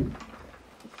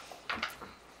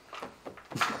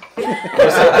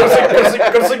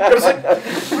 Go to sleep.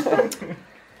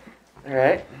 All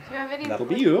right. Do you have any? That'll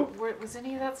be you. Was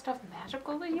any of that stuff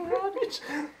magical that you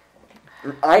had?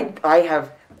 I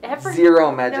have Every-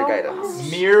 0 magic no.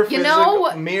 items.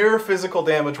 Mere physical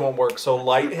damage won't work, so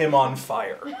light him on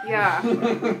fire. Yeah.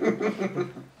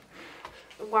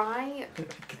 why?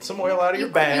 Get some oil out of your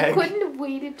You bag. couldn't have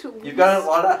waited to You got a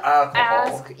lot of alcohol.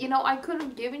 ask. You know, I could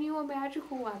have given you a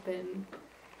magical weapon.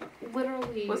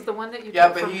 Literally. Was the one that you Yeah,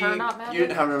 took but from her not magic? you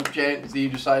didn't have enough chance. You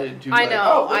decided to. I like,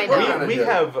 know, oh, I we're know. gonna We do it.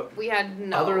 have, We had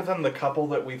no. other than the couple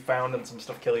that we found and some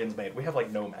stuff Killian's made, we have like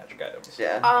no magic items.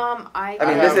 Yeah. I I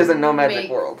mean, have- this is a no magic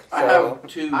make- world. I So have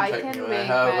two I can technically. I make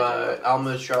have magic.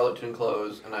 Alma's charlatan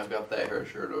clothes, and I've got the hair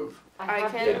shirt of. I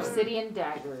have can- the obsidian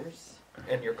daggers.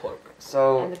 And your cloak.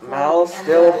 so And the cloak Mal's and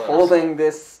still the- holding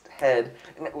this head.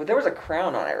 And there was a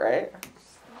crown on it, right?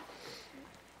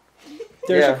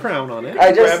 There's Yeah. a crown on it.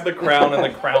 I just Grab the crown and the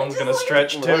crown's gonna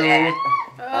stretch too. no.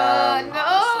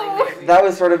 that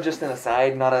was sort of just an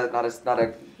aside, not a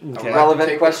Okay. relevant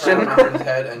Take question. The crown off his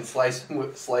head and slice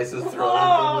his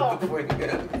throat with the pointy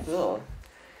end. Oh.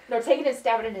 No, take it and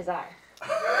stab it in his eye.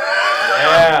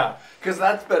 Yeah. Because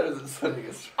that's better than sending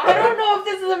a strike. I don't know if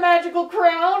this is a magical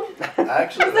crown.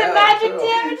 Actually, Is it magic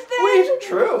damage then? Wait,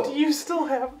 true. Do you still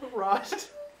have the rod?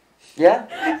 Yeah.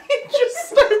 Just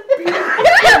start beating.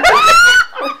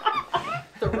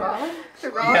 The rod? The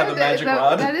rod? Yeah, the magic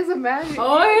rod. That is a magic.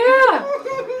 Oh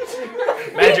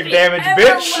yeah! Magic damage, Ever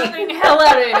bitch. loving hell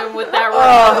out of him with that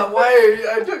rod. Why are you?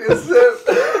 I took a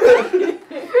sip.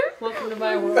 Welcome to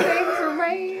my world. Thanks for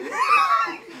rain.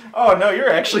 Oh no, you're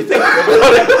actually thinking about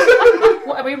it.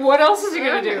 I mean, what else is he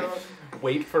gonna do?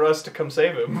 Wait for us to come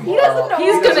save him. He doesn't know.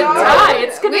 He's what gonna to do. die.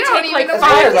 It's gonna We don't take even like know As far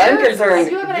 5 as I'm years. concerned, I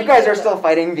do have an you guys idea. are still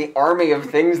fighting the army of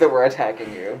things that were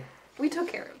attacking you. We took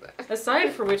care of that.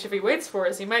 Aside from which, if he waits for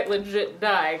us, he might legit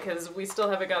die because we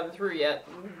still haven't gotten through yet.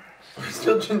 We're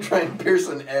still just trying to pierce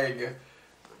an egg.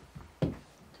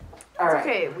 All right.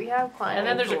 Okay, we have climbing And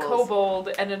then there's a tools. kobold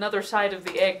and another side of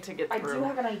the egg to get I do through.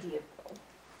 have an idea.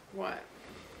 What?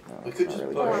 No, We it's could not just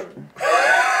really push.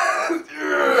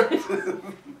 good.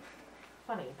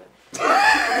 Funny,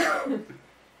 but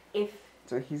if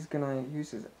So he's gonna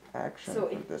use his action so,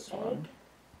 for if this the one. egg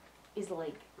is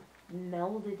like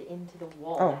melded into the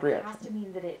wall, Oh, it reaction. has to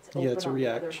mean that it's Yeah, open it's a on the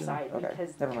other reaction. side Okay,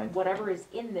 because never mind. whatever is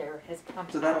in there has come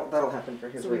So out. that'll happen for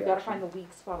his So we've got to reaction. find the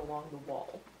weak spot along the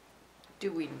wall.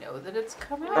 Do we know that it's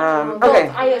come out? Okay.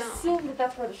 Well, I assume that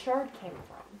that's where the shard came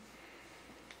from.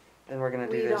 Then we're gonna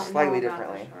do We this don't slightly know about the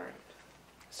differently. shard.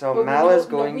 So But we Mal know- is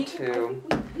no, going we can- I to.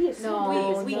 think we assume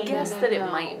No, we no, guess no, that it no.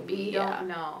 might be, We yeah. don't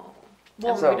know.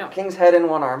 Well, So we don't. King's head in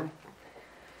one arm.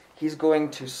 He's going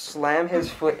to slam his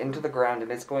foot into the ground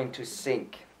and it's going to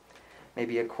sink,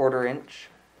 maybe a 1/4 inch.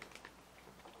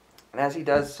 And as he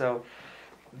does so,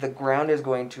 the ground is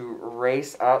going to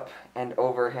race up and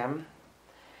over him.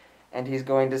 And he's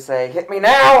going to say, "Hit me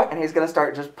now!" And he's going to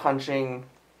start just punching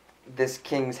this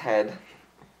king's head.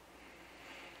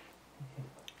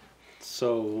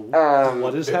 So, Um,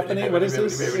 what is happening? What is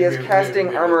this? He is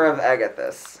casting Armor of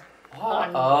Agathis.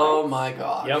 What? Oh my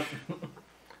god. Yep.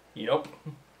 Yep.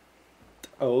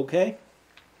 Okay.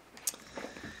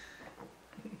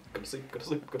 Go to sleep, go to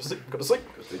sleep, go to sleep, go to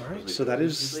sleep. All right. So that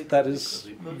is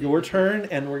your turn,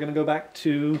 and we're gonna go back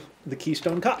to the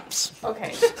Keystone Cops.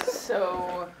 Okay,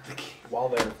 so While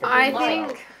they're I figuring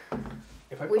this think out,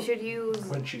 if I we put- should use.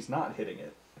 when she's not hitting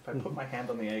it, if I put my hand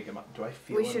on the egg, do I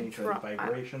feel We any should try-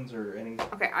 vibrations or any?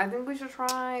 Okay, I think we should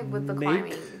try with the Make-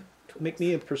 climbing. Make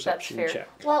me a perception fair. check.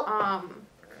 Well,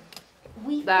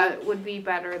 we That would be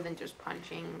better than just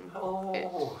punching.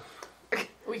 Oh.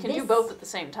 we can do This- both at the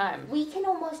same time. we can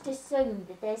almost assume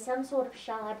that there's some sort of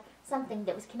shard, something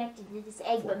that was connected to this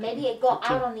egg, but maybe it got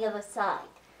out on the other side.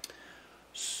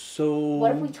 So,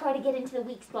 What if we try to get into the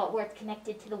weak spot where it's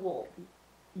connected to the wall?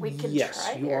 We could yes,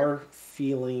 try you here. are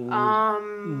feeling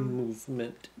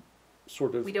movement,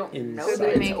 sort of We don't know inside. Should we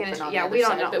it's make open it? on the Yeah, other we don't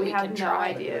side, know. but We we have can no try.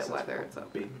 idea whether it's open.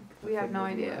 Big We have no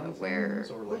idea where.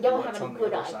 Or We like don't what's have a on the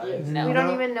good other idea. side? No. We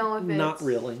don't even know if it's. Not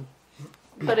really.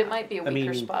 But it might be a I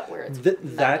weaker mean, spot where it's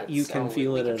that you so can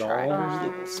feel we it can at try.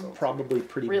 all. It's probably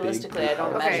pretty Realistically, I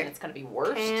don't Okay. imagine it's going to be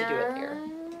worse to do it here.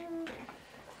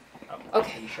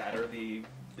 Okay. And shatter the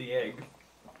egg.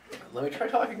 Let me try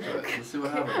talking to it and see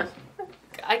what happens.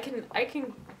 I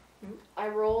can. I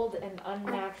rolled an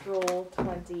unnatural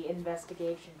 20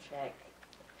 investigation check.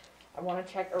 I want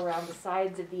to check around the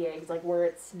sides of the eggs, like where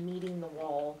it's meeting the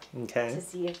wall, big. Okay. to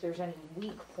see if there's any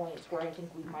weak points where I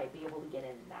think we might be able to get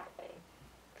in that way.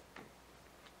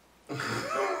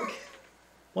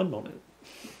 One moment.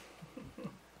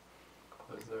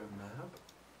 Is there a map?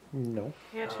 No.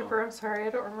 Yeah, Chipper, I'm sorry, I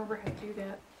don't remember how to do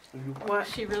that. What?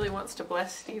 She really wants to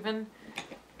bless Steven,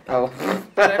 Oh.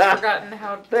 but I've forgotten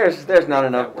how. There's not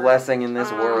enough that works. blessing in this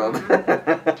world.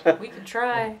 We can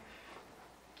try.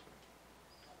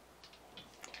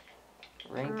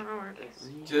 I Rank don't know where artist.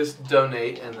 Just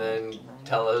donate and then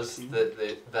tell us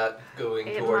that going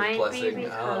It towards might blessing. be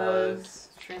because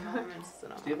stream elements is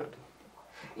an Steven.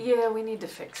 Yeah, we need to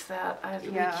fix that.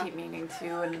 Yeah. We keep meaning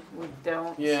to, and we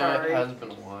don't. Yeah, Sorry. it has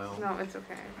been a while. No, it's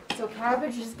okay. So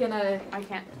Cabbage is gonna I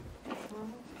can't.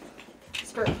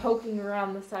 start poking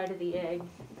around the side of the egg.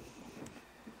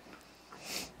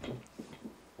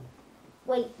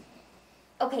 Wait.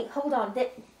 Okay, hold on.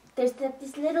 There's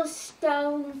this little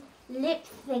stone lip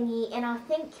thingy, and I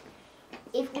think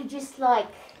if we just like.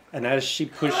 And as she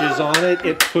pushes on it,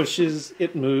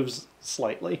 it moves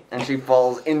slightly. And she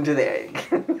falls into the egg.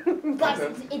 Guys,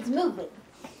 it's moving.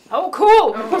 Oh,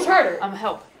 cool! Push harder.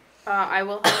 Help. I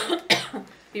will.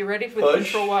 Be ready for the Push.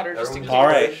 control water just in Everyone case. All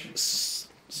right. push.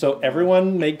 So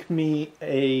everyone make me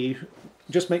an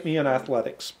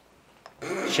athletics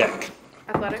check.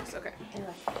 Athletics? Okay.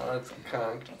 That's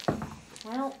conked.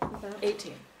 Well,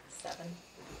 18. 7.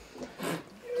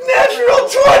 Natural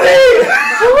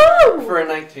 20! For a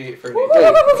 19. For an 18. Wait,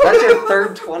 that's your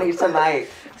third 20 tonight.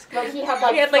 but he had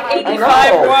like. He had like 5. 85 I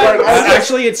know, ones. like,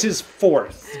 Actually, it's his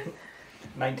fourth.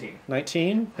 19.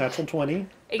 19, natural 20.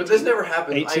 But this never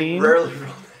happens. 18. I rarely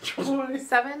roll natural 20.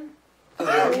 7?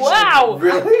 Wow!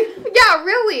 Really? Yeah,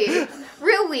 really.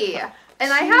 Really.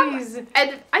 And I Jeez.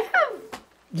 have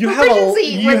You Proficiency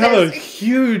you with have a this.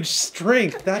 huge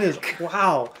strength. That is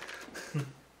wow.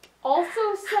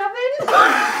 Also 7?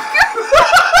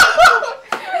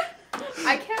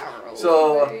 I can't roll.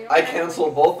 So very I well.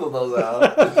 cancel both of those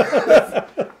out.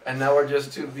 And now we're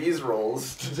just to these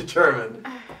rolls to determine.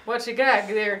 What you got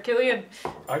there, Killian?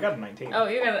 I got a 19. Oh,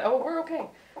 you got it. Oh, we're okay.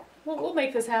 We'll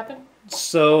make this happen.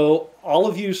 So all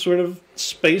of you sort of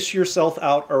space yourself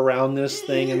out around this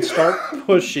thing and start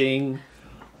pushing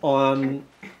on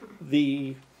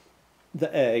the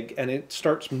egg, and it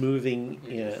starts moving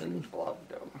in. Blob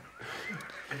dome.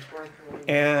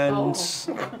 And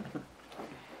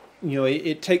you know,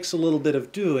 it takes a little bit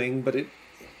of doing, but it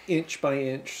inch by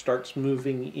inch starts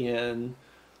moving in,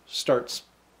 starts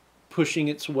pushing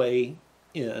its way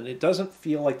in. It doesn't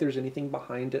feel like there's anything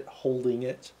behind it holding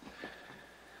it.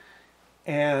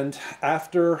 And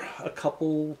after a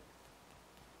couple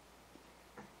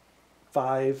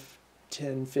 5,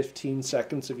 10, 15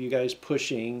 seconds of you guys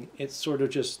pushing, it sort of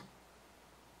just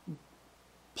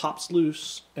pops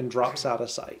loose and drops out of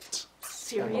sight.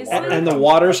 Seriously? And the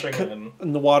water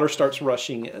starts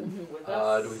rushing in. With Do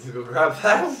us? we need to go grab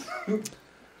that?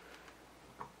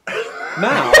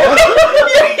 Now,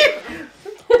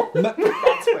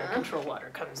 That's where control water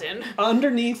comes in.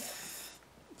 underneath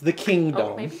the kingdom,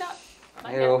 Oh, maybe not.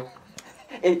 Not yet. Ew.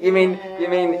 You mean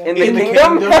in the In the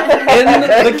kingdom?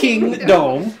 in the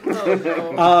kingdom,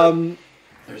 Oh, no.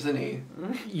 There's an E.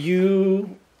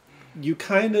 you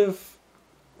kind of,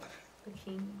 The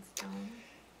king's dome.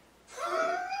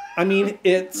 I mean,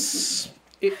 it's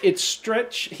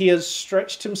stretch. He has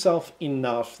stretched himself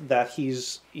enough that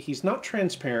he's not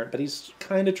transparent, but he's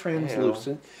kind of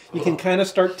translucent. You can kind of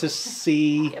start to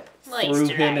see Yep. through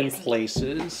him in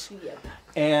places, Yep.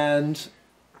 and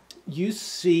you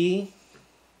see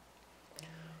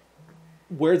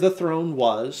where the throne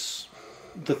was.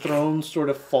 The throne sort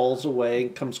of falls away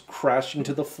and comes crashing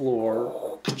to the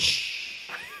floor,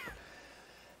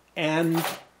 and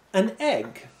an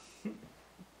egg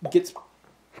gets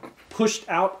pushed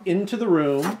out into the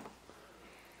room,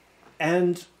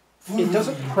 and it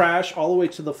doesn't crash all the way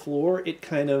to the floor. It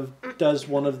kind of does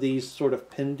one of these sort of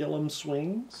pendulum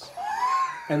swings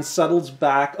and settles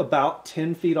back about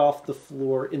 10 feet off the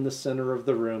floor in the center of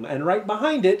the room. And right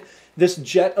behind it, this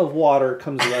jet of water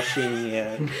comes rushing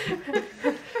in.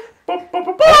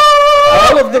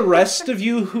 All of the rest of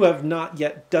you who have not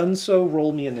yet done so,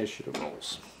 roll me initiative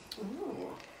rolls.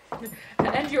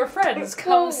 And your friends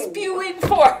come spewing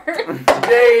forward.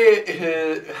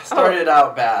 Today started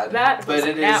out bad, that but was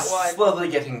it that is one. slowly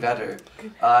getting better.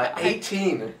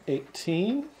 18.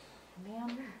 18.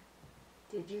 Ma'am,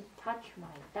 did you touch my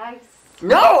dice?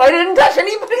 No, I didn't touch I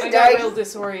anybody's got real dice.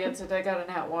 disoriented. I got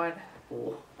a nat 1.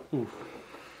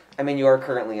 I mean, you are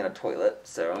currently in a toilet,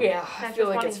 so. Yeah, I That's feel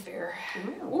like 20. it's fair.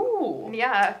 Ooh.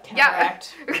 Yeah.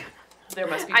 Counteract. There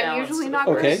must be I'm balance usually to the not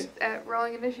force. Okay. great at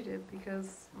rolling initiative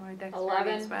because my dexterity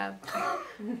 11. is bad.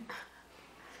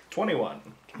 21.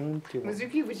 21.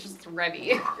 Mizuki was just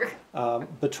ready.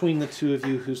 Between the two of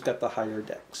you, who's got the higher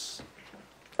dex?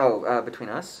 Oh, between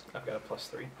us, I've got a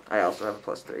 +3. I also have a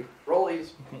 +3. Rollies.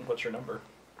 What's your number?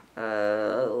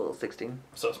 16.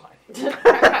 So is mine.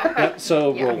 Yep,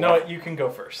 so Yeah. roll. No, you can go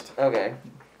first. Okay.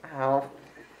 Ow.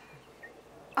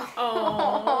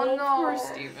 Oh, no. poor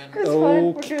Steven.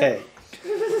 Okay.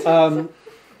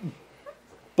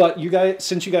 But you guys,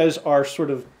 since you guys are sort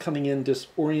of coming in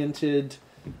disoriented,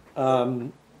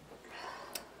 the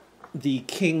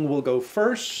king will go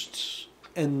first,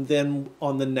 and then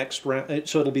on the next round,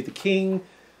 so it'll be the king,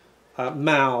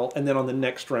 Mal, and then on the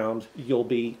next round you'll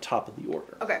be top of the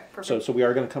order. Okay, perfect. So we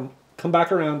are going to come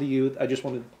back around to you. I just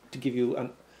wanted to give you a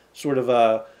sort of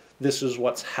a this is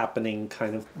what's happening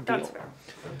kind of deal. That's fair.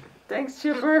 Thanks,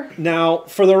 Chipper. Now,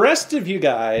 for the rest of you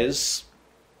guys,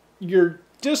 you're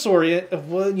disoriented.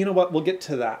 Well, you know what? We'll get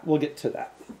to that.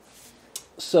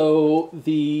 So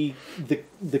the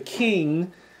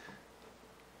king.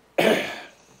 So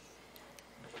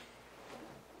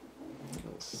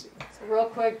real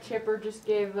quick, Chipper just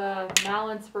gave Mal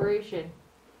inspiration.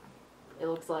 It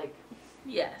looks like.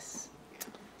 Yes.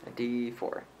 A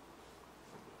D4.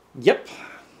 Yep.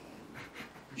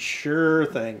 Sure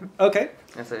thing. Okay.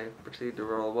 As I proceed to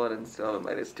roll 1 and still have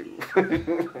a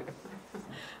 -2.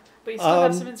 But you still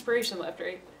have some inspiration left,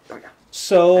 right? Oh, yeah.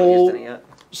 So, Haven't used any yet.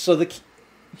 so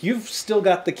you've still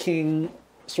got the king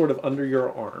sort of under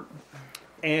your arm,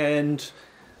 and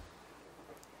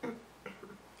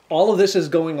all of this is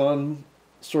going on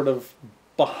sort of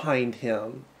behind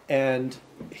him, and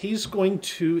his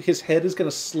head is going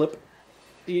to slip.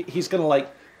 He's going to like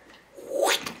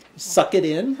suck it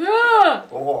in,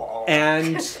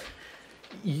 and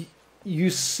you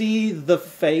see the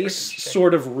face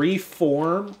sort of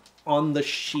reform on the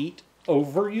sheet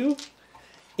over you,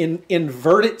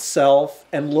 invert itself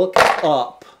and look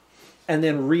up, and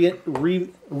then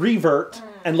revert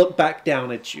and look back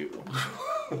down at you.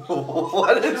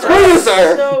 What is Screw you,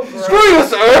 sir! So Screw you,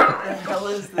 sir! What the hell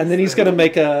is this? And then he's gonna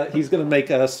make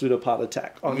a pseudopod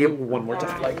attack on you one more I'd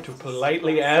time. like to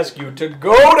politely ask you to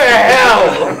go to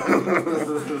hell!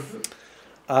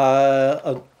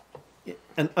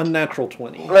 An unnatural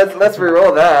 20. Let's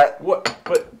re-roll that. What?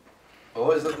 But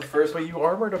Oh, is that the first one? you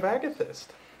armored a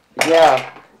Vagathist.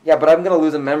 Yeah, but I'm gonna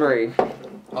lose a memory.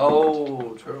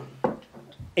 Oh, true.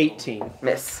 18.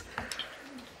 Miss.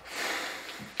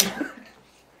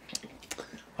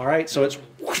 All right, so it's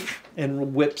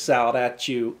and whips out at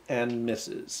you and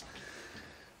misses.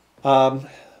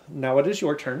 Now it is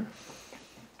your turn.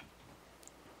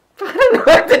 I don't know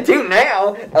what to do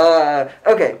now.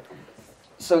 Okay.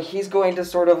 So he's going to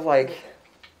sort of like...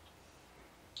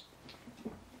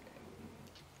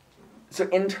 So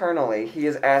internally, he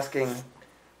is asking,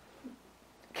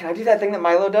 can I do that thing that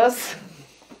Milo does?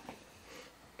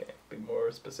 Okay, be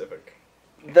more specific.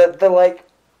 The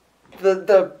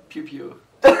Pew pew.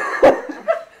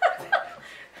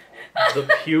 The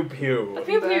pew pew.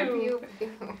 Pew pew.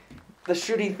 the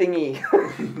shooty thingy.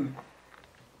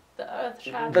 The earth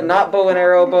shadow. The not bow and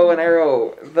arrow,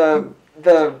 the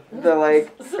like...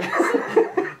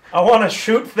 I want to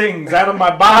shoot things out of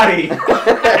my body.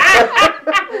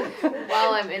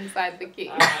 While I'm inside the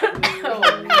cave.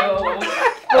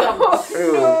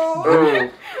 Ooh.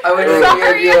 I would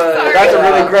Sorry, give you I'm sorry. That's a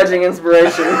really grudging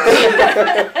inspiration.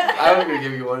 I was gonna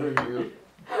give you one of you.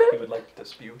 He would like to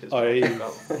dispute his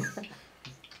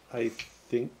I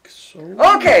think so.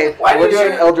 Okay, we're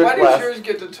doing Eldritch why do Blast. yours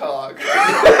get to talk?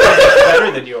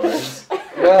 better than yours.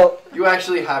 Well, You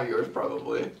actually have yours,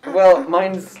 probably.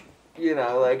 mine's,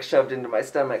 like shoved into my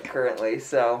stomach currently,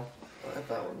 so... I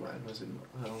thought mine was in.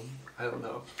 I don't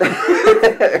know.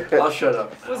 I'll shut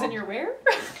up. Was in your where?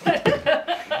 We're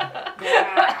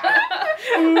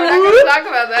not going to talk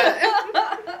about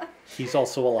that. He's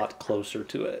also a lot closer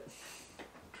to it.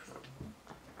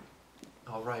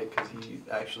 All right, because he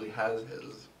actually has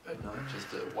his, and not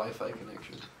just a Wi-Fi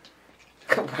connection.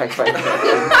 Wi-Fi.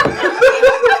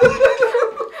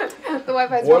 The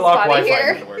Wi-Fi's real Warlock spotty Wi-Fi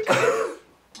here. doesn't work.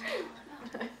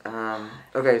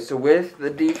 Okay, so with the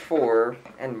D4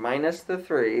 and minus the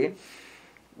 3,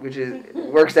 which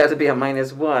works out to be a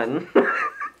 -1,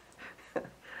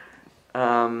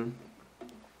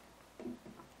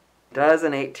 does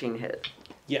an 18 hit?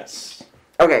 Yes.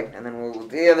 Okay, and then we'll do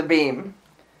the other beam.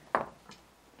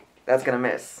 That's gonna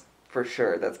miss. For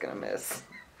sure, that's gonna miss.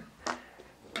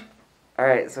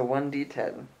 Alright, so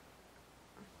 1d10.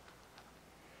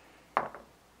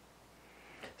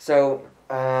 So,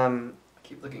 I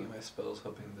keep looking at my spells,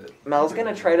 hoping that Mal's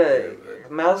gonna try to...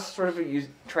 Mal's sort of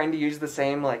trying to use the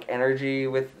same, energy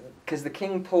with... Because the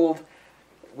king pulled...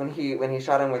 When he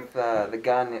shot him with the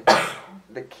gun,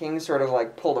 the king sort of,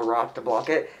 pulled a rock to block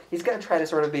it. He's gonna try to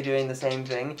sort of be doing the same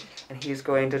thing, and he's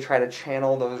going to try to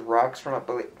channel those rocks from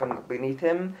beneath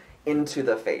him into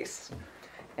the face.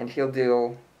 And he'll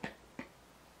do...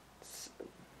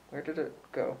 Where did it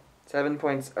go? 7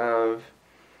 points of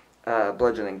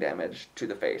bludgeoning damage to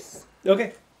the face.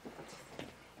 Okay.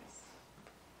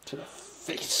 To the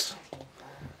face.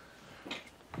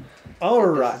 All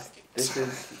right. This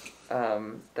is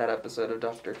that episode of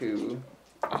Doctor Who.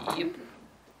 Yep.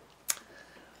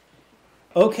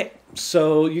 Okay,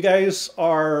 so you guys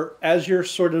are, as you're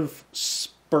sort of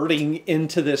spurting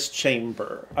into this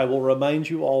chamber, I will remind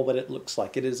you all what it looks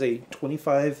like. It is a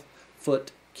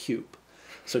 25-foot cube,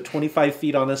 so 25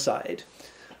 feet on a side.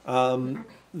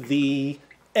 The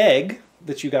egg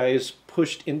that you guys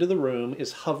pushed into the room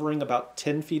is hovering about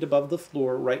 10 feet above the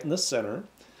floor, right in the center.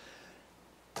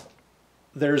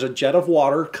 There's a jet of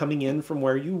water coming in from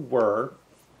where you were.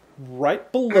 Right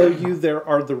below you, there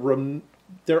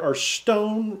are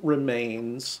stone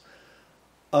remains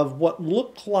of what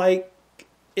looked like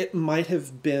it might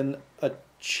have been a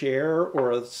chair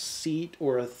or a seat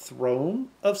or a throne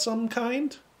of some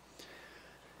kind.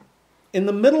 In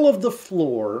the middle of the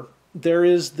floor, there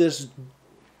is this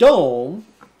dome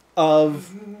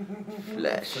of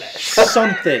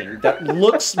something that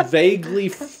looks vaguely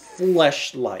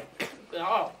flesh-like.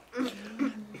 Oh.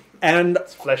 And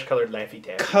It's flesh-colored Laffy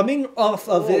Taffy. coming off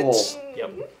of it,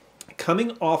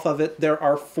 Yep. there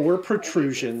are 4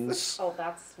 protrusions Oh,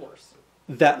 that's worse.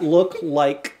 that look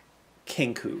like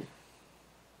Kenku.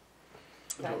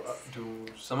 Do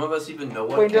some of us even know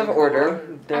what? Point of Kenku order. are?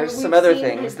 There's we've some other seen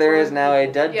things. his There is form now a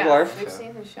before. dead Yeah, dwarf. we've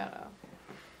seen his shadow.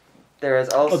 There is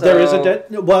also. Oh, there is a dead.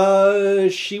 Well,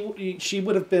 she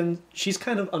would have been. She's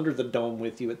kind of under the dome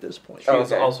with you at this point. She Oh,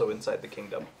 is okay. also inside the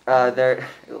kingdom. There's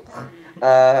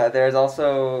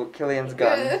also Killian's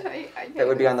gun I that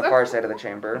would be on the far side of the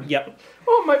chamber. Yep.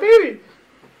 Oh, my baby!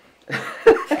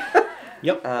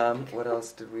 Yep. What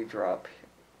else did we drop?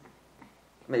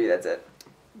 Maybe that's it.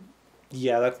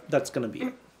 Yeah, that's gonna be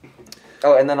it.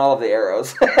 Oh, and then all of the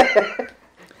arrows.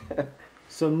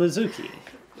 So Mizuki,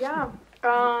 Yeah.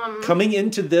 coming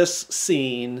into this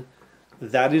scene,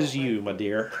 that is you, my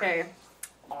dear. Okay.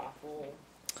 Awful.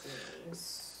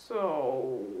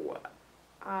 So,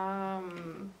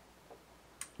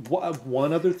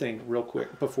 One other thing, real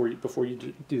quick, before you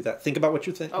do that. Think about what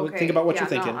you're okay. Think about what yeah, you're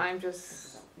thinking. No, I'm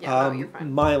just. Yeah, no, you're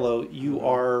fine. Milo, you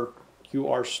are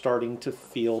starting to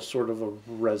feel sort of a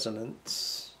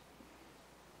resonance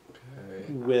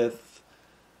Okay. with,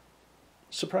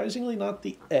 surprisingly, not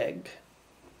the egg,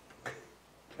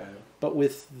 Okay. but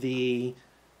with the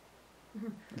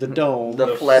dome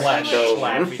The flesh dome.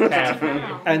 Laffy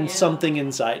Taffy. and something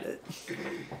inside it.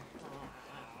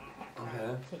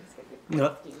 Okay.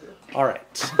 No. All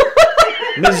right,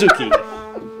 Mizuki.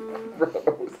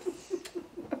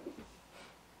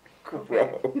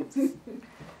 Gross.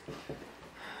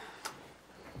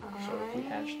 So if we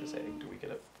hatch this egg, do we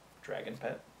get a dragon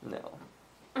pet? No.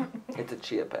 It's a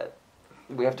chia pet.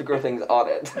 We have to grow things on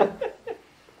it.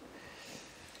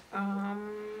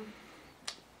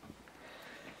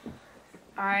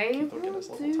 I Keith will get will his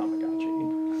little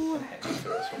Tamagotchi. And hand it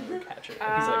to us when we catch it.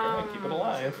 And he's like, alright, keep it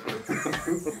alive.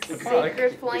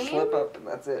 Sacred You Flame. slip up and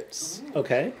that's it.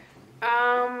 Okay.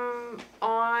 On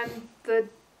the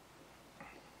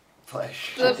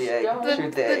Flesh. Shoot the egg. the,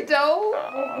 Shoot the the egg.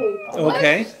 dough.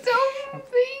 Okay. Dome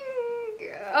thing.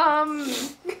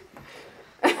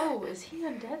 Oh, is he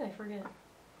undead? I forget.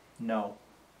 No.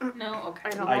 No, okay. I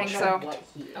don't I think checked. so. What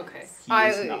he is. Okay. He I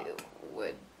is not.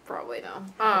 would probably know.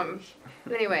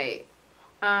 Anyway.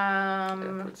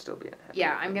 It would still be a happy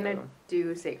Yeah, I'm gonna though.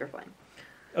 do Sacred Flame.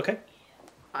 Okay.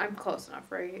 I'm close enough,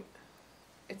 right?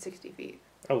 It's 60 feet.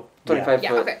 Oh, 25 Yeah,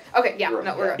 foot. okay. Okay, yeah, room,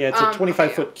 no, we're good. Yeah, it's a Okay,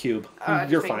 25-foot cube.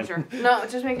 just You're making fine. Sure. No,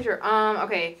 just making sure.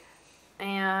 Okay.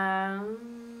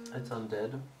 And It's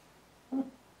undead.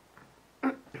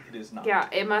 It is not. yeah,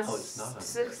 it Oh, must it's not.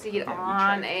 succeed Yeah, we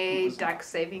on checked. It a was not. dex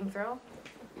saving throw,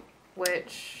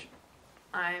 which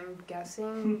I'm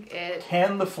guessing it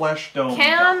Can the flesh dome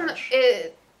can. dodge?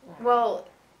 It well,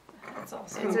 It's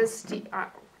also. it's a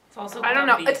It's also. I don't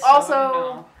know. Gumby, It's so I also- don't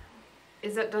know.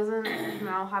 is it doesn't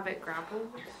Mal have it grappled?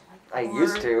 I Or-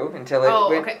 used to until it Oh,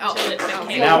 went. okay. Oh, Until it no.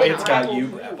 became- Now no. it's got you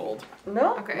grappled.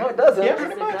 No, Okay. no, it doesn't. Yeah, Yes,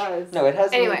 pretty it much. does. No, it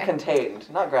has Anyway. me contained,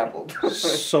 not grappled.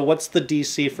 So what's the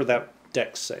DC for that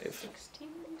dex save? 16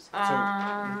 you said? So the way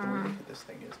to look at this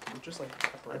thing is you just like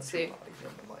separate Let's your see. body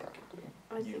and like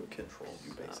I you think control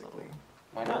you basically.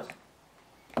 Why not?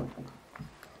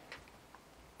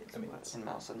 it's I mean, what? In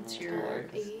mouse and It's mouse your color,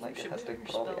 'cause, age. like it Should has be to your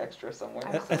put all the spell. extra somewhere.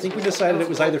 I think we decided it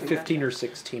was either 15 or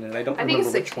 16, and I don't I think remember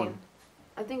it's which 16. one.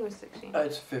 I think it was 16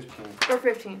 It's 15. or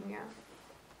 15. Yeah.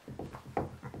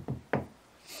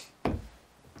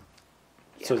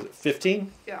 So is it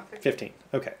 15? Yeah. 15.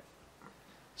 Okay.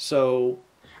 So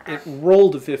it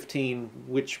rolled a 15,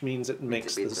 which means it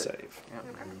makes the beats it. save.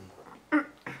 Okay.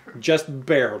 Just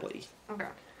barely. Okay.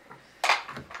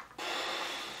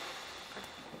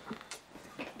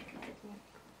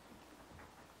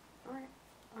 Alright.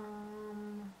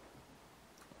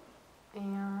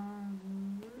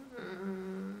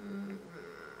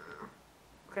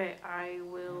 I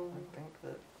will. I think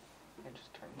that I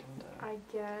just turned into. I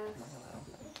guess.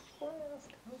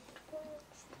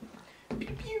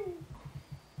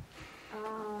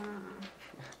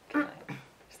 Can I,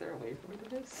 is there a way for me to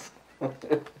do this?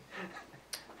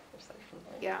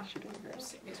 Yeah. Shooting the ground.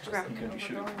 It's just Grab- You could be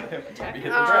shooting from the overthrowing, hip and maybe attacking. hit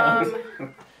the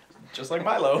ground. Just like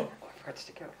Milo. Oh, I forgot to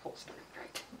stick out a holster.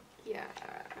 Right. Yeah.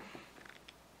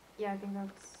 Yeah, I think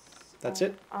That's all.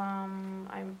 it?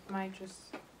 I might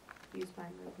just use my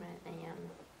movement and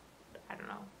I don't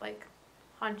know, like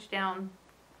hunch down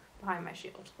behind my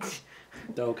shield.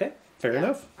 Okay, fair Yeah.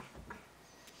 enough.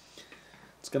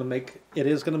 It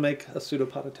is gonna make a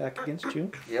pseudopod attack against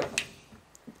you. Yep.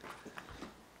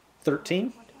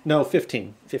 13? No,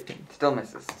 15. 15. Still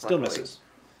misses. Still luckily. misses.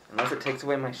 Unless it takes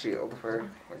away my shield. We're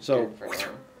So- good for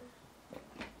now.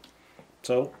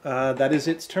 So that is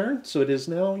its turn. So it is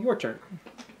now your turn.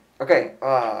 Okay.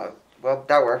 Well,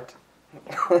 that worked.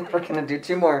 We're gonna do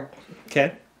 2 more.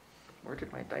 Okay. Where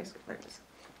did my dice go? There it is.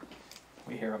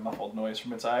 We hear a muffled noise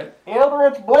from inside.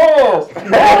 Eldritch Blast!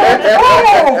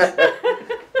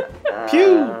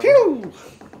 Pew pew.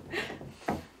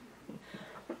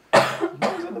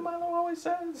 What is it that Milo always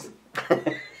says?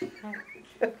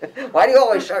 Why do you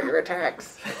always shout your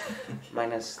attacks?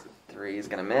 -3 is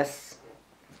gonna miss.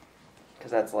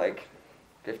 Because that's like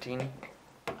 15.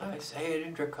 I say it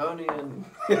in Draconian.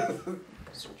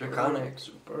 Draconic.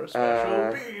 Super special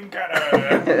Uh, beam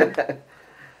cannon.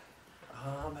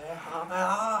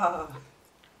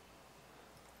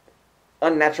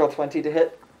 Unnatural 20 to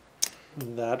hit.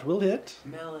 That will hit.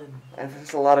 Melon.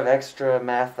 There's a lot of extra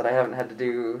math that I haven't had to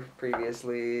do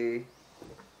previously.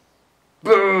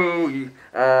 Boo!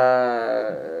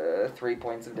 3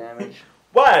 points of damage.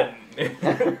 1.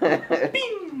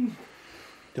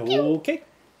 Okay.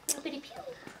 Bippity pew.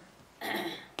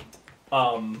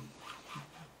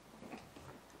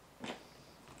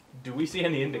 Do we see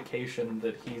any indication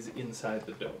that he's inside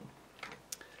the dome?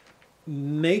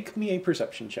 Make me a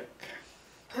perception check.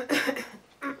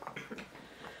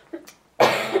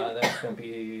 That's going to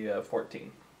be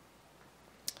 14.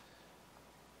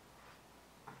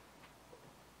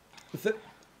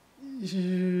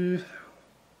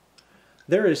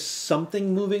 There is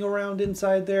something moving around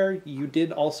inside there. You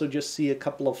did also just see a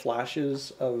couple of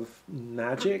flashes of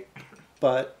magic,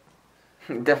 but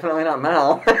Definitely not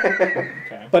Mal.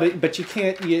 Okay. but you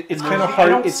can't. It's kind of I hard.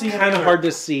 don't It's see kind of any hard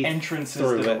to see Entrances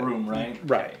through to the it. room, right?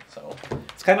 Right. Okay, so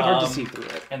It's kind of hard to Um, see through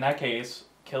it. in that case,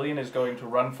 Killian is going to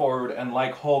run forward and,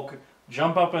 like Hulk,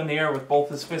 jump up in the air with both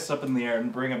his fists up in the air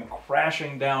and bring him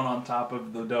crashing down on top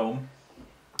of the dome.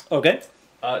 Okay.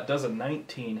 Does a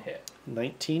 19 hit.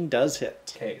 19 does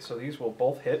hit. Okay, so these will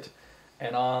both hit.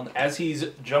 And as he's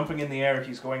jumping in the air,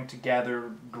 he's going to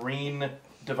gather green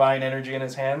divine energy in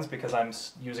his hands because I'm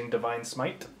using divine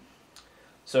smite.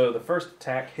 So the first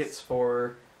attack hits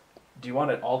for... Do you want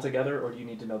it all together, or do you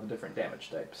need to know the different damage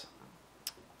types?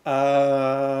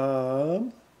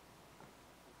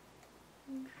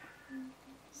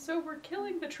 So we're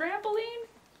killing the trampoline?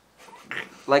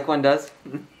 Like one does.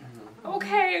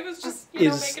 Okay, I was just,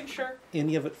 making sure.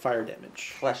 Any of it fire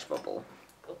damage? Flesh bubble.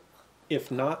 If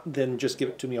not, then just give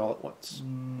it to me all at once.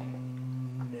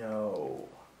 No.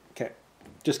 Okay.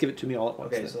 Just give it to me all at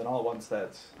once. Okay, then. so then all at once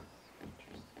that's...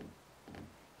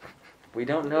 We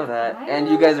don't know that. And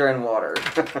you guys are in water.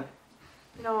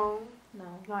 No, No.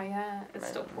 not yet. It's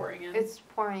still pouring in. It's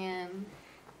pouring in.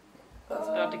 It's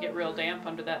about to get real damp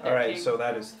under that. Alright, so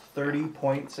that is 30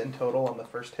 points in total on the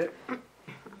first hit.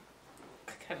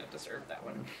 Kind of deserved that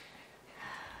one.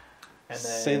 And then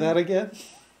Say that again.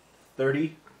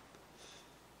 30.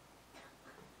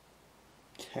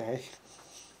 Okay.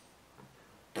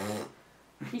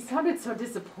 He sounded so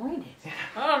disappointed.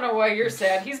 I don't know why you're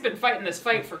sad. He's been fighting this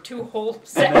fight for 2 whole And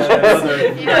sessions. then another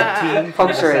Yeah. 13 for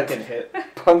the Puncture it. second hit.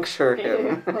 Puncture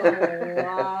him.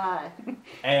 Oh,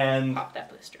 And Pop that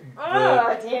blister.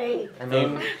 Danny. I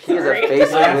mean, The he is a Sorry. face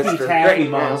Laffy blister Taffy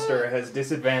right now. monster has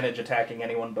disadvantage attacking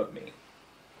anyone but me.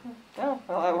 Oh,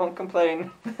 well, I won't complain.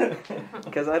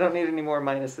 Because I don't need any more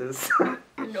minuses.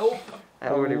 Nope. I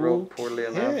already rolled poorly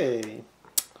enough. Okay.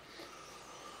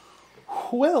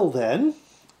 Well then,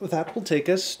 that will take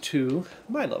us to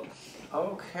Milo.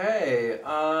 Okay,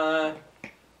 I'm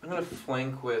gonna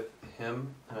flank with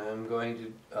him. I'm going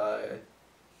to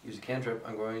use a cantrip.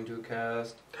 I'm going to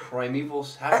cast Primeval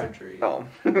Savagery. Oh.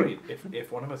 Wait,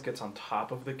 if one of us gets on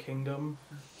top of the kingdom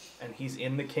and he's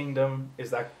in the kingdom,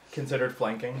 is that considered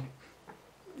flanking?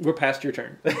 We're past your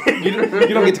turn. You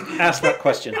don't get to ask that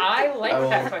question. I like I will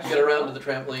that question. get around to the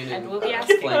trampoline And and we'll be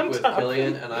asking flank on with top.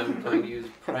 Killian, and I'm going to use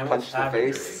Primal Punch the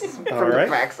Savagery. face All from right.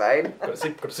 the backside. Go to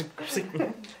sleep, go to sleep, go to sleep.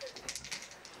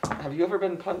 Have you ever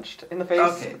been punched in the face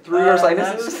Okay, through your that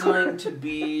sinuses? is going to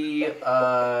be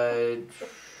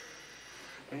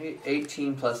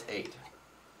 18 plus 8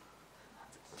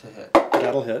 to hit.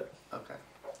 That'll hit. Okay.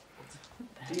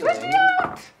 Dealing.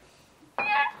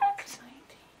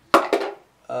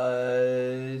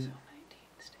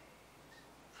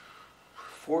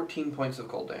 14 points of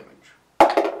cold damage.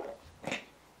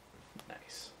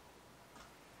 Nice.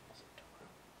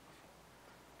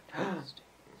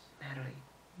 Natalie.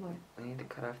 What? We need to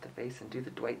cut off the face and do the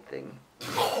Dwight thing.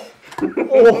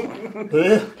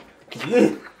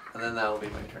 And then that will be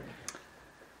my turn.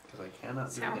 Because I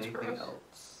cannot do Sounds anything gross.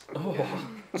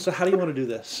 else. So how do you want to do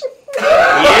this?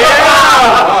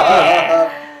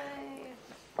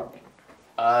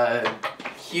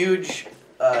 Huge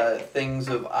things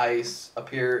of ice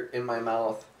appear in my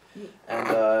mouth. And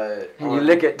And you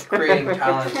lick it. creating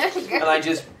talent. And I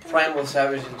just primal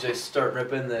savage and just start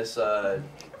ripping this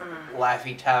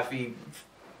Laffy Taffy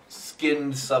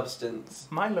skinned substance.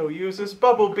 Milo uses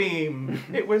bubble beam.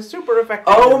 It was super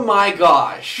effective. Oh my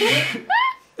gosh!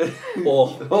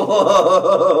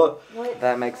 Oh. What?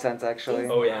 That makes sense, actually.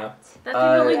 Oh yeah. That thing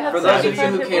only had For those of you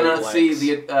 75 who hit cannot points. see,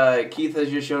 the Keith has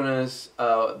just shown us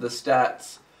the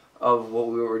stats of what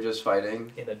we were just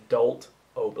fighting. An adult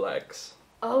Oblex.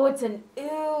 Oh, it's an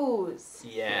ooze.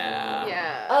 Yeah.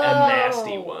 Yeah. Oh. A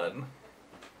nasty one.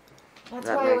 That's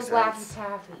That why it makes was sense. Laffy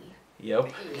Taffy.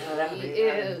 Yep.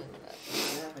 Ew.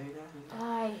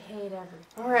 I hate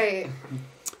everything. Alright.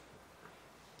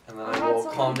 And then I I had will so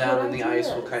calm many down good and the ice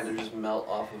will ideas. kind of just melt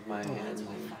off of my hands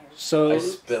and So I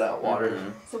spit out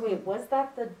water. So wait, was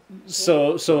that the?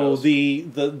 so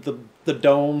the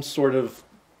dome sort of.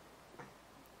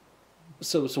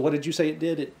 So what did you say it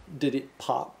did? Did it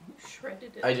pop?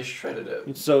 Shredded it. I just shredded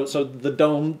it. So the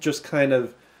dome just kind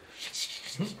of.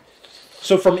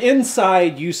 So from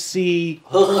inside you see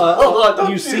a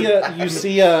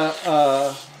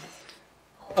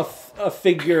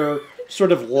figure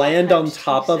sort of land on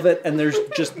top of it, and there's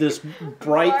just this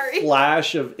bright Sorry.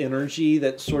 flash of energy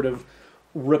that sort of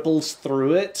ripples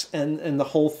through it, and the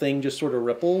whole thing just sort of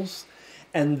ripples,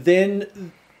 and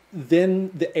then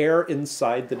the air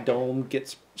inside the dome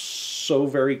gets so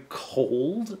very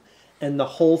cold, and the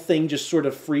whole thing just sort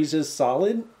of freezes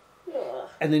solid,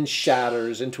 and then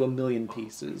shatters into a million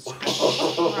pieces.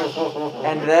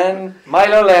 And then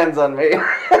Milo lands on me.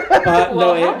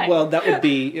 Well,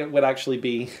 It would actually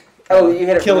be. Oh, you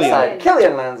hit it from the Killian. side.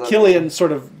 Killian lands on me. Killian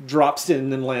sort of drops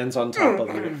in and lands on top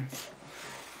of you.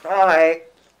 Alright.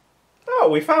 Oh,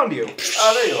 we found you.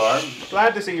 Oh, there you are.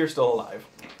 Glad to see you're still alive.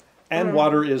 And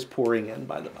water is pouring in,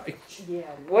 by the way. Yeah.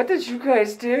 What did you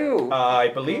guys do? I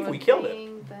believe we killed it.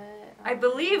 I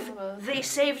believe they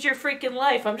saved your freaking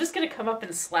life. I'm just gonna come up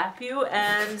and slap you,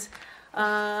 and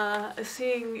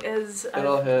seeing as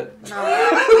It'll hit.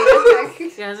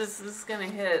 yeah, this is gonna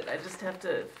hit. I just have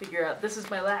to figure out. This is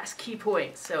my last key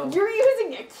point, so You're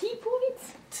using a key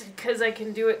point? because I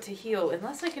can do it to heal,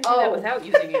 unless I can do that without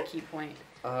using a key point.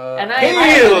 And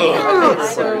Heal!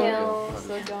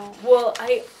 So don't. Well,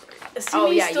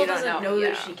 Simi yeah, still you don't doesn't know, know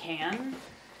that yeah. she can.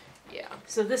 Yeah.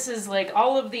 So this is like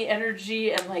all of the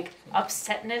energy and like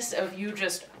upsetness of you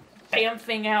just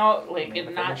bamfing out, like Man,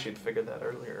 and I not. should figured that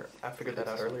earlier. I figured that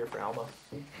out earlier for Alma.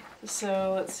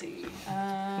 So let's see.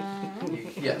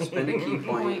 Yeah, spend a key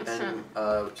point and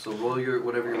so roll your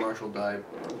whatever your martial die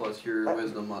plus your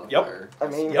wisdom modifier. I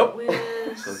mean, Yep.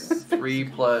 So 3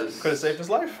 plus. Could have saved his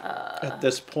life. At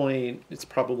this point, it's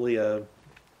probably a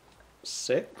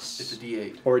 6 It's a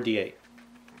D8. or a D8.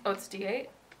 Oh, it's D8.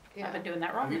 Yeah. I've been doing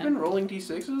that wrong. Have you then. been rolling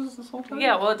D6s this whole time?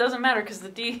 Yeah, well, it doesn't matter because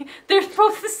they're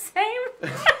both the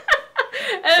same.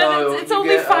 And So it's you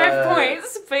only get, 5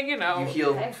 points, but you know.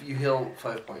 You heal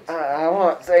 5 points. I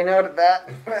won't say no to that.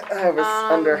 I was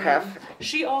under half.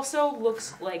 She also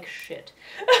looks like shit.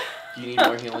 Do you need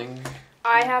more healing?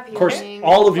 I have Of course, healing.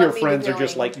 all of your Let me friends do are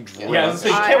just healing. like drunk. Yeah, so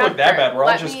you I can't have look that bad. We're all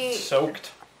let just me-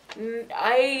 soaked.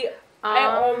 I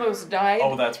almost died.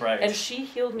 Oh, that's right. And she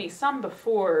healed me some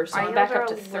before, so I I'm healed back her up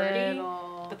to a 30.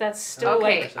 little. But that's still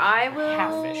Okay, like I will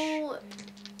half-ish.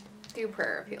 do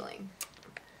prayer of healing.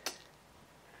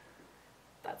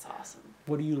 That's awesome.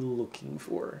 What are you looking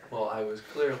for? Well, I was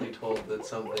clearly told that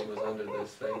something was under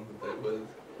this thing that was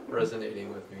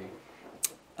resonating with me.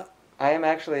 I am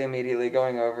actually immediately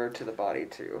going over to the body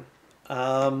too.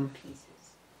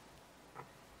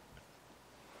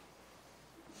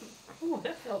 Ooh,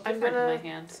 that felt I'm different in my gonna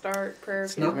hand. start prayer of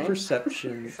It's not me?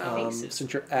 perception. Face is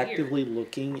Since you're weird. actively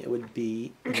looking, it would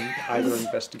be either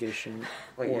investigation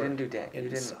Wait, you or didn't do damage. You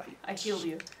didn't. insight. I healed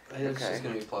you. It's Okay. just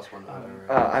gonna be +1 no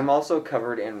matter. I'm also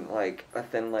covered in like a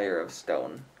thin layer of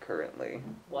stone currently.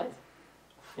 What?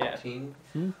 Yeah. 14?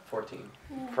 Hmm? 14.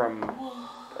 from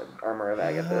Armor of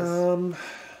Agathis.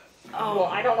 Oh, well,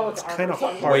 I don't know what's It's kind of so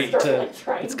I'm gonna hard start, to. like,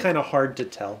 trying. It's kind of hard to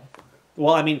tell.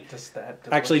 Well, I mean, Does what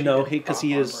actually she no, did because pop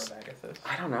he Armor is. of Agathis?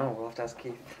 I don't know. We'll have to ask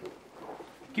Keith.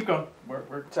 Keep going.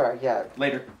 We're Sorry, yeah.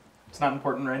 later. It's not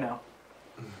important right now.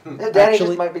 Danny Actually-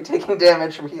 just might be taking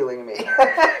damage from healing me.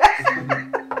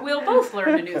 We'll both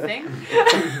learn a new thing.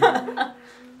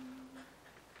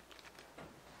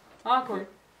 Awkward.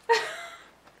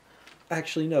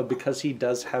 Actually, no, because he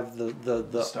does have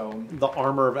the Stone. the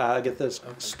armor of Agathis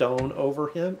Okay. stone over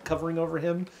him, covering over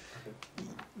him.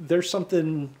 There's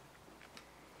something.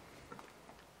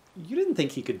 You didn't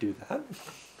think he could do that.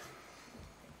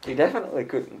 He definitely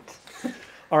couldn't.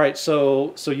 All right,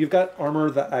 so you've got armor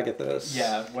of the Agathis.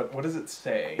 Yeah. What does it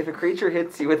say? If a creature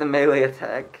hits you with a melee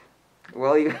attack,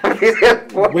 well, you have these hit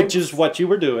points. Which is what you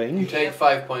were You doing. take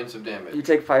 5 points of damage. You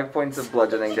take 5 points of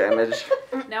bludgeoning damage.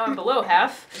 Now I'm below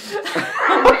half. You're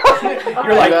like, You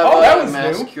have, oh, that was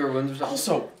mass new. cure wounds or something.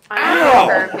 Also, I'm Ow! doing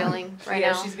prayer healing right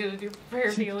Yeah, now. she's gonna do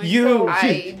prayer healing.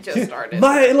 I just started.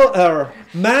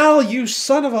 Mal, you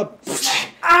son of a.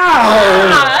 Ow!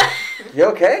 Ah! You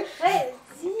okay?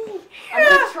 I'm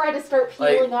gonna try to start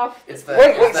peeling off. It's that.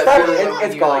 Wait, it's that stop! feeling when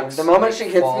It's you, gone. like, The moment she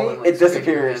hits fall me, and, it scrape your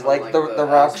disappears. hand Like on, the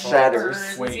rock asphalt. shatters.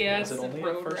 Burns, wait, yes, is it the only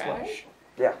a first progress. lash?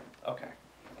 Yeah. Okay.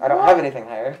 I don't have anything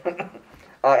higher.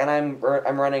 And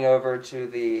I'm running over to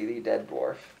the dead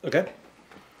dwarf. Okay.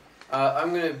 I'm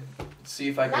gonna see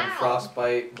if I can Wow.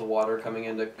 frostbite the water coming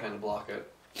in to kind of block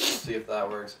it. See if that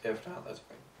works. If not, that's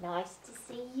fine. Nice to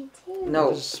see you too.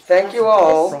 No, Just- thank you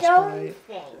all. The stone Frostbite.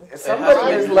 thing. Somebody It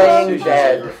has to is be laying constitution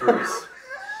dead. or freeze.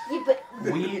 Yeah, but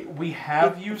We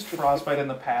have used frostbite in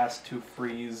the past to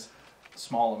freeze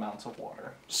small amounts of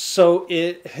water. So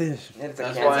it. It's a That's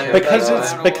cancer. why- because that's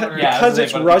it's why- because, Yeah, because I was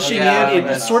it's gonna say, but rushing yeah, in, it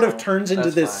that's sort of fine. turns into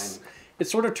That's this. fine. It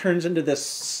sort of turns into this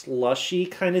slushy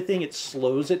kind of thing. It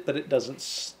slows it, but it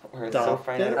doesn't. Where it's so Stop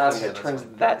fine it. and Okay, it that's turns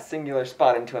fine. that singular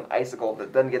spot into an icicle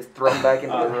that then gets thrown back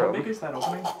into the How big room. is that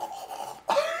opening?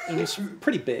 And it's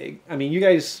pretty big. I mean, you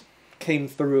guys came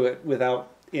through it without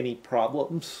any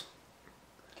problems.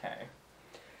 Okay.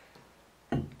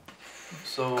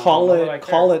 So Call what it. do I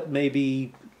Call care? it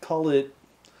maybe. Call it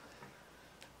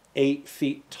 8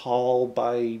 feet tall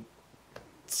by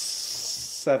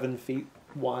 7 feet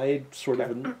wide, sort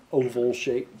of an oval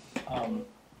shape.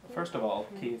 First of all,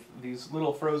 Keith, these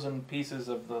little frozen pieces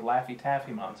of the Laffy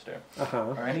Taffy monster, Uh huh.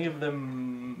 are any of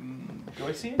them... Do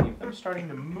I see any of them starting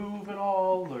to move at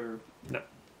all, or... No.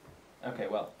 Okay,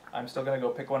 well, I'm still going to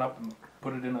go pick one up and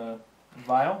put it in a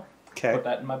vial, Okay. put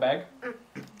that in my bag,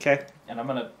 Okay. and I'm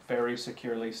going to very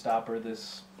securely stopper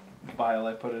this vial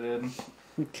I put it in.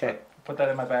 Okay. Put that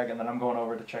in my bag, and then I'm going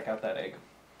over to check out that egg.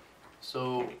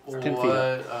 So 10 feet what?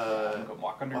 I'm going to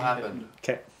walk underneath What it. happened?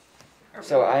 Okay.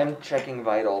 So I'm checking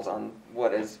vitals on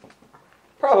what is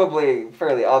probably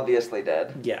fairly obviously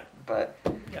dead. Yeah. But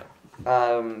Yeah.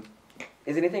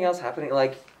 is anything else happening?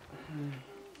 Like,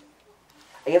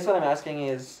 I guess what I'm asking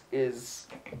is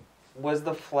was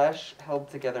the flesh held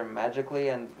together magically,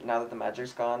 and now that the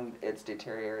magic's gone, it's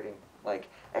deteriorating like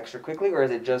extra quickly, or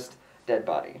is it just dead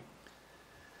body?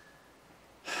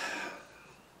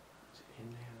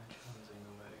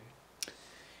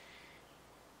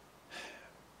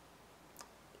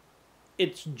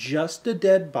 It's just a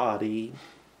dead body,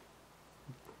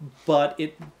 but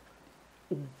it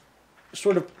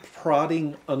sort of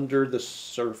prodding under the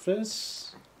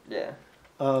surface. Yeah.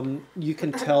 You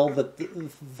can tell that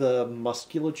the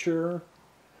musculature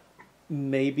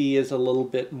maybe is a little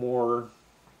bit more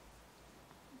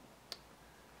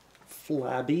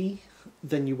flabby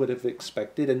than you would have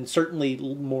expected, and certainly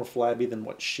more flabby than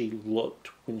what she looked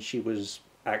when she was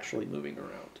actually moving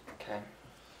around.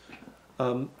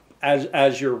 Okay.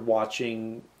 As you're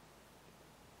watching,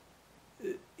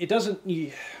 it doesn't.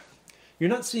 You're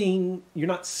not seeing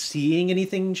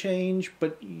anything change,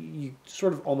 but you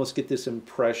sort of almost get this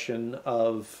impression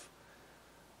of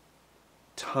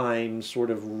time sort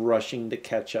of rushing to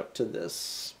catch up to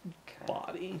this Okay.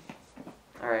 body.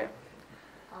 All right.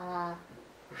 are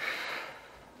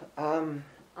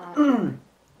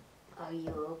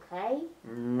you okay?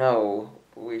 No,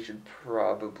 we should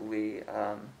probably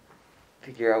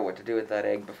figure out what to do with that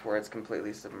egg before it's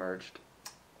completely submerged.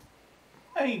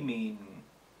 I mean,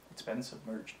 it's been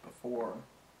submerged before.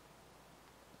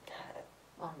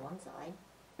 On one side.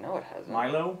 No, it hasn't.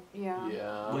 Milo, Yeah.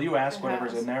 Yeah. will you ask It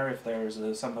whatever's has. in there if there's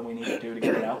something we need to do to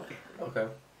get it out? Okay.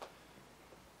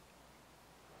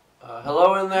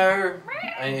 Hello in there.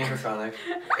 I need Draconic.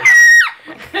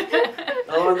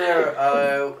 Hello in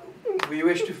there. We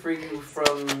wish to free you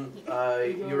from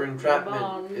your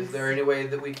entrapment. Is there any way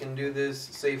that we can do this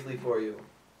safely for you?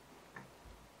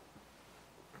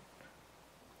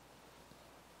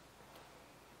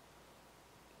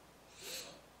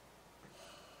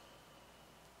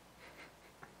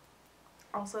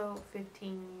 Also,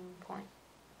 15 points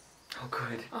Oh,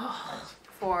 good.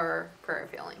 for prayer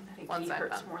feeling. I think Once he I'm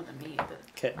hurts done. more than me, but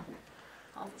Okay.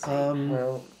 all the same.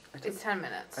 Well, It's 10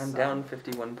 minutes. I'm so down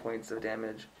 51 points of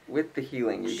damage with the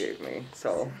healing you gave me.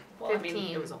 So well, I mean,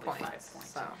 15 it was only points. 5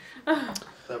 points. So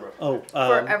Several. Oh,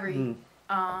 for every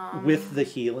with the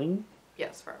healing,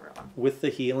 yes, for everyone. with the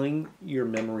healing, your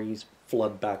memories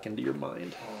flood back into your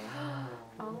mind,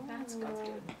 Oh, That's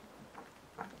good.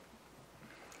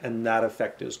 and that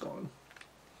effect is gone.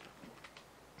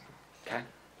 okay.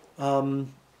 I'll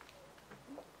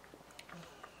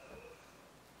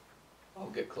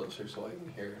get closer so I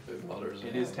can hear if it mutters.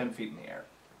 It is 10 feet in the air.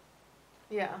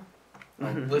 Yeah.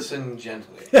 I'll listen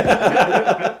gently. You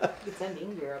could send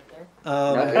Inger up there.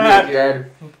 Inger,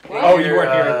 Oh, you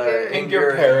weren't here. Inger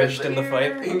Inger perished in the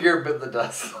fight. Inger bit the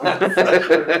dust.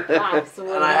 Ah,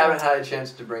 so And I haven't had a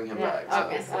chance to bring him back. So.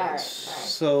 Okay. Alright.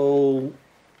 So,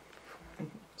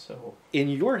 So, in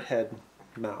your head,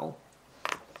 Mal,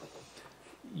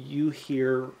 you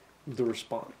hear the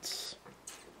response.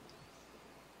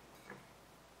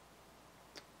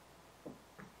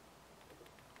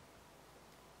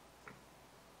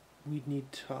 We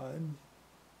need time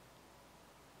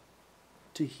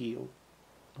to heal.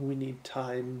 We need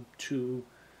time to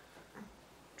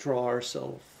draw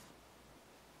ourselves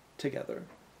together.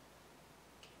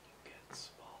 Get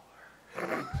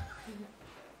smaller.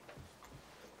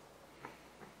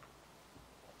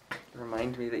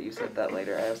 Remind me that you said that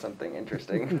later. I have something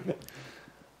interesting.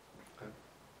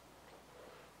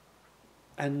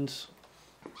 And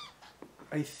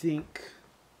I think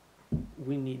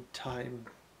we need time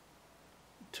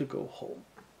to go home.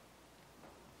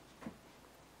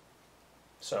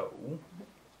 so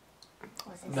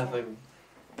What's it Nothing.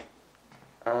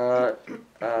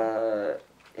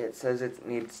 It says it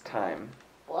needs time.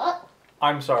 say? What?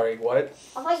 I'm sorry, what?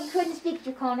 I thought you couldn't speak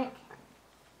Draconic.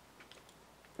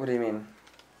 What do you mean?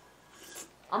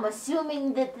 I'm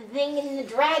assuming that the thing in the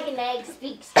dragon egg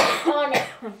speaks Draconic.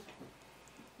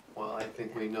 Well, I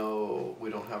think we know we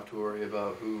don't have to worry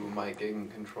about who might gain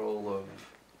control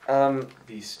of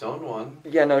the stone one.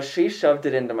 Yeah, no, she shoved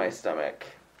it into my stomach.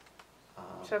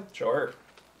 Sure.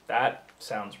 That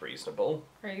sounds reasonable.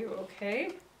 Are you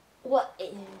okay? What?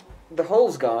 The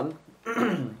hole's gone.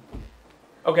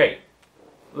 Okay,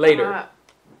 later. Uh,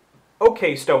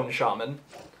 Okay, stone shaman.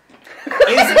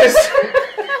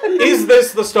 Is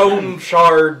this the stone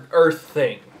shard earth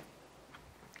thing?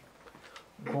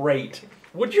 Great.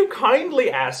 Would you kindly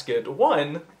ask it,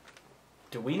 one,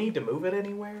 do we need to move it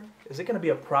anywhere? Is it going to be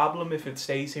a problem if it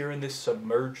stays here in this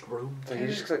submerged room? So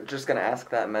he's just gonna ask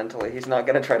that mentally. He's not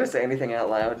gonna try to say anything out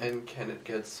loud. And can it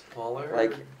get smaller?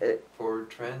 Like, it, for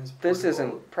transport? this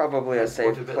isn't probably a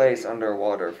safe Transportability. place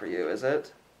underwater for you, is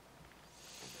it?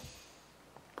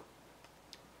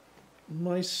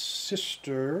 My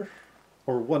sister,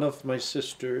 or one of my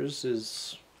sisters,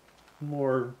 is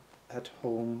more at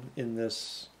home in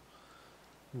this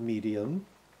medium.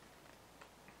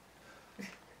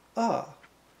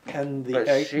 And But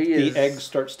she the is- egg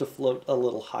starts to float a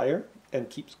little higher and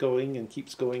keeps going and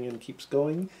keeps going and keeps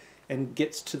going and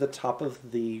gets to the top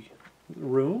of the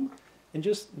room and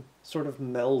just sort of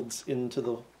melds into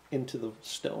the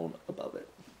stone above it.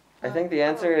 I think the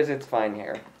answer is it's fine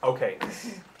here. Okay.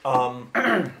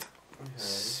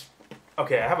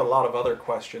 Okay, I have a lot of other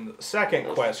questions.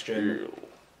 Second question.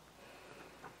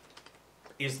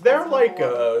 Is there like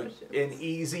an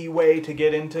easy way to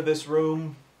get into this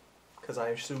room? Because I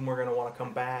assume we're going to want to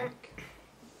come back.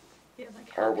 Yeah, like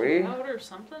Are help you we? out or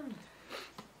something?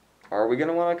 Are we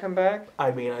gonna want to come back?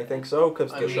 I mean, I think so,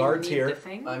 because I the mean, shard's Need here. the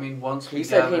thing? I mean, once we He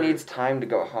said he gather- needs time to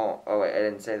go home. Oh wait, I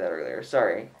didn't say that earlier.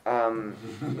 Sorry.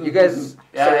 You guys.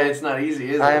 Yeah, so it's not easy,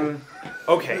 is it? I'm.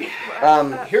 Okay,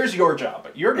 here's your job.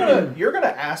 You're gonna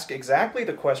ask exactly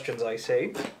the questions I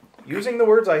say, using the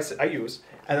words I use,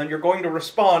 and then you're going to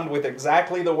respond with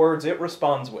exactly the words it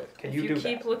responds with. Can If you you do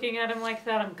keep that? looking at him like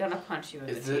that, I'm gonna punch you in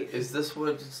Is the it? teeth. Is this what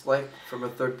it's like from a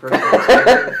third person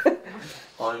perspective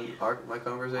on my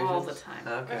conversations? All the time.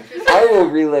 Okay. I will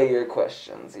relay your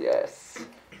questions. Yes.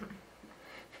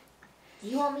 Do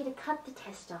you want me to cut the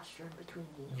testosterone between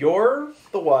you? You're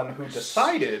the one who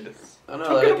decided, Oh, no,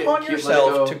 took let it upon let yourself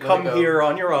go, to let come go. here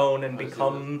on your own and Let's do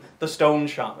become the stone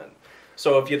shaman.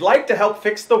 So if you'd like to help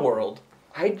fix the world,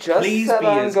 I just Please said be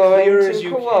I'm as going clear to as you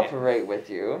can. cooperate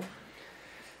with you.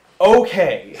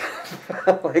 okay.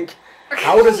 Like,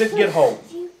 How does it get home?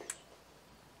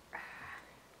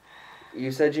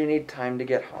 You said you need time to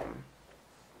get home.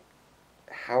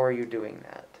 How are you doing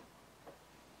that?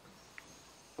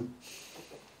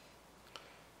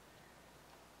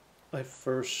 I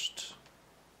first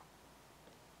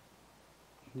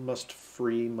must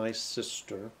free my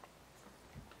sister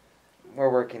We're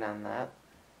working on that.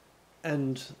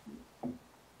 and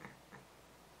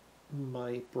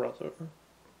my brother,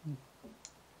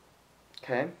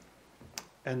 Okay.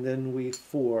 and then we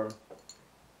four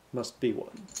must be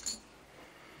one.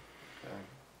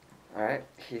 Alright.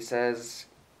 He says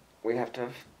we have to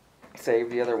save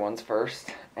the other ones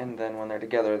first, and then when they're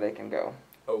together, they can go.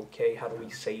 Okay, how do we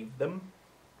save them?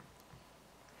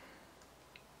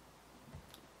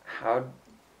 How?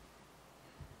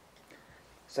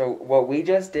 So what we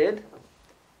just did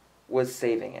was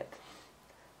saving it.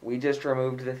 We just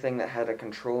removed the thing that had a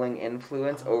controlling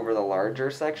influence over the larger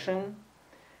section.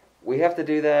 We have to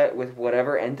do that with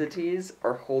whatever entities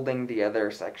are holding the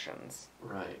other sections.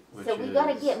 Right. Which So we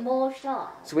gotta is- get more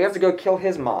shots. So we have to go kill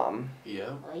his mom.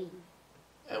 Yeah. Oy.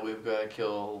 And we've got to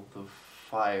kill the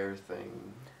fire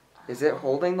thing. Is it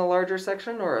holding the larger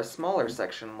section or a smaller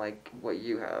section like what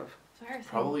you have?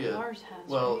 Probably a- Lars has,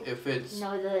 Well, right? if it's,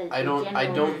 No, the I don't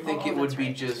general- think it Oh, would that's be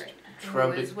right, just that's right.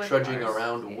 trub- Who is with trudging Lars?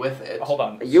 around Yeah. with it. Hold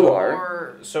on. You So- are.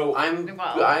 Or So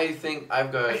Well- I think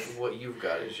I've got what you've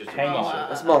got is just Hang a piece on. of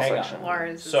A it. small hang on. section.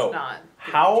 Lars So, is not.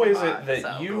 how is it Javon, that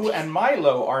so. you and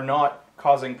Milo are not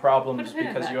causing problems Put a pin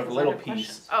in because that, you have a 'cause I little have piece?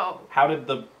 questions. Oh, How did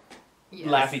the yes.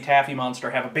 Laffy Taffy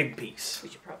monster have a big piece? We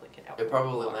should probably get out. It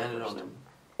probably landed on him.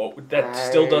 Oh, that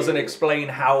still doesn't I- explain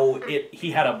how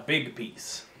he had a big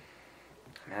piece.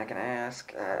 I can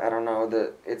ask. I don't know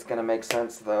that it's gonna make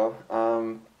sense though.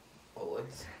 Well,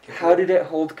 let's. How did it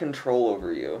hold control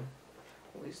over you?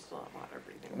 We still have water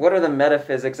breathing. What are the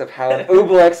metaphysics of how an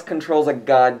Ublex controls a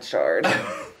god shard?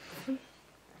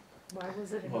 Why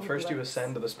was it? Well, first you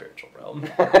ascend to the spiritual realm.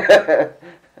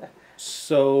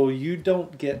 So you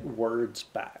don't get words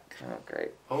back. Oh,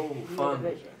 great. Oh, You fun.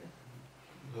 have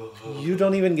vision. You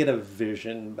don't even get a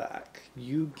vision back.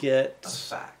 You get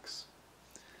Facts.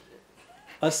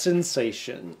 a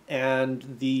sensation,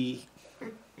 and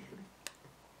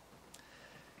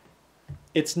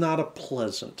it's not a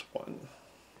pleasant one.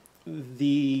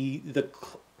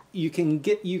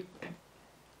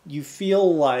 You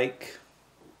feel like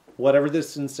whatever the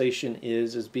sensation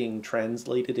is being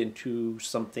translated into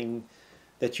something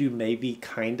that you maybe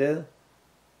kinda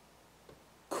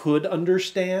could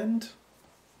understand.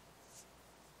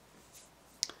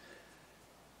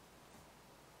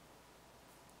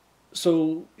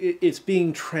 So it's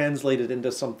being translated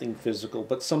into something physical,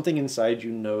 but something inside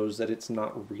you knows that it's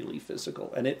not really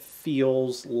physical, and it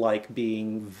feels like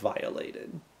being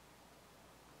violated.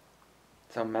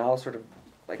 So Mal sort of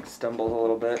like stumbles a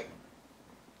little bit.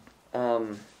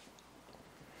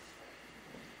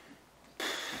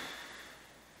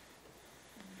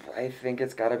 I think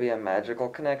it's got to be a magical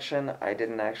connection. I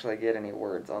didn't actually get any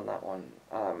words on that one.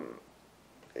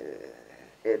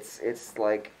 It's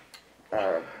like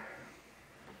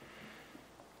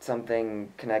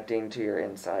something connecting to your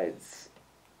insides.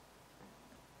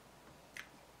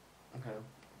 Okay.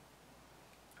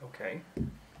 Okay.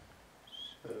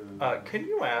 So, Can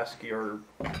you ask your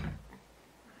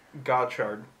God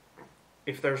Shard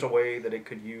if there's a way that it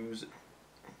could use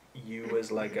you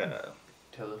as like a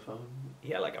telephone?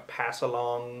 like a pass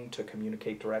along to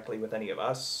communicate directly with any of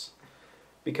us?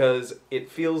 Because it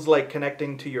feels like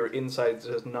connecting to your insides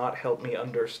does not help me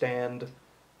understand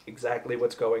exactly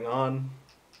what's going on.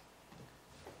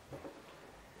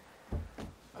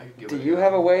 I could give Do it you go.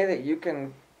 have a way that you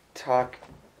can talk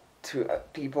to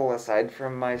people aside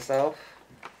from myself?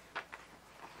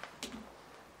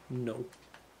 No.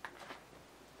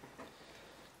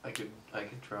 I could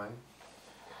try.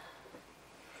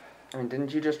 I mean,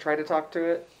 didn't you just try to talk to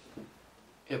it?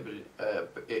 Yeah,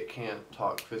 but it can't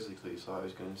talk physically, so I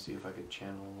was going to see if I could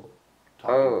channel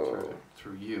Oh. talking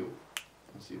through you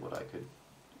and see what I could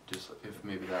just if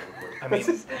maybe that would work. I mean,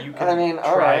 you can I mean, try.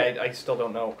 alright. I still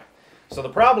don't know. So the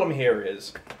problem here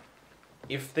is,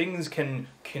 if things can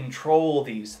control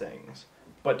these things,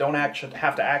 but don't actually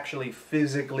have to actually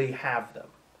physically have them,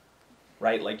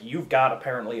 right? Like you've got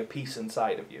apparently a piece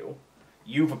inside of you,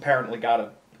 you've apparently got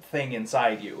a thing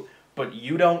inside you, but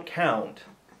you don't count.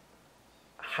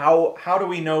 How do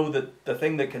we know that the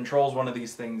thing that controls one of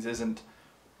these things isn't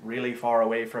really far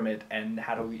away from it? And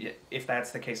how do we, if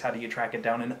that's the case, how do you track it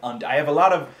down? And I have a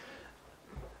lot of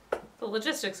The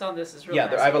logistics on this is really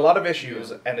I have a lot of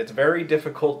issues, and it's very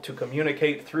difficult to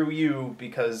communicate through you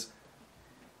because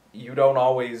you don't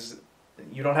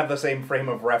have the same frame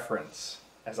of reference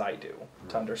as I do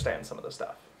to understand some of the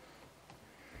stuff.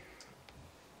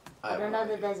 I don't know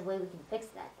that there's a way we can fix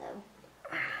that,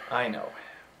 though. I know.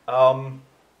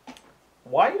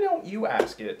 Why don't you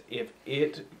ask it if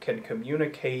it can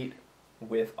communicate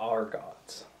with our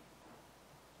gods?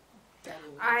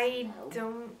 I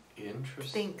don't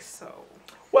Interesting. think so.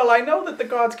 Well, I know that the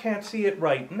gods can't see it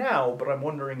right now, but I'm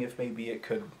wondering if maybe it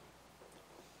could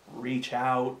reach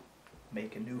out,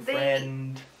 make a new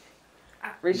friend,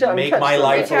 Reach out and make touch my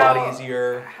somebody. life a lot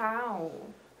easier. How?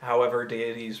 However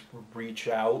deities reach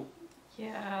out.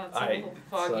 Yeah, it's a I- little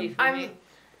foggy so- for me.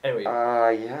 Anyway,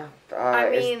 Yeah. I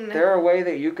mean- Is there a way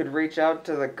that you could reach out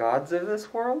to the gods of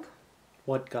this world?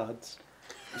 What gods?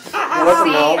 You let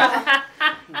them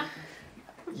know.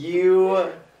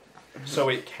 You. so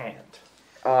it can't.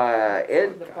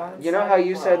 You know how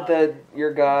you said that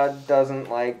your god doesn't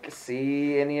like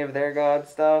see any of their god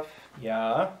stuff?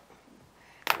 Yeah.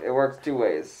 It works two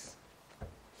ways.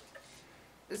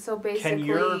 So basically, Can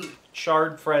your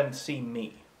shard friend see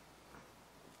me?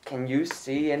 Can you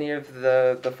see any of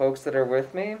the folks that are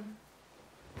with me?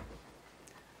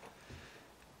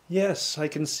 Yes, I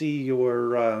can see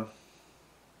your.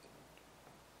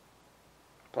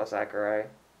 Plus Akarai.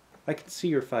 I can see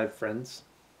your 5 friends.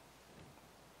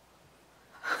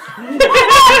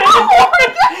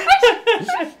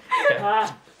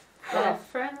 Ah. Oh,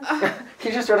 friends.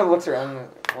 He just sort of looks around.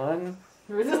 1,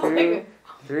 This is 2, like,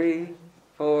 3,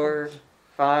 4,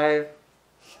 5,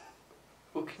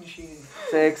 What can she?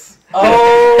 6.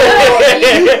 Oh!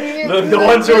 the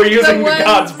ones who are using the, ones-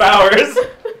 god's powers.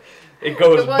 It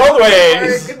goes the ones both who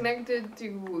ways. are connected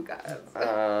to gods.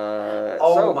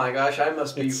 Oh So, my gosh! I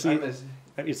must be. It's- I must,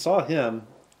 You saw him.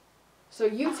 so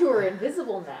you two are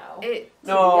invisible now. It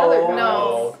the other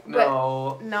no, gods.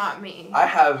 no. not me. I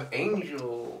have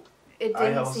angel. It I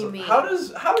didn't also, see me. How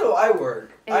do I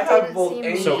work? It I have didn't both see me.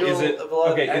 angel. So is it-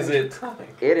 blood okay, and is it- draconic.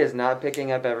 it is not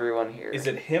picking up everyone here. Is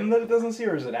it him that it doesn't see,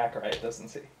 or is it Akarai it doesn't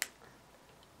see?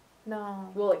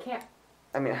 No. Well, it can't.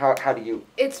 I mean, how do you?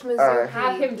 It's Mizuki.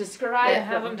 Have him describe. Yeah,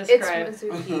 have him It's describe.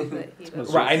 Mizuki that he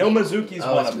doesn't Right, I know see. Mizuki's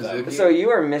Oh, one it's of them. Mizuki. So you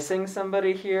are missing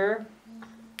somebody here.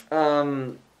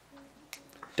 Don't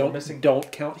Missing-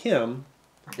 don't count him.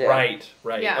 Yeah. Right.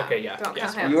 Yeah, Okay, yeah. don't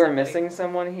Yes. count him. You are missing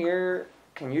someone here.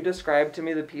 Can you describe to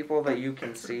me the people that you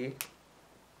can see?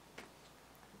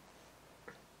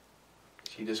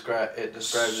 It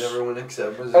describes everyone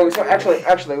except Mizuki. Oh, so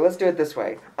actually, let's do it this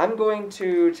way. I'm going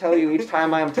to tell you each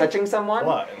time I am touching someone.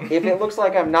 What? If it looks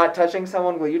like I'm not touching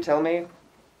someone, will you tell me?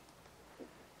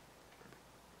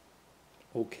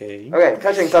 Okay. Okay,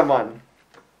 touching someone.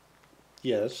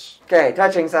 Yes. Okay,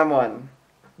 touching someone.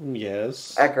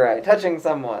 Yes. Akarai, touching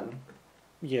someone.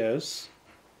 Yes.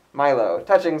 Milo,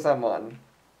 touching someone.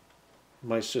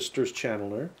 My sister's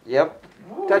channeler. Yep,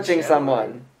 Ooh, touching Chandler.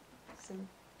 someone.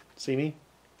 See me?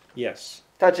 Yes.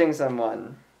 Touching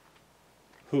someone.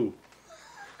 Who?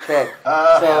 Okay,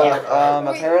 so Wait,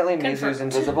 apparently confirm. Mizu's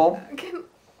invisible. Can,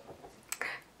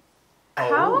 Oh.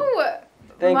 how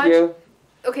Thank much? you.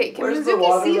 Okay, can Where's the Mizuki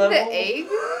water see level? the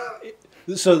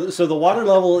egg? So the water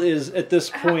level is at this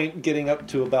point getting up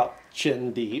to about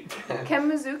chin deep. Can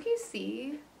Mizuki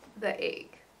see the egg?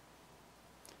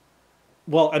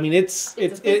 Well, I mean it's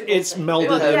It's a physical it's thing. melded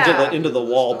Well, yeah. into the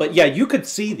wall, but yeah, you could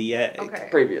see the egg. Okay.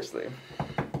 Previously.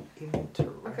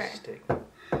 Interesting.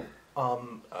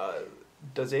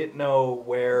 Does it know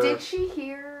where? Did she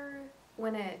hear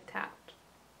when it tapped?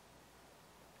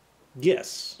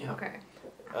 Yes. Yeah. Okay.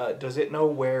 Does it know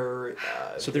where?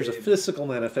 So there's a the- physical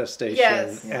manifestation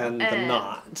Yes. and the And-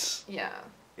 knot. Yeah.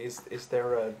 Is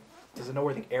there a? Does it know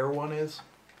where the air one is?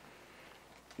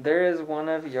 There is one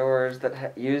of yours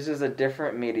that uses a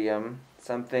different medium,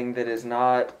 something that is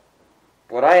not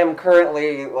what I am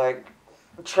currently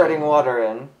treading water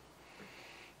in.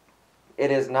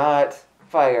 It is not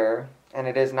fire, and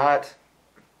it is not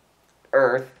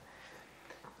earth.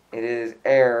 It is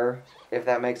air, if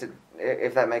that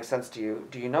makes sense to you.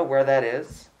 Do you know where that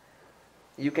is?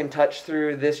 You can touch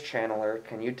through this channeler.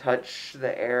 Can you touch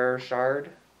the air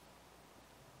shard?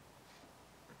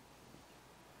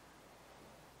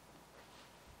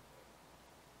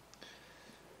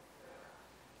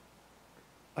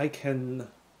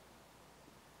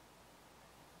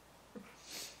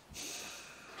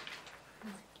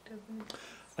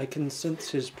 I can sense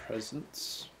his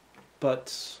presence,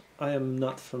 but I am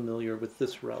not familiar with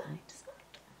this realm.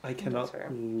 I cannot fair.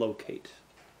 locate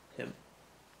him.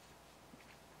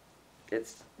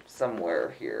 It's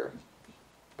somewhere here.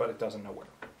 But it doesn't know where.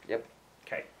 Yep.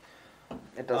 Okay.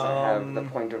 It doesn't have the Um,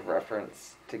 point of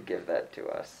reference to give that to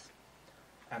us.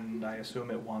 And I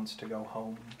assume it wants to go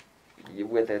home.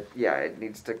 With it, yeah, it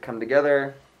needs to come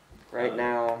together, Right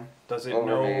now, Does it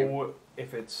over me. know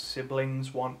if its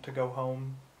siblings want to go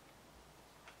home?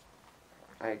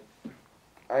 I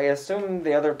assume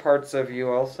the other parts of you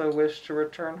also wish to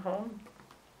return home?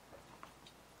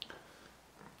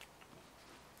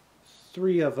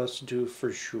 3 of us do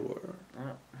for sure.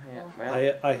 Oh, yeah,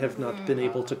 well. I have not been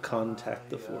able to contact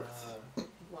the 4th.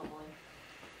 Lovely.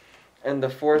 And the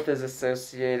 4th is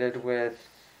associated with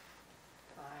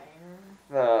Fire.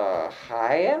 the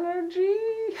high energy?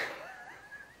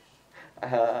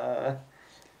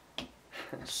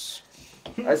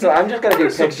 So I'm just gonna do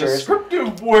Some pictures.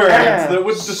 descriptive words that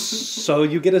would So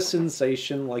you get a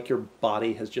sensation like your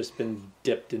body has just been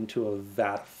dipped into a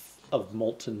vat of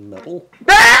molten metal.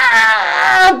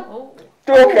 Ah! Oh.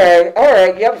 Okay,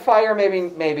 alright, yep, fire,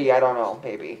 maybe, I don't know,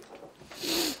 maybe.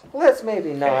 Let's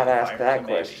maybe not Okay, ask fire, that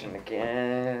maybe. question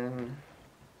again.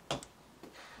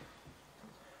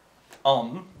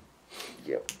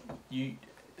 Yep.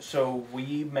 So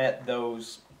we met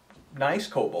those nice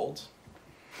kobolds.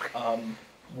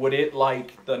 Would it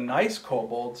like the nice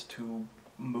kobolds to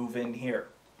move in here?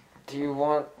 Do you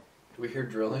want Do we hear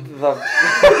drilling? the...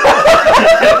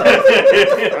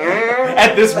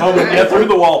 At this moment, yeah, through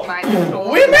the wall.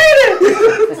 We made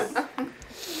it!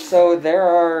 So there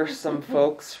are some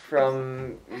folks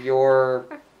from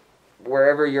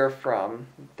wherever you're from.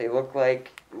 They look like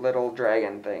little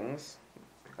dragon things.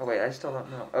 Oh wait, I still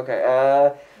don't know. Okay,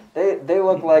 they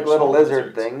look like They're little small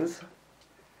lizard lizards. things.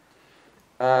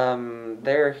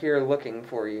 They're here looking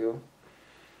for you.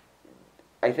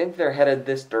 I think they're headed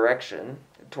this direction,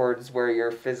 towards where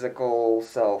your physical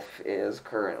self is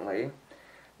currently.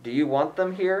 Do you want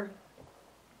them here?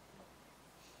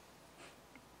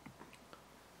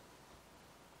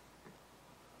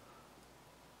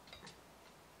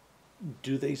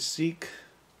 Do they seek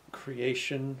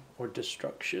creation or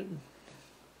destruction?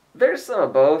 There's some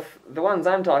of both. The ones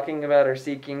I'm talking about are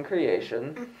seeking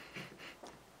creation.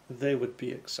 They would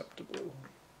be acceptable.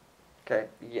 Okay,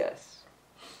 yes.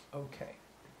 Okay,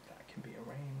 that can be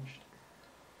arranged.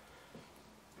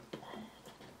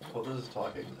 While this is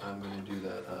talking, I'm going to do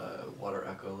that water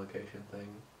echolocation thing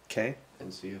Okay.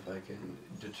 and see if I can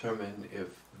determine if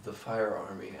the fire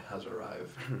army has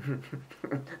arrived.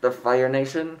 The Fire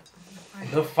Nation?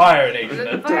 The Fire Nation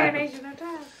The attack. Fire Nation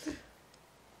attacked.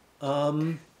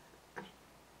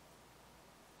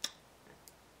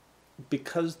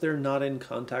 Because they're not in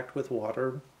contact with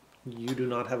water, you do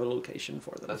not have a location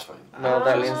for them. That's fine. No,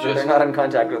 that Just- means that just- they're not in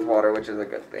contact with water, which is a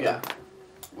good thing. Yeah.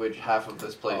 Which half of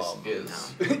this place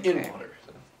is in water.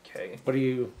 So. Okay.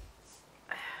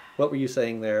 What were you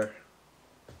saying there?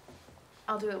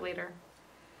 I'll do it later.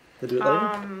 To do it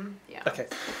later? Yeah. Okay.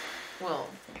 Well,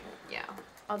 yeah.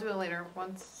 I'll do it later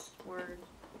once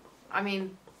I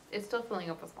mean, it's still filling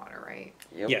up with water, right?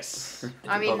 Yep. Yes.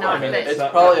 I mean, above not our head. that. It's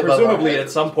probably above our presumably head. at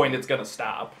some point it's gonna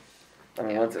stop, I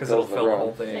mean, Yeah. once it 'Cause fills it'll fill the room,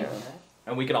 whole thing. yeah.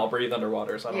 and we can all breathe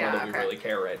underwater, so I don't know Yeah, that we okay. really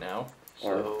care right now.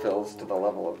 Or So- fills to the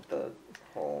level of the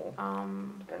hole,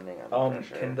 Um, depending on the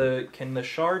pressure. Can the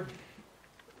shard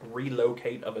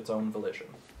relocate of its own volition?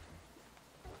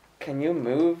 Can you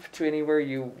move to anywhere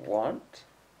you want?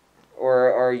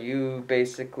 Or are you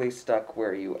basically stuck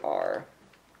where you are?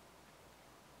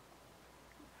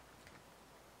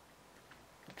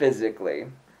 Physically.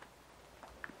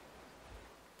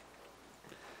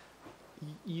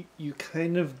 You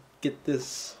kind of get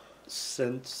this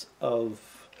sense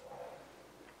of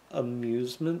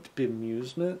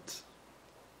bemusement.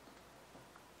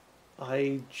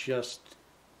 I just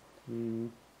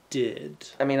did.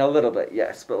 I mean, a little bit,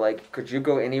 yes, but like, could you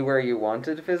go anywhere you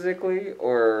wanted physically?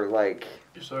 Or like...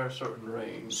 Is there a certain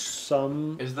range?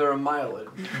 Some Is there a mileage?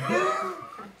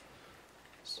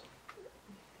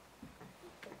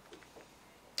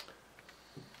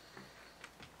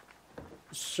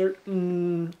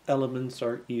 certain elements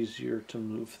are easier to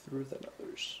move through than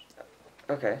others.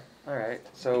 Okay, alright.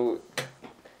 So,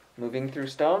 moving through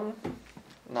stone,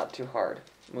 not too hard.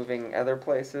 Moving other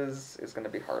places is going to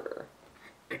be harder.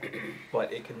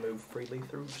 But it can move freely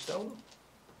through stone?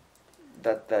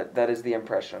 That is the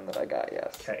impression that I got,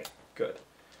 yes. Okay, good.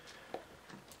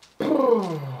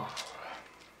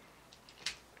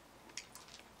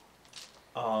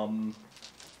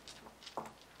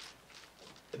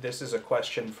 This is a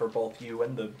question for both you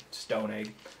and the stone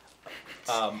egg.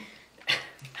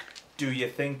 Do you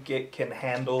think it can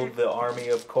handle the army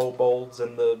of kobolds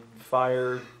and the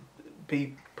fire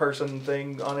person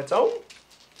thing on its own?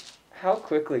 How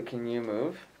quickly can you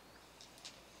move?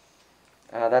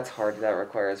 That's hard. That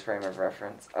requires frame of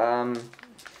reference.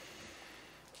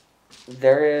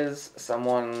 There is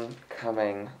someone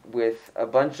coming with a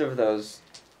bunch of those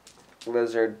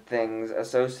lizard things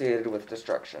associated with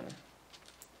destruction.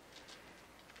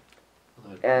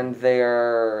 and they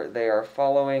are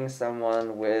following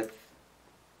someone with.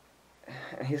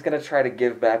 He's gonna try to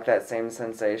give back that same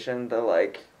sensation, the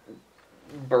like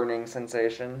burning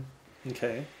sensation.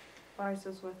 Okay. Vice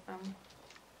is with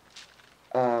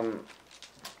them.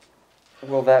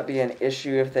 Will that be an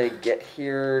issue if they get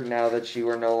here now that you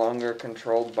are no longer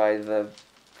controlled by the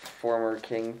former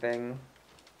king thing?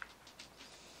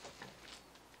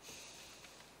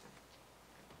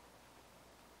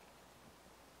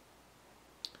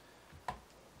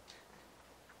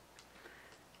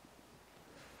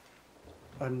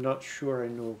 I'm not sure I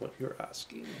know what you're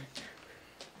asking.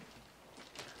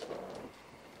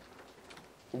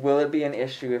 Will it be an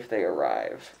issue if they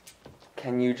arrive?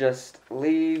 Can you just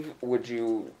leave? Would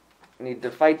you need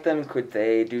to fight them? Could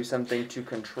they do something to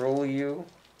control you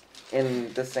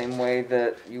in the same way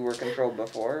that you were controlled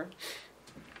before?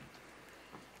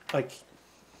 I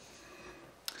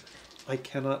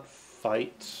cannot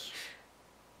fight.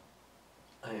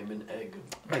 I am an egg.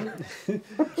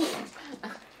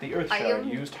 The Earth I Shard am-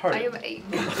 used hard. I am a.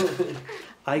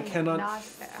 I cannot Not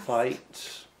fast.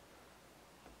 fight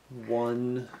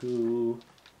one who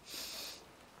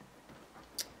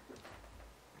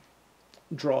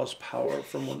draws power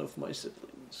from one of my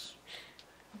siblings.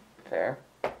 Fair.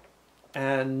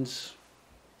 And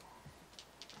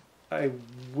I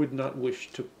would not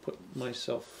wish to put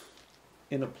myself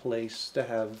in a place to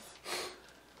have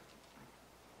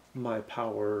my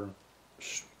power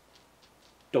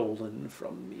stolen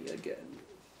from me again.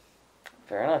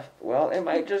 Fair enough. Well, it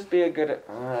might just be a good...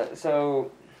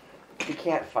 so, you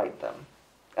can't fight them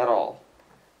at all.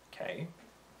 Okay.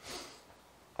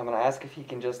 I'm going to ask if he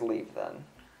can just leave then.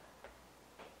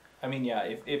 I mean,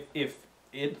 yeah, if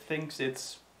it thinks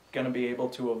it's going to be able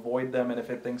to avoid them, and if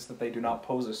it thinks that they do not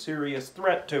pose a serious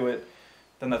threat to it,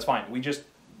 then that's fine.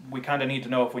 We kind of need to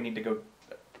know if we need to go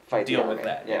Fight the deal with army.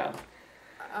 that. Yeah.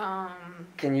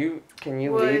 Can you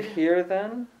Would- leave here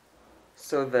then?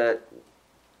 So that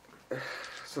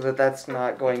that's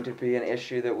not going to be an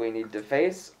issue that we need to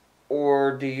face?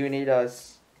 Or do you need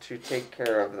us to take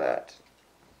care of that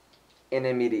in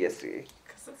immediacy?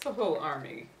 Because it's the whole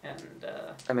army, and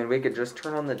I mean, we could just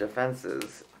turn on the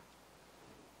defenses,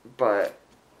 but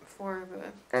For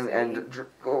the. and city.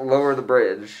 lower the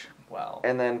bridge Well,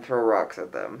 and then throw rocks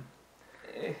at them.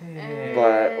 Eh.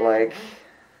 But like,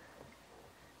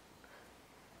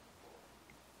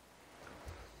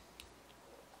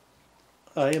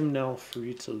 I am now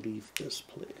free to leave this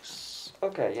place.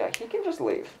 okay, yeah, he can just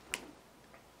leave.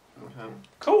 Okay.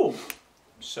 cool.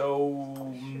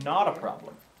 So, not a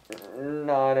problem.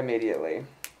 Not immediately.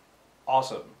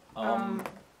 Awesome. Um,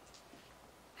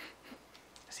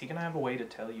 Is he gonna have a way to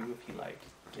tell you if he like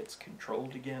gets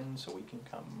controlled again, so we can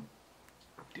come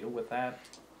deal with that?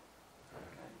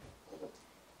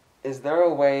 Is there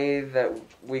a way that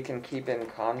we can keep in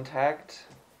contact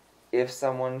if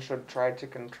someone should try to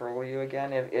control you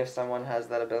again? If someone has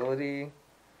that ability?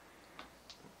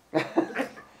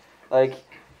 Like,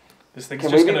 This thing's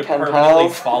Can just we gonna be pen permanently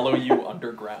pals? follow you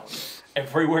underground.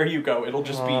 Everywhere you go, it'll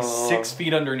just be Oh. 6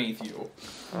 feet underneath you.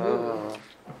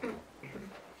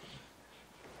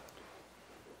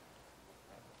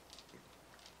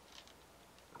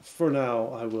 For now,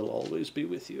 I will always be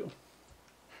with you.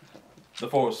 The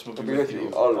Force will I'll be with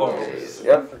you always.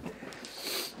 Yep.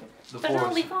 The But force.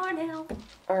 only for now.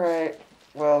 Alright.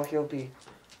 Well, he'll be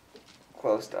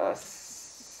close to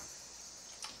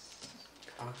us.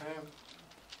 Okay.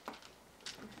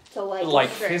 So like, Like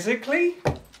Sure. physically?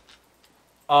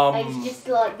 it's just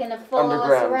like gonna follow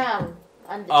us Underground. around.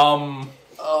 Under.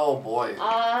 Oh boy.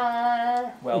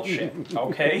 Well, shit.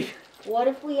 Okay. What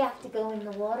if we have to go in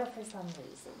the water for some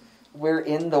reason? We're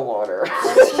in the water.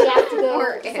 What if we have to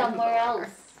We're go in somewhere the else?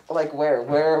 water. Like where?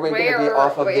 Where are we going to be Where?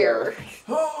 off of the Where? earth?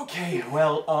 Okay,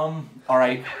 well,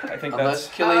 alright. I think Unless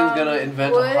that's... Killian's gonna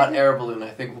invent a hot would- air balloon,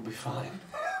 I think we'll be fine.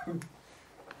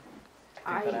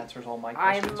 I think that I answers all my I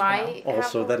questions for now. might.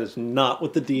 Also, have that is not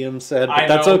what the DM said, but I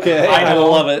that's know, okay. I I know.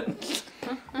 love it.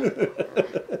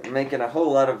 Making a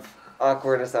whole lot of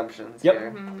awkward assumptions Yep.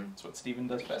 here. Mhm. That's what Steven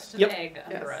does best. just an Yep. egg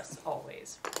under Yes. us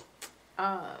always.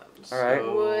 Alright.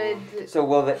 Would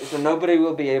So nobody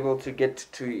will be able to get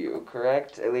to you,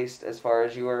 correct? At least as far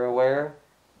as you are aware.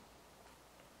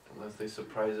 Unless they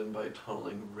surprise him by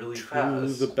tunneling really To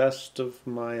fast. the best of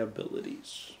my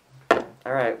abilities.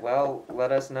 Alright, well,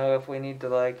 let us know if we need to,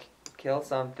 like, kill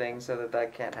something so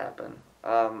that can't happen.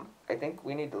 I think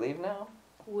we need to leave now.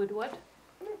 would what?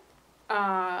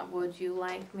 Would you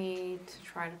like me to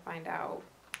try to find out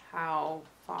how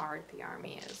far the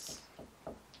army is,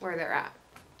 where they're at?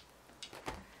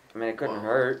 I mean, it couldn't Well-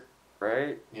 hurt,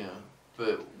 right? Yeah,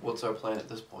 but what's our plan at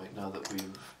this point now that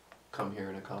we've come here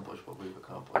and accomplish what we've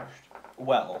accomplished.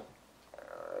 Well,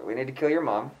 We need to kill your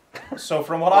mom. so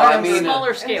from what Well, I I mean,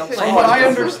 Smaller scale From from plan. what I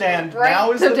understand, Right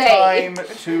now is today. the time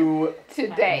to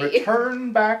Today.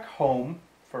 return back home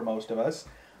for most of us.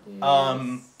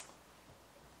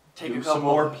 Take Do a some couple,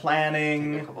 more take a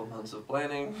planning. couple months of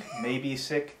planning. Maybe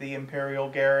sick the Imperial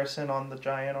garrison on the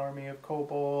giant army of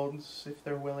kobolds if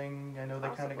they're willing. I know they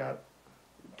kind of got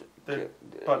their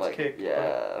butts kicked.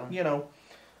 Yeah. But, you know,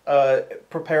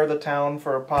 prepare the town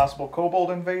for a possible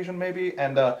kobold invasion maybe,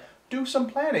 and do some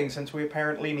planning since we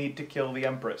apparently need to kill the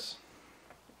Empress.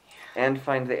 And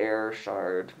find the air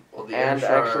shard. Well, the And air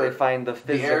shard, actually find the the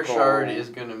physical air shard is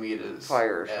going to meet us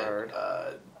fire at, shard.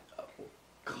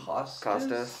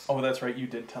 Costas. Oh, that's right. You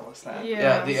did tell us that.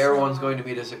 Yeah, the air one's going to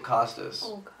meet us at Costas.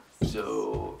 Oh, God.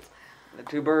 So The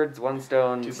 2 birds, 1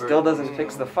 stone. Two Still birds, doesn't one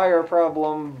fix the stone. fire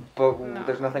problem, but No.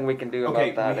 there's nothing we can do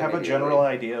Okay, about that. we have a immediately. general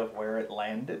idea of where it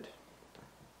landed.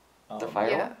 The fire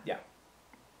Yeah. one? Yeah.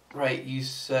 right, you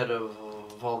said a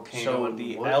volcano. So and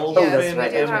the what? Elven Yes,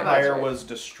 right, we do have Empire that. was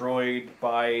destroyed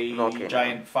by Volcano.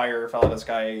 giant fire, fell out of the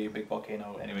sky, big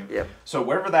volcano. Anyway, Yep. so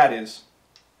wherever that is,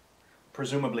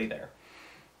 presumably there.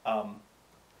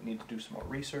 We need to do some more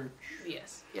research.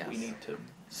 Yes. Yes. We need to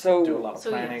So, do a lot of So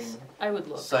planning. yes, I would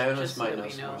look. Sionis just so might that know we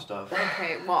some more stuff.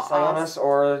 Okay, well, Sionis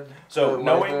or So the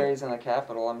knowing libraries in the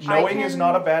capital, I'm sure. knowing I is can-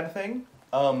 not a bad thing.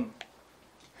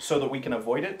 So that we can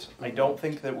avoid it. I don't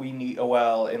think that we need. Oh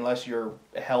well, unless you're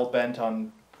hell bent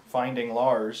on finding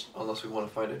Lars. Unless we want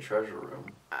to find a treasure room.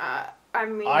 I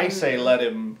mean, I say let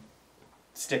him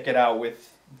stick it out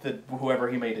with the whoever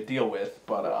he made a deal with.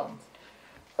 But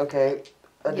Okay.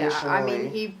 Yeah, Additionally, I mean,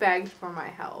 he begged for my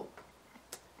help.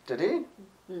 did he?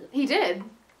 He did.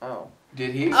 Oh.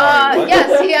 Did he? what?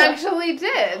 Yes, he actually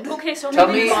did. Okay, so Tell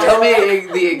maybe me, Lars- tell me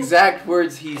the exact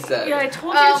words he said. Yeah, I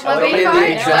told you. Let to Tell me me the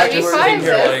find, exact let me words find in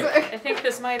here, this. I think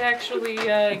this might actually, be.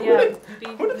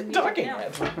 what are they talking yeah.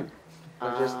 about?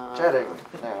 We're just chatting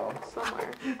now.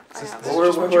 Somewhere. I This have is it. What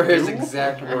just what were you his do?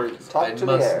 exact words? Talk I to the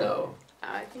must air. know.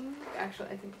 I think it's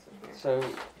in here. So,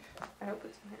 I hope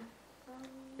it's in here.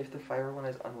 if the fire one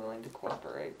is unwilling to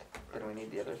cooperate, then we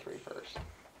need the other 3 first.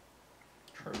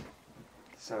 True.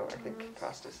 So I think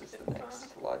Costas is the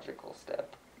next logical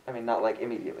step. I mean, not like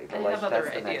immediately, I but like have other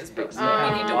that's the ideas, next but big we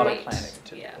step. need A to lot of wait. planning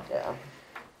to do. Yeah. Yeah.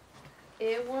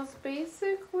 It was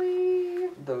basically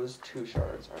Those 2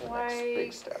 shards are the next big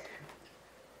Like, step.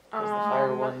 'Cause the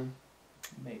fire one,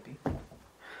 Maybe.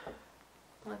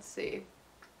 let's see.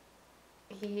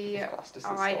 He Costas is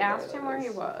I still asked there, him that where he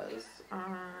is. was.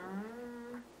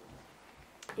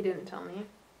 He didn't tell me.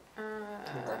 We're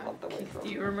a month away Keith, from do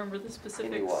you remember the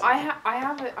specifics? anyone. I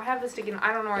have the sticky note.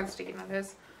 I don't know where the sticky note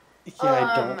is. Yeah,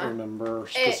 I don't Um, remember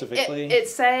specifically. It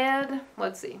said,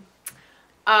 let's see.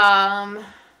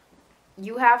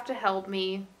 You have to help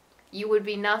me. You would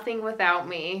be nothing without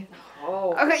me.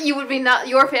 Oh. Okay, you would be not.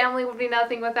 Your family would be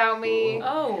nothing without me.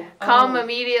 Oh. Come oh.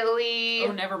 immediately.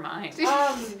 Oh, never mind.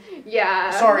 Yeah.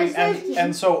 Sorry, my and safety.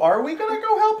 and so are we gonna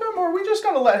go help him, or are we just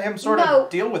gonna let him sort No. of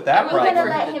deal with that I'm We're Right. gonna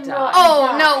problem? let him Die. rot. Oh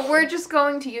and no, die. we're just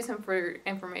going to use him for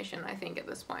information. I think at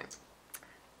this point.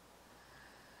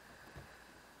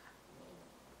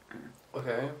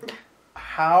 Okay.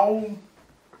 How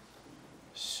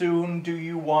soon do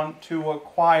you want to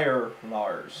acquire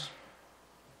Lars?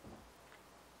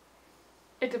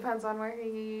 It depends on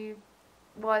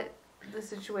what the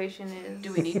situation is.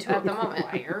 Do we need to at the moment?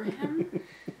 acquire him?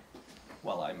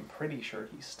 Well, I'm pretty sure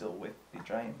he's still with the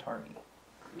giant army.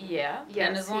 Yeah. Yes,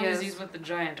 and as long he as is. he's with the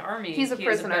giant army, He's a he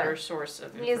prisoner. is a better source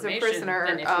of He is a information prisoner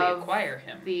than if of we acquire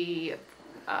him. The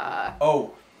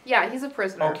Oh, yeah, he's a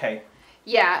prisoner. okay.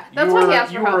 Yeah, that's you why he were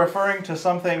asked you for were help. referring to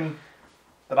something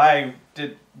that I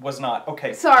was not.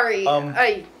 Okay. Sorry.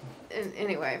 Later.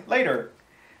 Anyway.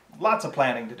 Lots of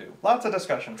planning to do. Lots of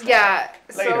discussions. Yeah.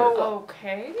 Later. So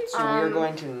Okay. So we're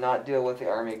going to not deal with the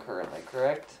army currently,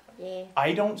 correct? Yeah.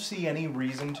 I don't see any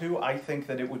reason to. I think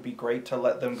that it would be great to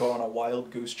let them go on a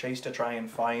wild goose chase to try and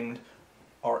find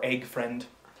our egg friend.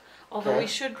 Although Okay. we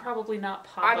should probably not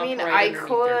pop I up mean, right I underneath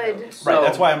their could- nose. Right,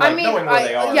 that's why I'm like, I mean, knowing where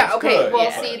they are yeah. is Okay. good. Well,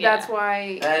 Yeah. see, Yeah. that's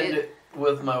why. And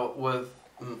with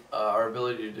our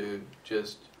ability to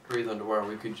just breathe underwater,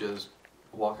 we could just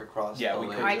walk across Yeah, the we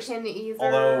lake. could I just- can either.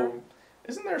 Although,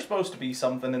 isn't there supposed to be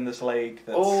something in this lake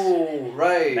that's Oh,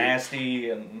 right. nasty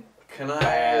and Can bad?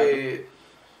 I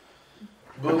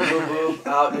boop boop boop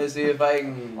out and see if I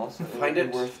can Also, find it it?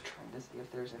 would be worth trying to see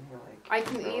if there's any like. I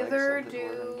can relics either of the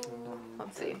Dwarven do- Kingdom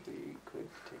let's that see. We could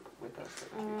take with us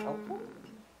that would be helpful.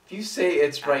 If you say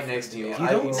it's right next to you, You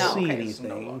I don't will. see okay. It's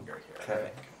no anything. longer here.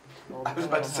 Okay. Well, I was depending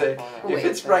about to on say, how far Wait. if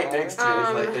it's right next to you,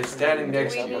 it's like it's standing do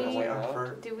next we to you. need- Wait for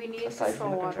it. Do we need Aside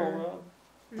from the control control water? room.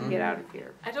 to get out of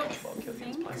here. I don't Well, kill these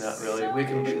think places. Not really. so. We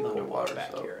can Should shoot go them underwater.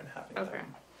 back So. here and having Okay.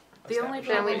 them The only establish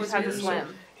Then we problem just would have to be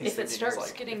swim. His if it thinking is, starts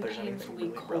like, getting if there's anything painfully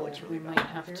really cold, relic's we really might bad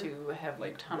have here, to have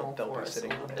like, tunnel they'll be for us a sitting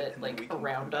little on it, bit, and then we like can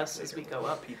around come us back as we later go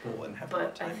with up. people and have more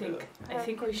But I time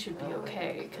think we should be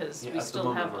okay because Yeah, we at the still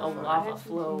moment have we're a fine. lava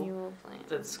flow Continual flame.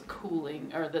 that's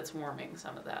cooling or that's warming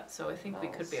some of that. So I think we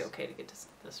could be Nice. okay to get to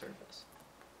the surface.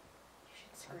 You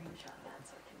should screenshot that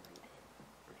so I can read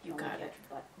it. You Only got it. catch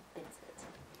butt bits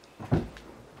of it.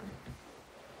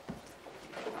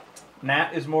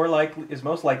 Nat is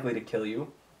most likely to kill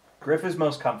you. Griff is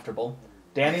most comfortable.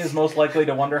 Danny is most likely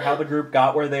to wonder how the group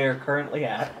got where they are currently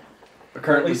at. Or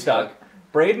currently stuck.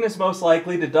 Braden is most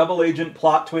likely to double agent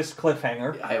plot twist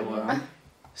cliffhanger. I will.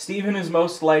 Stephen is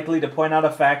most likely to point out a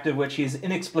fact of which he is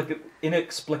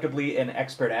inexplicably an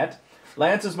expert at.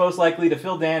 Lance is most likely to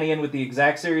fill Danny in with the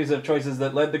exact series of choices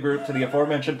that led the group to the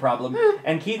aforementioned problem.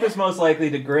 And Keith is most likely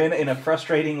to grin in a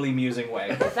frustratingly musing way.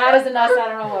 If that isn't us, I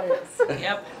don't know what it is.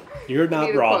 Yep. You're Need not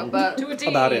to wrong quote that. To a T.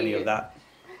 about any of that.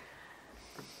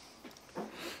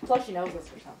 Plus she knows us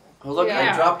or something. Oh look,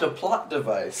 Yeah. I dropped a plot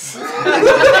device. How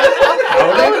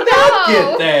did that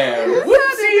get there?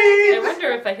 I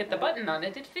wonder if I hit the button on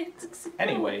it, if it succeeds.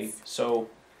 Anyway, so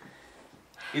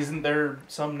isn't there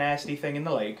some nasty thing in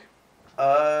the lake?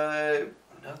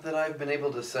 Not that I've been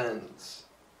able to sense,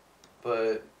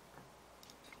 but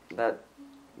That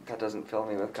doesn't fill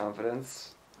me with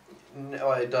confidence.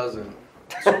 no, it doesn't.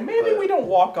 So maybe But- we don't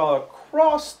walk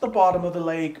across the bottom of the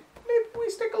lake. Maybe we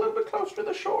stick a little bit closer to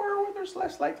the shore where there's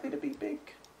less likely to be big.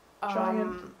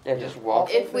 Giant. Yeah, just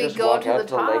walk. If we just go walk to out the to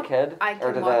top, lakehead I or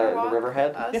can to water the walk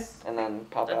riverhead, us. and then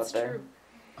pop That's out there. true.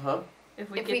 Huh?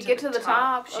 If If we get to the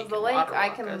top she of the can lake, water I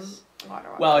walk can us. water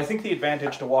walk. Well, I us. think the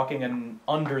advantage to walking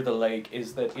under the lake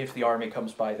is that if the army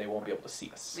comes by, they won't be able to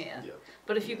see us. Yeah. Yeah.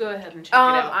 But if you go ahead and check it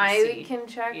out and I see. can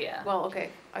check. Yeah. Well,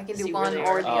 okay, I can do See where one they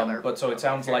or are. the other. But so it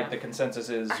sounds Fair like enough. the consensus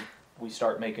is we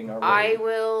start making our way I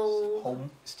will.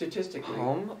 home. Statistically,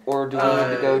 Home, or do we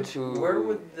need to go to where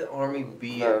would the army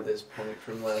be the- at this point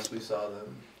from last we saw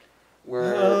them?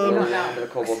 where We don't know. the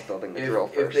kobold's building the If, drill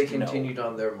if first? they continued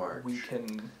on their march, We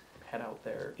can head out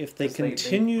there. If they 'cause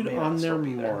continued may not on their still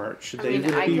be there. march, I they mean,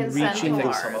 would I be can send reaching the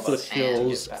Mars and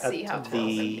foothills get See how at tall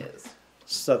the it is.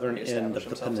 southern They end establish of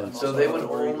the themselves. I'm peninsula. So they also would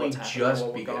worried only what's happening just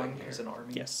while be we're gone getting because here. an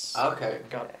army Yes. okay.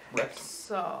 got wrecked.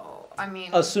 So I mean.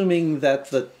 Assuming that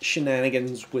the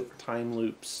shenanigans with time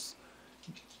loops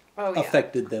Oh yeah.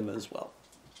 affected them as well.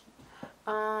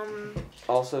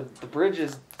 Also, the bridge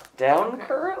is down Okay.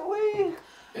 currently.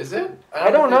 Is it?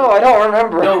 I don't think- know. I don't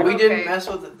remember. No, we Okay. didn't mess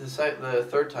with it the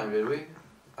third time, did we?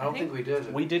 I don't think we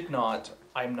did. We did not.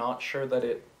 I'm not sure that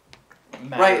it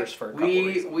matters Right. for a couple We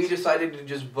reasons. decided to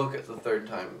just book it the third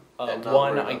time. and not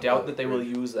One, worry I about doubt the that they will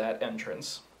bridge. use that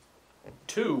entrance.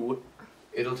 Two,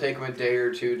 It'll take them a day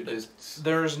or two to just.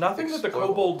 there's nothing that the Explore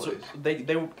the kobolds place.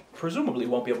 they presumably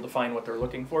won't be able to find what they're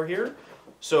looking for here.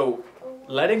 So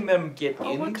letting them get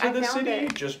Oh, look, into I the found city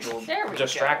it. just There we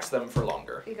distracts them for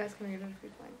longer. You guys can read it if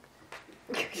you'd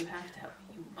like. You have to help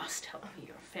me. You must help me.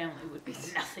 Your family would be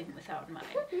nothing without mine.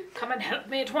 Come and help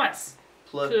me at once.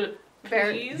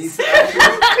 Bear- Please. You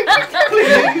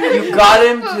got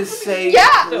him to say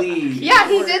Yeah. please. Yeah,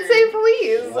 he did say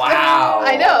please. Wow.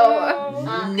 I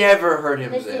know. Never heard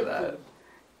him say Listen,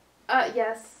 that.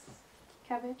 Yes.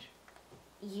 Cabbage.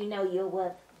 You know you're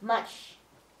worth much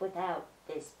without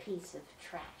this piece of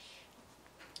trash.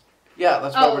 Yeah,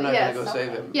 that's why Oh, we're not yes. gonna go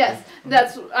save him. Yes,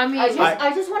 that's. I mean. I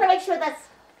just want to make sure that's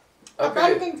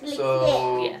Okay, abundantly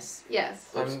so Yes.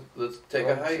 Yes. let's take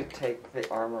a Going to hike. take the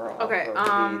armor off Okay,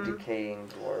 of the decaying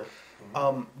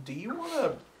dwarf. Do you want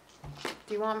to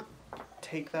Do you want?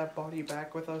 take that body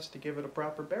back with us to give it a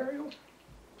proper burial?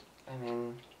 I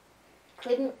mean,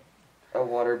 couldn't. a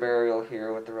water burial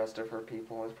here with the rest of her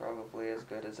people is probably as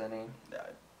good as any.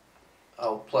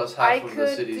 Oh, plus I half of the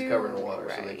could city's do covered in water,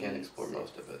 so they can't rice explore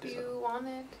most of it. Do So. you want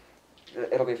it?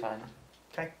 It'll be fine.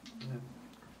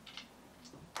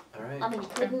 All right. I mean,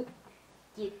 couldn't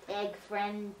your egg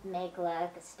friend make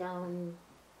like a stone?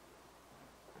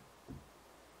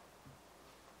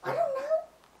 I don't know.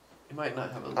 You might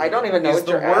not have a. I don't even know Is what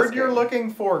the you're word asking. you're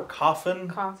looking for coffin?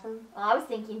 Cotton. I was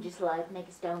thinking just like make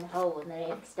a stone hole and then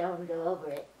make a stone go over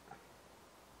it.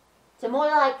 So more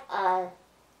like I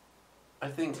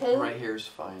think Two? right here is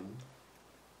fine.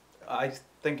 I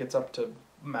think it's up to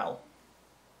Mel.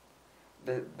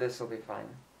 This will be fine.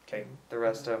 Okay. The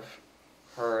rest of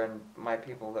her and my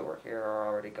people that were here are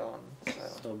already gone. So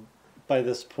So by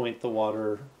this point the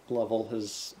water level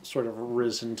has sort of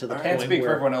risen to the I point can't speak for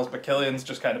where everyone else, but Killian's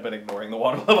just kind of been ignoring the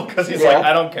water level because he's Yeah. like,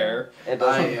 I don't care. It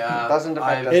doesn't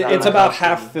affect us. it's that about much.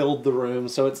 half filled the room,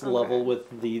 so it's Okay. level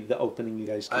with the opening you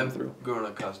guys came I'm through. grown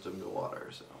accustomed to water,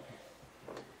 so.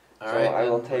 So Alright. I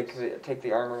will then take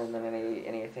the armor and then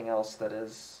anything else that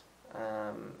is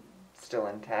still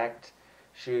intact,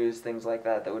 shoes, things like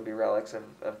that would be relics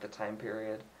of the time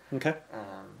period. Okay.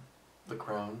 the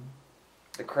crown.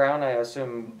 The crown, I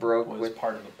assume, broke Was with.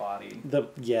 part of the body.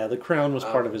 The crown was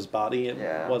part of his body. It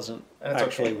Yeah. wasn't And it's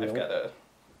actually okay. real. I've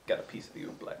got a piece of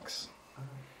you, Blex,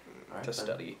 Alright, to then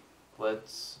study.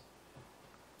 Let's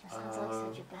That sounds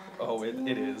like such a bad Oh, it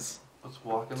idea. is. let's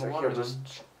walk in the So water. he'll Then.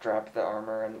 just strap the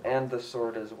armor and the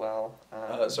sword as well.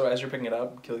 So as you're picking it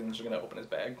up, Killian's just gonna open his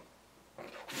bag.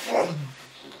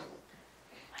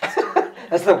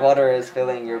 As the water is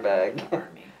filling your bag.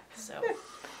 Army. So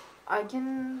I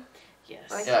can yes.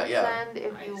 send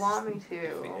if you Nice. want me to.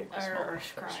 Or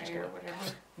scry or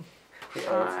whatever.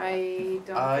 I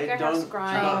don't I think I don't. have do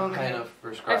scrying. not kind of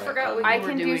prescribe. I forgot what I you were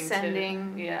can do doing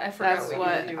sending. Yeah, I forgot That's what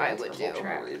what you were I doing would to do. multiple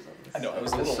track. I know, I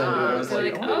was a Just little send it. I was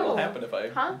Like, like, what will oh. happen if I...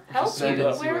 Huh? Help send me,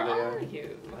 it, see where where they are are.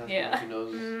 you? That's Yeah. what he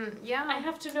knows. Yeah. I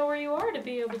have to know where you are to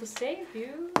be able to save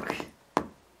you.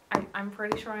 I'm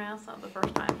pretty sure I asked that the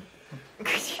first time.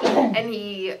 And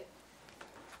he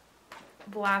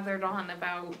blathered on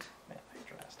about Man, I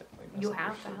drastically you messed up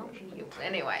have to your help situation. you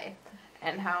anyway,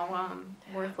 and how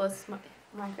worthless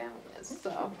my family is.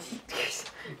 So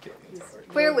Killian's already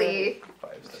clearly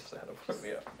 5 steps ahead of me.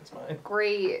 It's mine.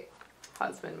 great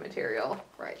husband material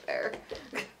right there.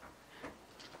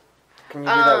 Can you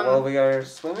do that while we are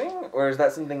swimming, or is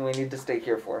that something we need to stay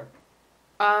here for?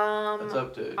 That's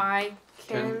up to. I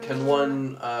can. Can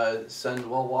one send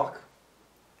while walk?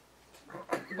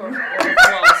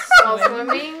 While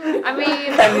swimming? I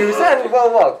mean, Can you send?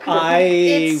 Well, look. I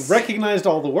It's- recognized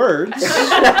all the words.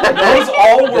 Those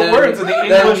all were Then- words in the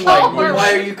then English language.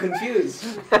 Why are you confused?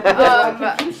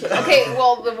 okay,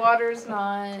 well, the water's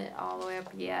not all the way up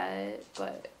yet,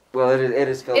 but Well, it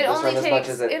is filled it this only room as takes. much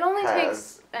as it only has.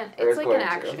 takes. or It's is like going an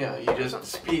to. action. Yeah, you just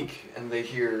speak and they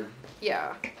hear.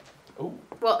 Yeah. Ooh.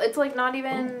 Well, it's like not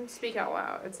even speak out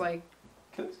loud. It's like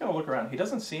Killian's gonna look around. He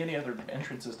doesn't see any other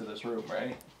entrances to this room,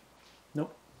 right?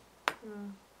 Nope.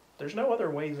 There's no other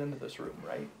ways into this room,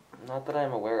 right? Not that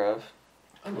I'm aware of.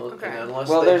 Okay. Unless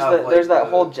Well, they there's have, there's that the-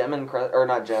 whole gem or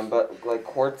not gem, but like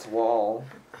quartz wall.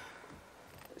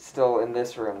 Still in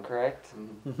this room, correct?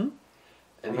 Mhm. hmm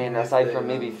I And mean, even if aside they, from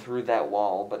maybe through that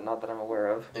wall, but not that I'm aware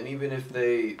of. And even if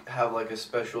they have like a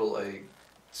special like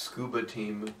scuba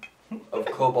team of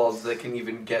kobolds that can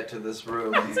even get to this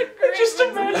room. I just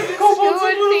imagined kobolds in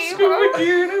little Scuba scuba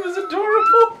gear and it was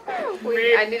adorable.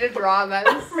 wait, I need to draw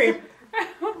this.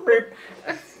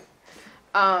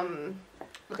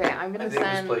 Okay, I'm I gonna think this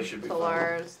send place should be to fun.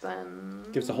 Lars then.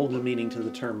 Gives a whole new meaning to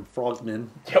the term frogmen.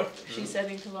 Yep. She's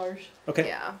setting to Lars. Okay.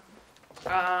 Yeah.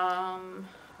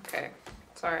 Okay.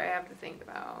 Sorry, I have to think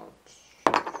about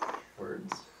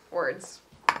Words. words.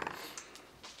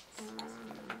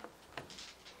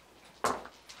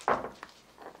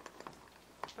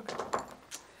 Okay.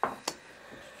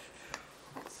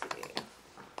 Let's see.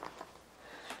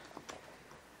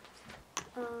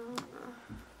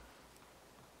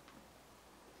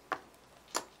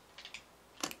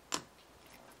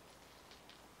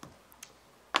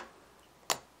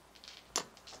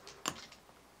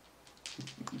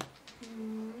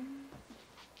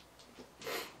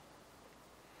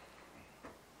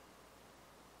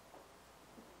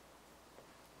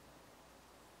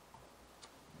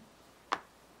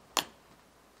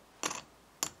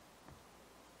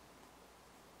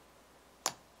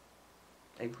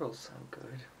 Egg rolls sound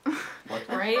good.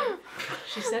 Right?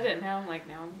 She said it now. I'm like,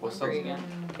 now I'm What's hungry that?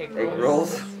 again. Egg Egg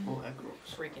rolls. rolls? Oh, egg rolls.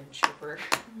 Freaking chipper.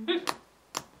 I like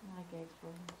egg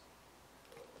rolls.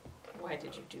 Why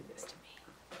did you do this to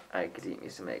me? I could eat me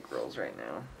some egg rolls right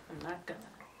now. I'm not gonna.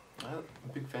 I'm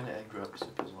a big fan of egg drop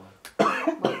soup as well.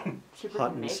 Chipper Hot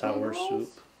can and make sour egg rolls?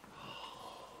 soup.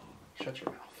 Shut your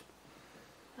mouth.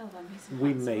 I love me some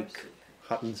We hot sour make soup.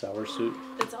 hot and sour soup.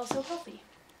 It's also healthy.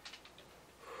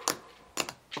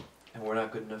 And we're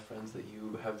not good enough friends that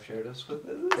you have shared us with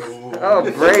this. Oh,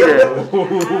 Brayden!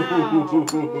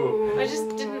 I just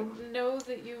didn't know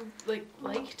that you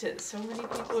liked it. So many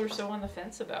people are so on the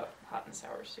fence about hot and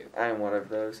sour soup. I'm one of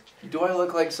those. Do I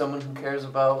look like someone who cares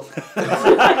about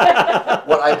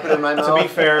what I put in my mouth? To be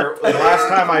fair, the last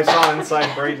time I saw inside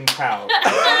Braden's house,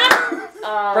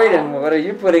 Brayden, what are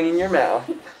you putting in your mouth?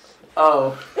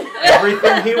 Oh.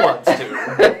 everything he wants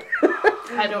to.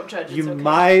 I don't judge. You it's okay.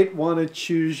 might want to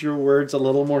choose your words a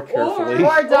little more carefully.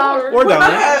 Or don't. Or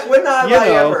don't. When have You I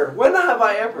know. ever? When have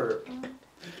I ever?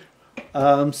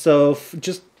 So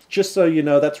just so you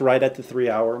know, that's right at the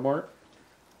 3-hour mark.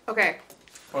 Okay.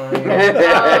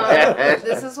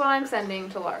 This is what I'm sending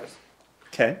to Lars.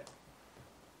 Okay.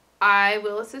 I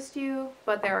will assist you,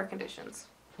 but there are conditions.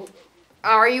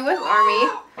 Are you with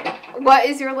Army? What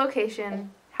is your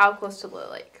location? How close to the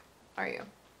lake are you?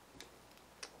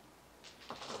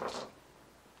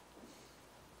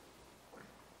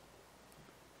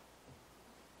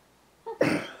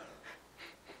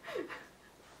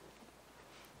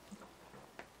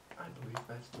 I believe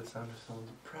that's the sound of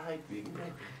someone's pride being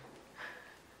broken.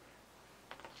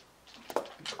 It'd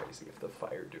be crazy if the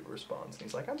fire dude responds and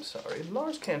he's like, I'm sorry,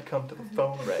 Lars can't come to the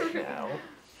phone right now.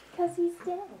 Because he's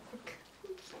dead.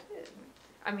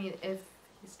 I mean, if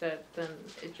he's dead, then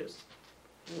it just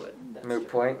would. Moot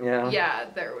point, yeah. Yeah,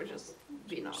 there would just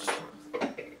be no response.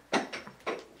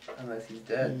 Unless he's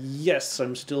dead. Yes,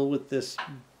 I'm still with this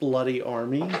bloody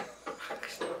army.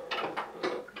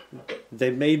 They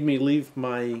made me leave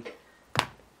my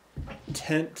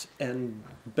tent and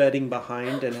bedding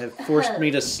behind and have forced me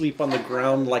to sleep on the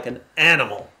ground like an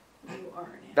animal. You are an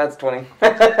That's 20.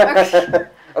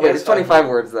 Oh, wait, it's 25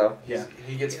 words, though. Yeah.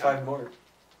 He gets 5 more.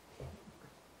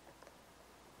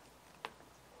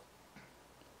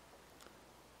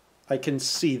 I can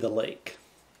see the lake.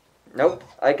 Nope.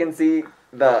 I can see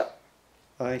the...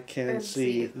 I can And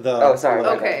see see. the... Oh, sorry.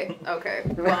 Okay, okay.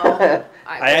 Well,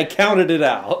 I counted it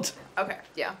out. Okay,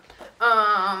 yeah.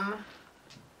 Alright.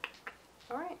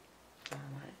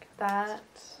 That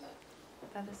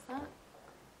is that.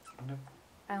 Nope.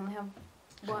 I only have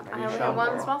one. Are I you only sure? have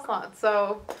one spell slot,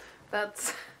 so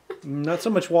that's Not so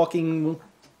much walking,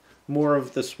 more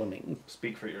of the swimming.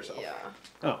 Speak for yourself.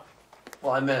 yeah.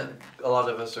 Well, I meant a lot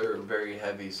of us are very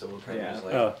heavy, so we're kind Yeah. of just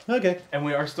like... Oh, okay. And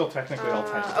we are still technically all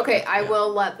tied. Okay, I Yeah. will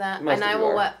let that, Most and of I you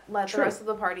will are. let Sure. the rest of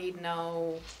the party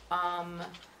know.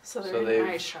 So they're So in they've-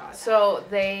 eye shot. So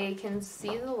they can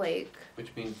see the lake. Which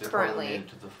means they're Currently. probably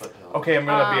into the foothill. Okay, I'm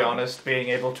gonna be Um, honest. Being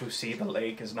able to see the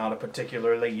lake is not a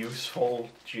particularly useful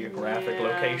geographic Yeah.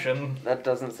 location. That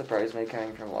doesn't surprise me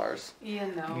coming from Lars. Yeah,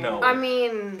 no. No. I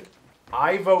mean,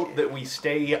 I vote that we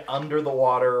stay under the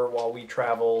water while we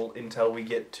travel until we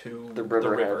get to The the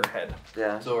riverhead. riverhead.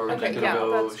 Yeah. So we're Okay, just yeah, gonna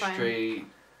go that's fine. straight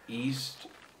east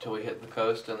till we hit the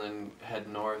coast, and then head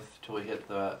north till we hit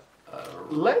the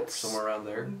Let's- somewhere around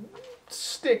there.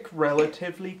 Stick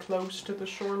relatively close to the I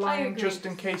shoreline, agree. just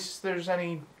in case there's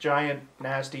any giant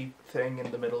nasty thing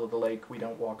in the middle of the lake. We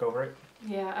don't walk over it.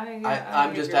 Yeah,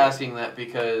 I'm just agree. asking that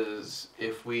because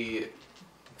if we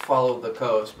follow the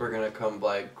coast, we're gonna come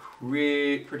like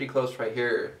pretty close right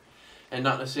here, and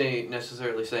not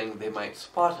necessarily saying they might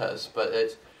spot us, but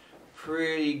it's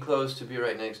pretty close to be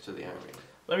right next to the army.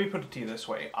 Let me put it to you this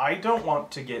way: I don't want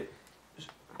to get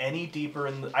any deeper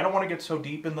in. I don't want to get so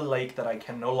deep in the lake that I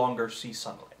can no longer see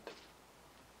sunlight.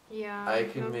 yeah. I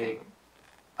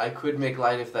could make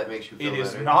light if that makes you feel It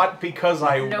is better. not because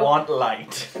I Nope. want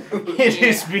light. It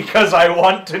is because I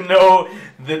want to know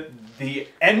that the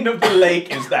end of the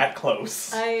lake is that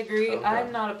close. I agree. Okay.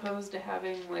 I'm not opposed to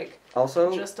having like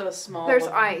Also, just a small There's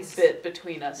ice. bit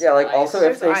between us. yeah, and like, ice. also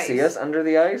if There's they see ice. us under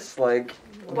the ice, like,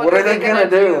 what are they gonna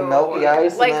do? Melt the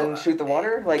ice Like, and then shoot the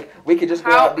water? Like, we could just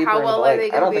go How out deeper into the well are they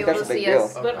lake. I don't gonna be think able that's to a big see deal.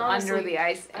 us But honestly, under the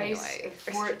ice ice anyway?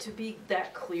 for it to be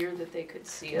that clear that they could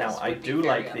see Now, us. I would be do very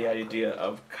like the unlikely. idea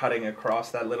of cutting across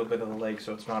that little bit of the lake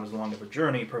so it's not as long of a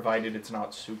journey, provided it's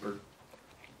not super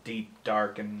deep,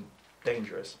 dark, and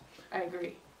dangerous. I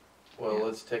agree. Well, Yeah.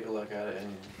 let's take a look at it.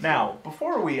 And Now,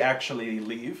 before we actually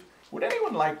leave, would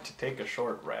anyone like to take a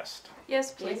short rest?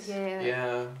 Yes, please.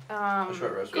 yeah, a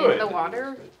short rest. Good. In the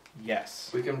water. Yes.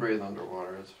 We can breathe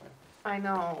underwater. It's fine. I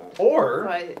know. Or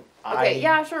But I, okay,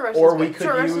 yeah, short rest or is we good. could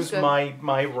Short rest is use good.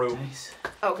 my room.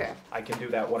 Okay. I can do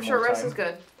that one Short more rest time. is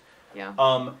good.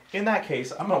 Yeah. In that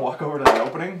case, I'm gonna walk over to that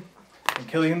opening, and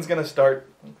Killian's gonna start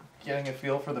getting a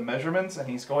feel for the measurements, and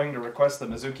he's going to request the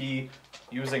Mizuki,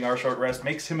 using our short rest,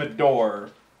 makes him a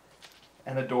door,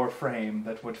 and a door frame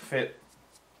that would fit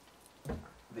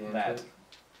The that. entrance.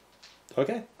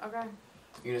 Okay. Okay.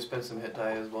 You gonna spend some hit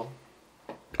die as well?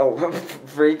 Oh,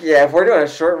 freak! Yeah, if we're doing a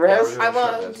short Yeah, we're rest, doing I a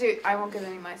short won't rest. do. I won't give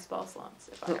any of my spell slots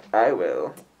if I. I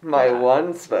will. My Yeah.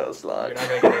 one spell slot. You're not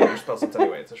gonna get any of your spell slots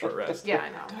anyway. It's a short rest. Yeah, I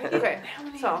know. Okay.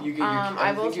 So, You get your,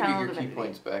 I will think you get channel your key divinity.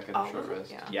 points back at Oh, a short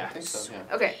rest. yeah. Yeah. I think so.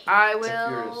 Yeah. Okay, I If you're at a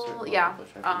certain will. level, Yeah. which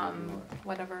I think you are.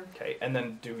 Whatever. Okay, and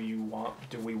then do we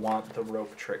want the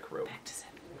rope trick rope?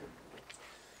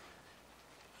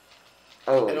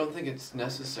 Oh, I don't think it's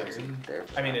necessary. there.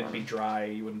 I mean, it'd be dry.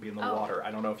 You wouldn't be in the Oh. water.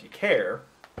 I don't know if you care.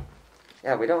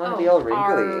 Yeah, we don't want to be all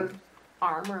wrinkly.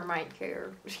 Our armor might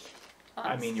care.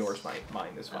 I mean, yours might.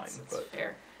 Mine is fine, That's but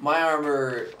fair. My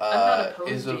armor I'm not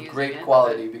opposed is to of using great it,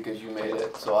 quality because you made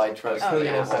it, so I trust Oh, that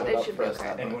yeah, you'll hold it it up should for be us okay.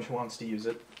 that anyone much. who wants to use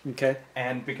it. Okay.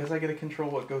 And because I get to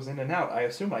control what goes in and out, I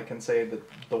assume I can say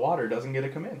that the water doesn't get to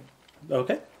come in.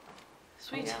 Okay.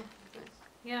 Sweet.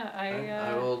 Yeah.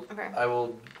 Yeah, Okay. I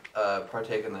will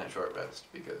partake in that short rest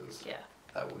because Yeah.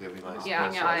 that will give me my Yeah,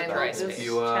 Swing special out I and abilities. try just space. If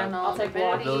you, channel I'll take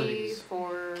divinity abilities.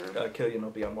 for. Killian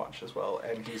will be on watch as well,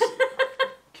 and he's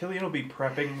Killian will be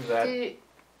prepping that Did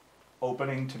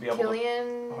opening to be able to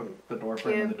Killian hook the door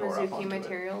frame and give the door up Mizuki onto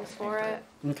materials it. for it?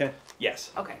 Okay.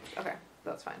 Yes. Okay,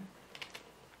 that's fine.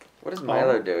 What is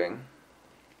Milo doing?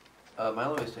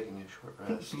 Milo is taking a short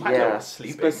rest. Milo Yeah, is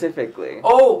sleeping. specifically.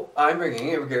 Oh, I'm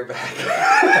bringing Abigail back.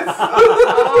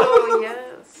 Oh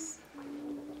yes.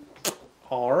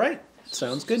 All right.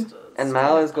 Sounds good. And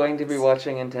Mal is going to be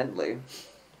watching intently.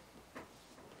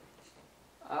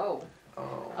 Oh.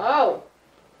 Oh. Oh.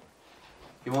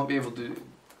 You won't be able to.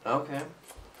 Okay.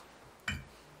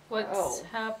 What's Oh.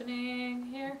 happening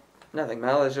here? Nothing.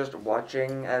 Mal is just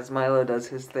watching as Milo does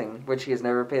his thing, which he has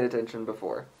never paid attention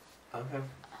before. Okay.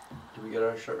 Did we get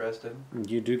our short rest in?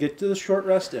 You do get to the short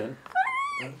rest in.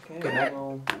 Okay.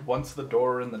 Well, Once the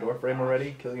door and the door frame are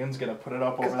ready, Killian's gonna put it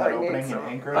up over 'Cause that I need opening and some-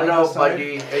 anchor it I on know, the side.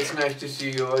 buddy. It's nice to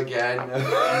see you again. And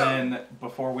then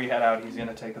before we head out, he's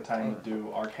gonna take the time to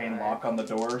do arcane lock on the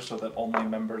door so that only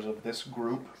members of this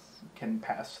group can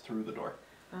pass through the door.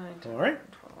 All right.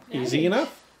 Easy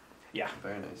enough. Yeah.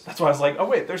 Very nice. That's why I was like, oh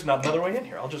wait, there's not another way in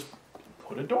here. I'll just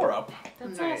put a door up.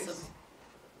 That's Nice. awesome.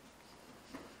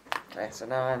 Alright, so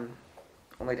now I'm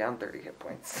only down 30 hit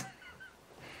points.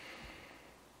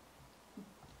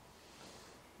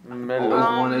 Always Mellow.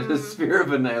 wanted a sphere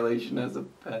of annihilation as a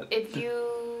pet. If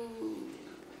you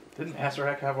Didn't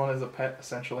Asarak have one as a pet,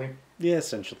 essentially? Yeah,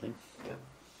 essentially.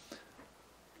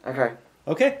 Okay.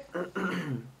 Okay.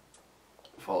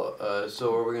 Follow.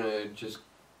 So are we gonna just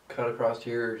cut across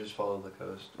here or just follow the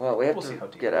coast? Well, we have We'll see how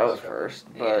to deep get it out is. first,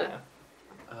 but Yeah.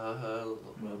 Well,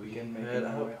 we can make head it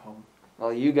our out. way home.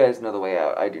 well, you guys know the way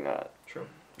out. I do not. True.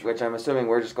 Which I'm assuming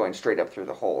we're just going straight up through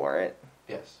the hole, right?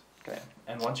 Yes. Okay.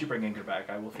 And once you bring Inger back,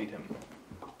 I will feed him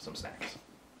some snacks.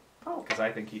 Oh. Because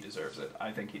I think he deserves it.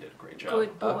 I think he did a great job.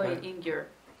 Good boy, Okay. Inger.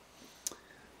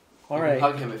 All You can right.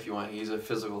 hug him if you want. He's a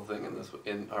physical thing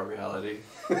in our reality.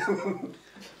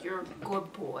 You're a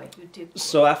good boy. You did.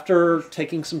 So after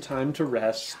taking some time to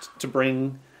rest, to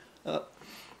bring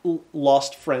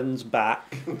lost friends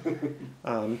back,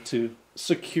 to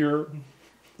secure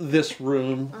this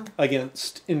room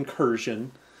against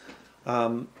incursion,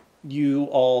 you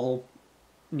all,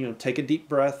 take a deep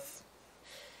breath,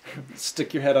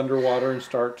 stick your head underwater, and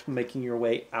start making your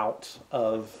way out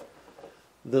of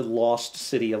the lost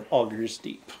city of Augur's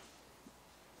Deep.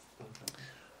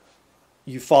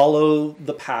 You follow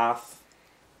the path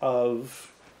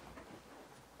of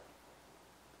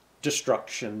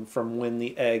destruction from when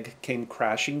the egg came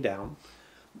crashing down.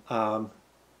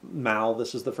 Mal,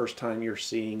 this is the first time you're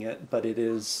seeing it, but it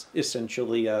is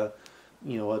essentially a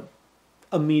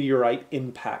meteorite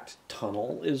impact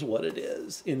tunnel is what it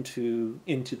is into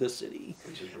the city.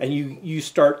 Which is And you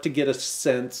start to get a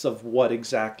sense of what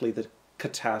exactly the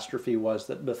catastrophe was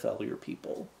that befell your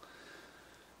people.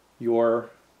 Your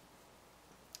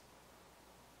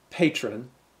patron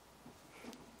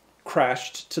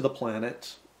crashed to the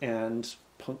planet and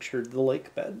punctured the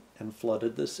lake bed and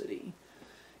flooded the city.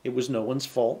 It was no one's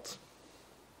fault.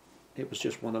 It was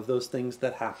just one of those things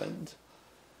that happened.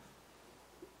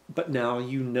 But now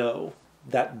you know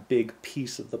that big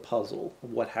piece of the puzzle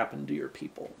of what happened to your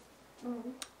people.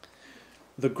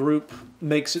 The group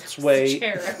makes its way.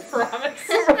 Chair, I promise.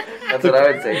 That's what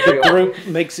I would say The too. group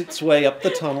makes its way up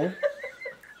the tunnel,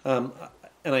 and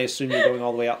I assume you're going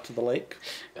all the way out to the lake.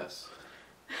 Yes.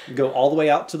 Go all the way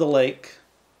out to the lake.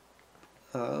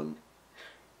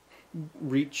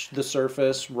 Reach the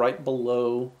surface right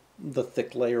below the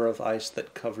thick layer of ice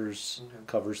that covers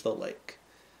the lake.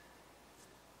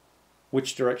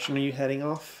 Which direction are you heading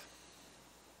off?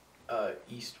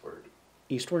 Eastward.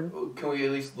 Eastward? Can we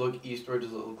at least look eastward?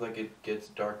 Does it look like it gets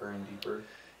darker and deeper?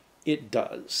 It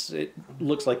does. It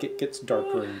looks like it gets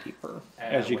darker and deeper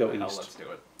as you what go the hell, east. Let's do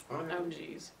it. Oh,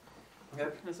 jeez. Okay.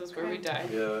 This is where we die.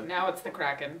 Yeah. Now it's the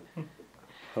Kraken.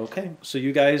 Okay, so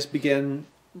you guys begin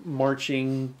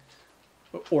marching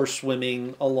or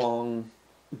swimming along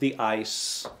the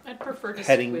ice, I'd prefer to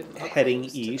heading swim heading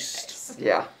close to the east, ice.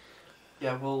 Yeah.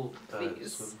 Yeah, we'll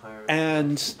Please. swim higher.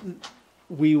 and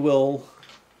we will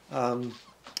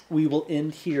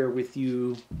end here with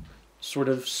you sort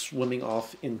of swimming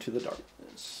off into the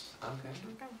darkness.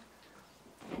 Okay.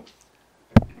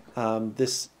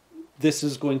 This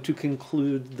is going to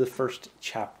conclude the first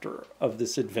chapter of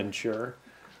this adventure,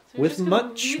 So you're with just gonna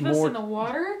much leave us more in the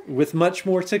water? with much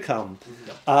more to come.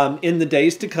 In the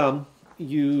days to come,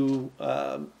 you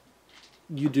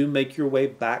do make your way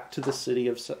back to the city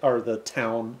of or the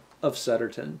town of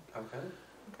Sutterton. Okay.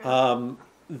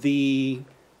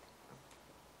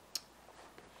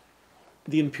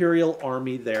 The Imperial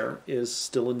army there is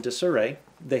still in disarray.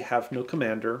 They have no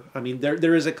commander. I mean,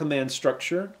 there is a command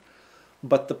structure,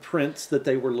 but the prince that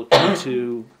they were looking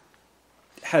to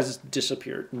has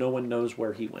disappeared. No one knows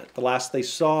where he went. The last they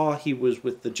saw, he was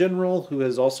with the general, who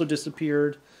has also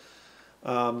disappeared.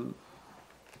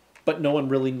 But no one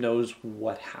really knows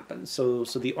what happened. So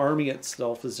the army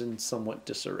itself is in somewhat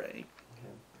disarray.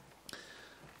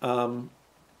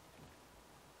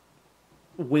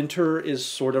 Winter is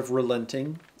sort of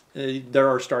relenting. There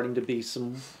are starting to be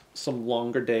some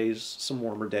longer days, some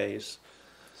warmer days.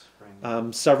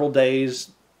 Spring. Several days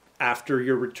after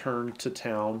your return to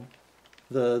town,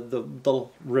 the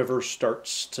river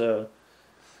starts to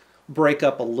break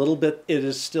up a little bit. It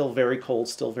is still very cold,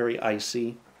 still very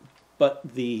icy, but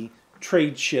the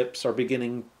trade ships are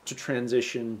beginning to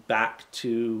transition back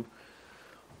to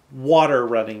water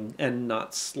running and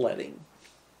not sledding.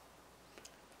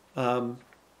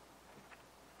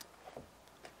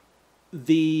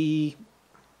 The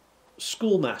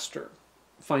schoolmaster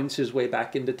finds his way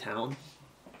back into town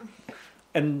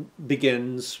and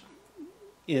begins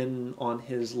in on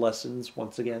his lessons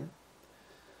once again.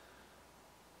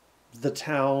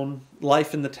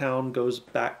 Life in the town goes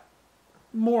back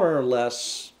more or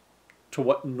less to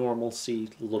what normalcy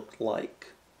looked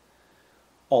like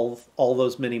all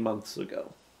those many months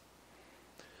ago.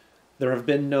 There have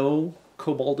been no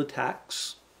kobold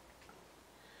attacks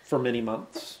for many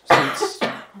months,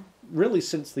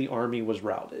 since the army was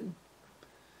routed.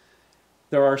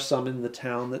 There are some in the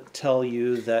town that tell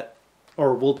you that,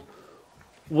 or will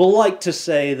like to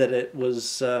say that it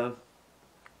was that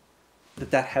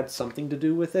had something to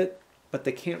do with it, but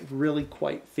they can't really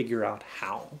quite figure out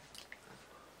how.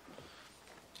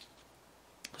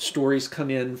 Stories come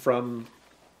in from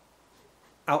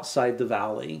outside the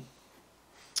valley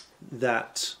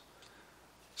that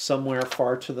somewhere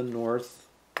far to the north,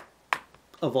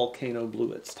 a volcano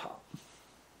blew its top.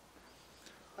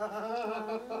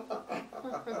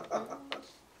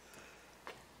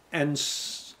 And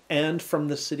from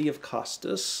the city of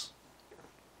Costus,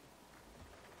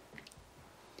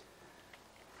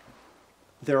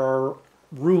 there are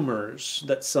rumors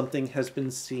that something has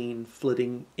been seen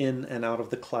flitting in and out of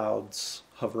the clouds,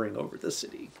 hovering over the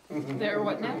city. There,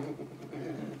 what now?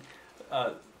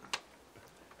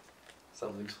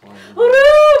 Something's flying.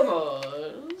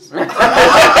 Rumors!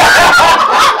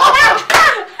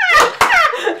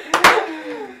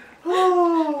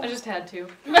 I just had to.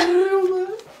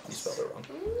 You spelled it wrong.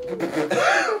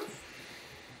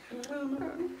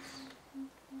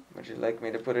 Would you like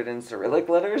me to put it in Cyrillic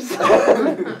letters?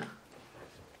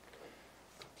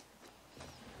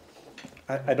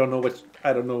 I don't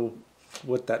know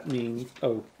what that means.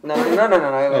 Oh. No.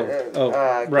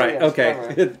 Right. Yes, Okay.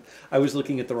 camera. I was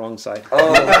looking at the wrong side.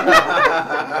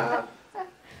 Oh.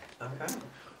 Okay.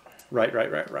 Right.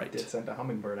 I did send a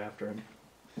hummingbird after him.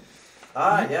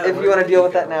 Yeah. If you want to deal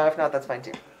with that now, if not, that's fine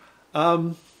too.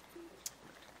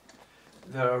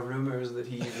 There are rumors that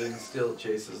he even still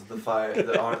chases the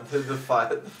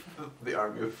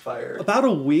army of fire. About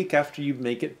a week after you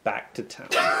make it back to town.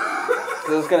 I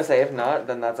was gonna say, if not,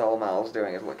 then that's all Mal's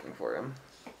doing is looking for him.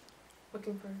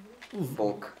 Looking for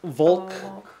Volk. Volk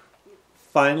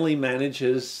finally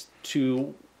manages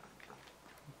to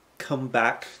come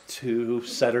back to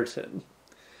Sutterton.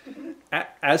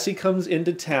 As he comes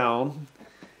into town,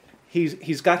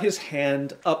 he's got his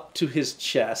hand up to his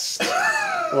chest,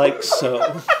 like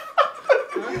so.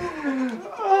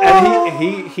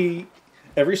 And he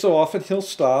every so often he'll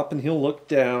stop and he'll look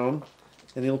down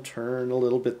and he'll turn a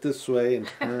little bit this way and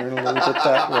turn a little bit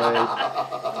that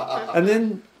way. And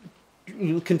then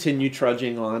you continue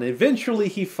trudging on. Eventually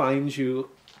he finds you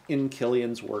in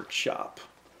Killian's workshop.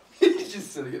 He's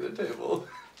just sitting at a table.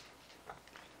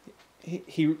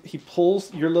 He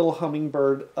pulls your little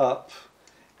hummingbird up,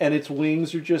 and its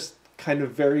wings are just kind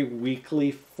of very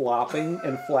weakly flopping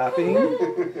and flapping,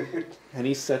 and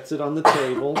he sets it on the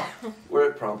table. Where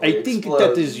it promptly I think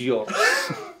explodes. that is yours.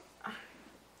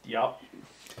 Yup.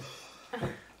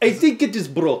 I think it is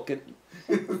broken.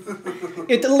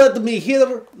 It led me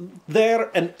here, there,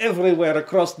 and everywhere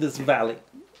across this valley.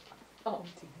 Oh,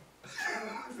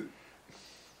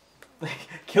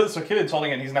 So Killian's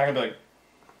holding it and he's not gonna be like,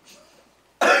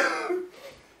 I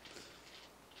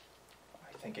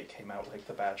think it came out like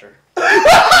the badger.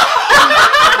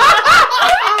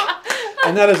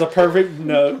 And that is a perfect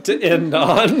note to end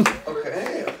on.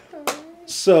 Okay.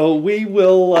 So we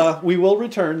will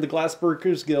return. The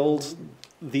Glassworkers Guild,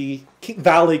 the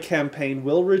Valley campaign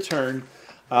will return.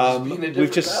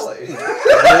 We've just valley.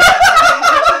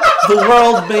 the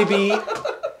world may be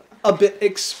a bit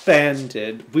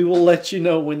expanded. We will let you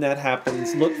know when that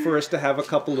happens. Look for us to have a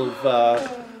couple of.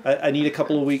 I need a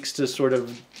couple of weeks to sort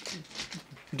of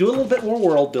do a little bit more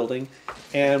world building,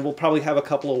 and we'll probably have a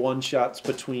couple of one-shots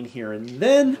between here and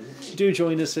then. Do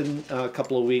join us in a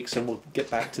couple of weeks, and we'll get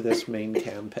back to this main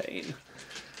campaign.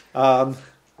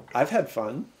 I've had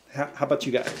fun. How about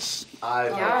you guys?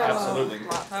 Absolutely.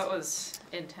 That was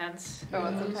intense. Oh,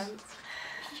 it's intense.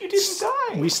 You didn't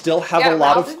die. We still have Yeah, a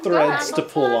lot Val of didn't threads die. to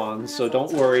pull on, so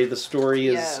don't worry. The story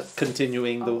is Yes.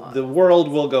 continuing. A lot. The world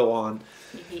will go on.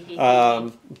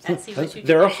 I see what you did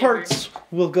There are there, Shepard. hearts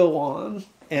will go on.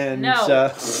 And No.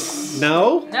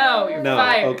 no? No, you're No,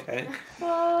 fired. okay.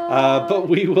 But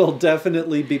we will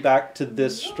definitely be back to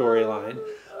this storyline.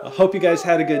 I hope you guys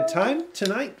had a good time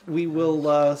tonight. We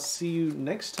will see you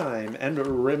next time. And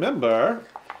remember...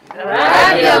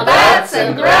 Grab your bats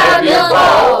and grab your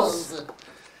balls.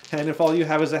 And if all you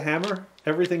have is a hammer,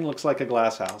 everything looks like a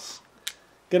glass house.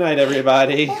 Good night,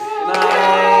 everybody.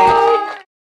 Night.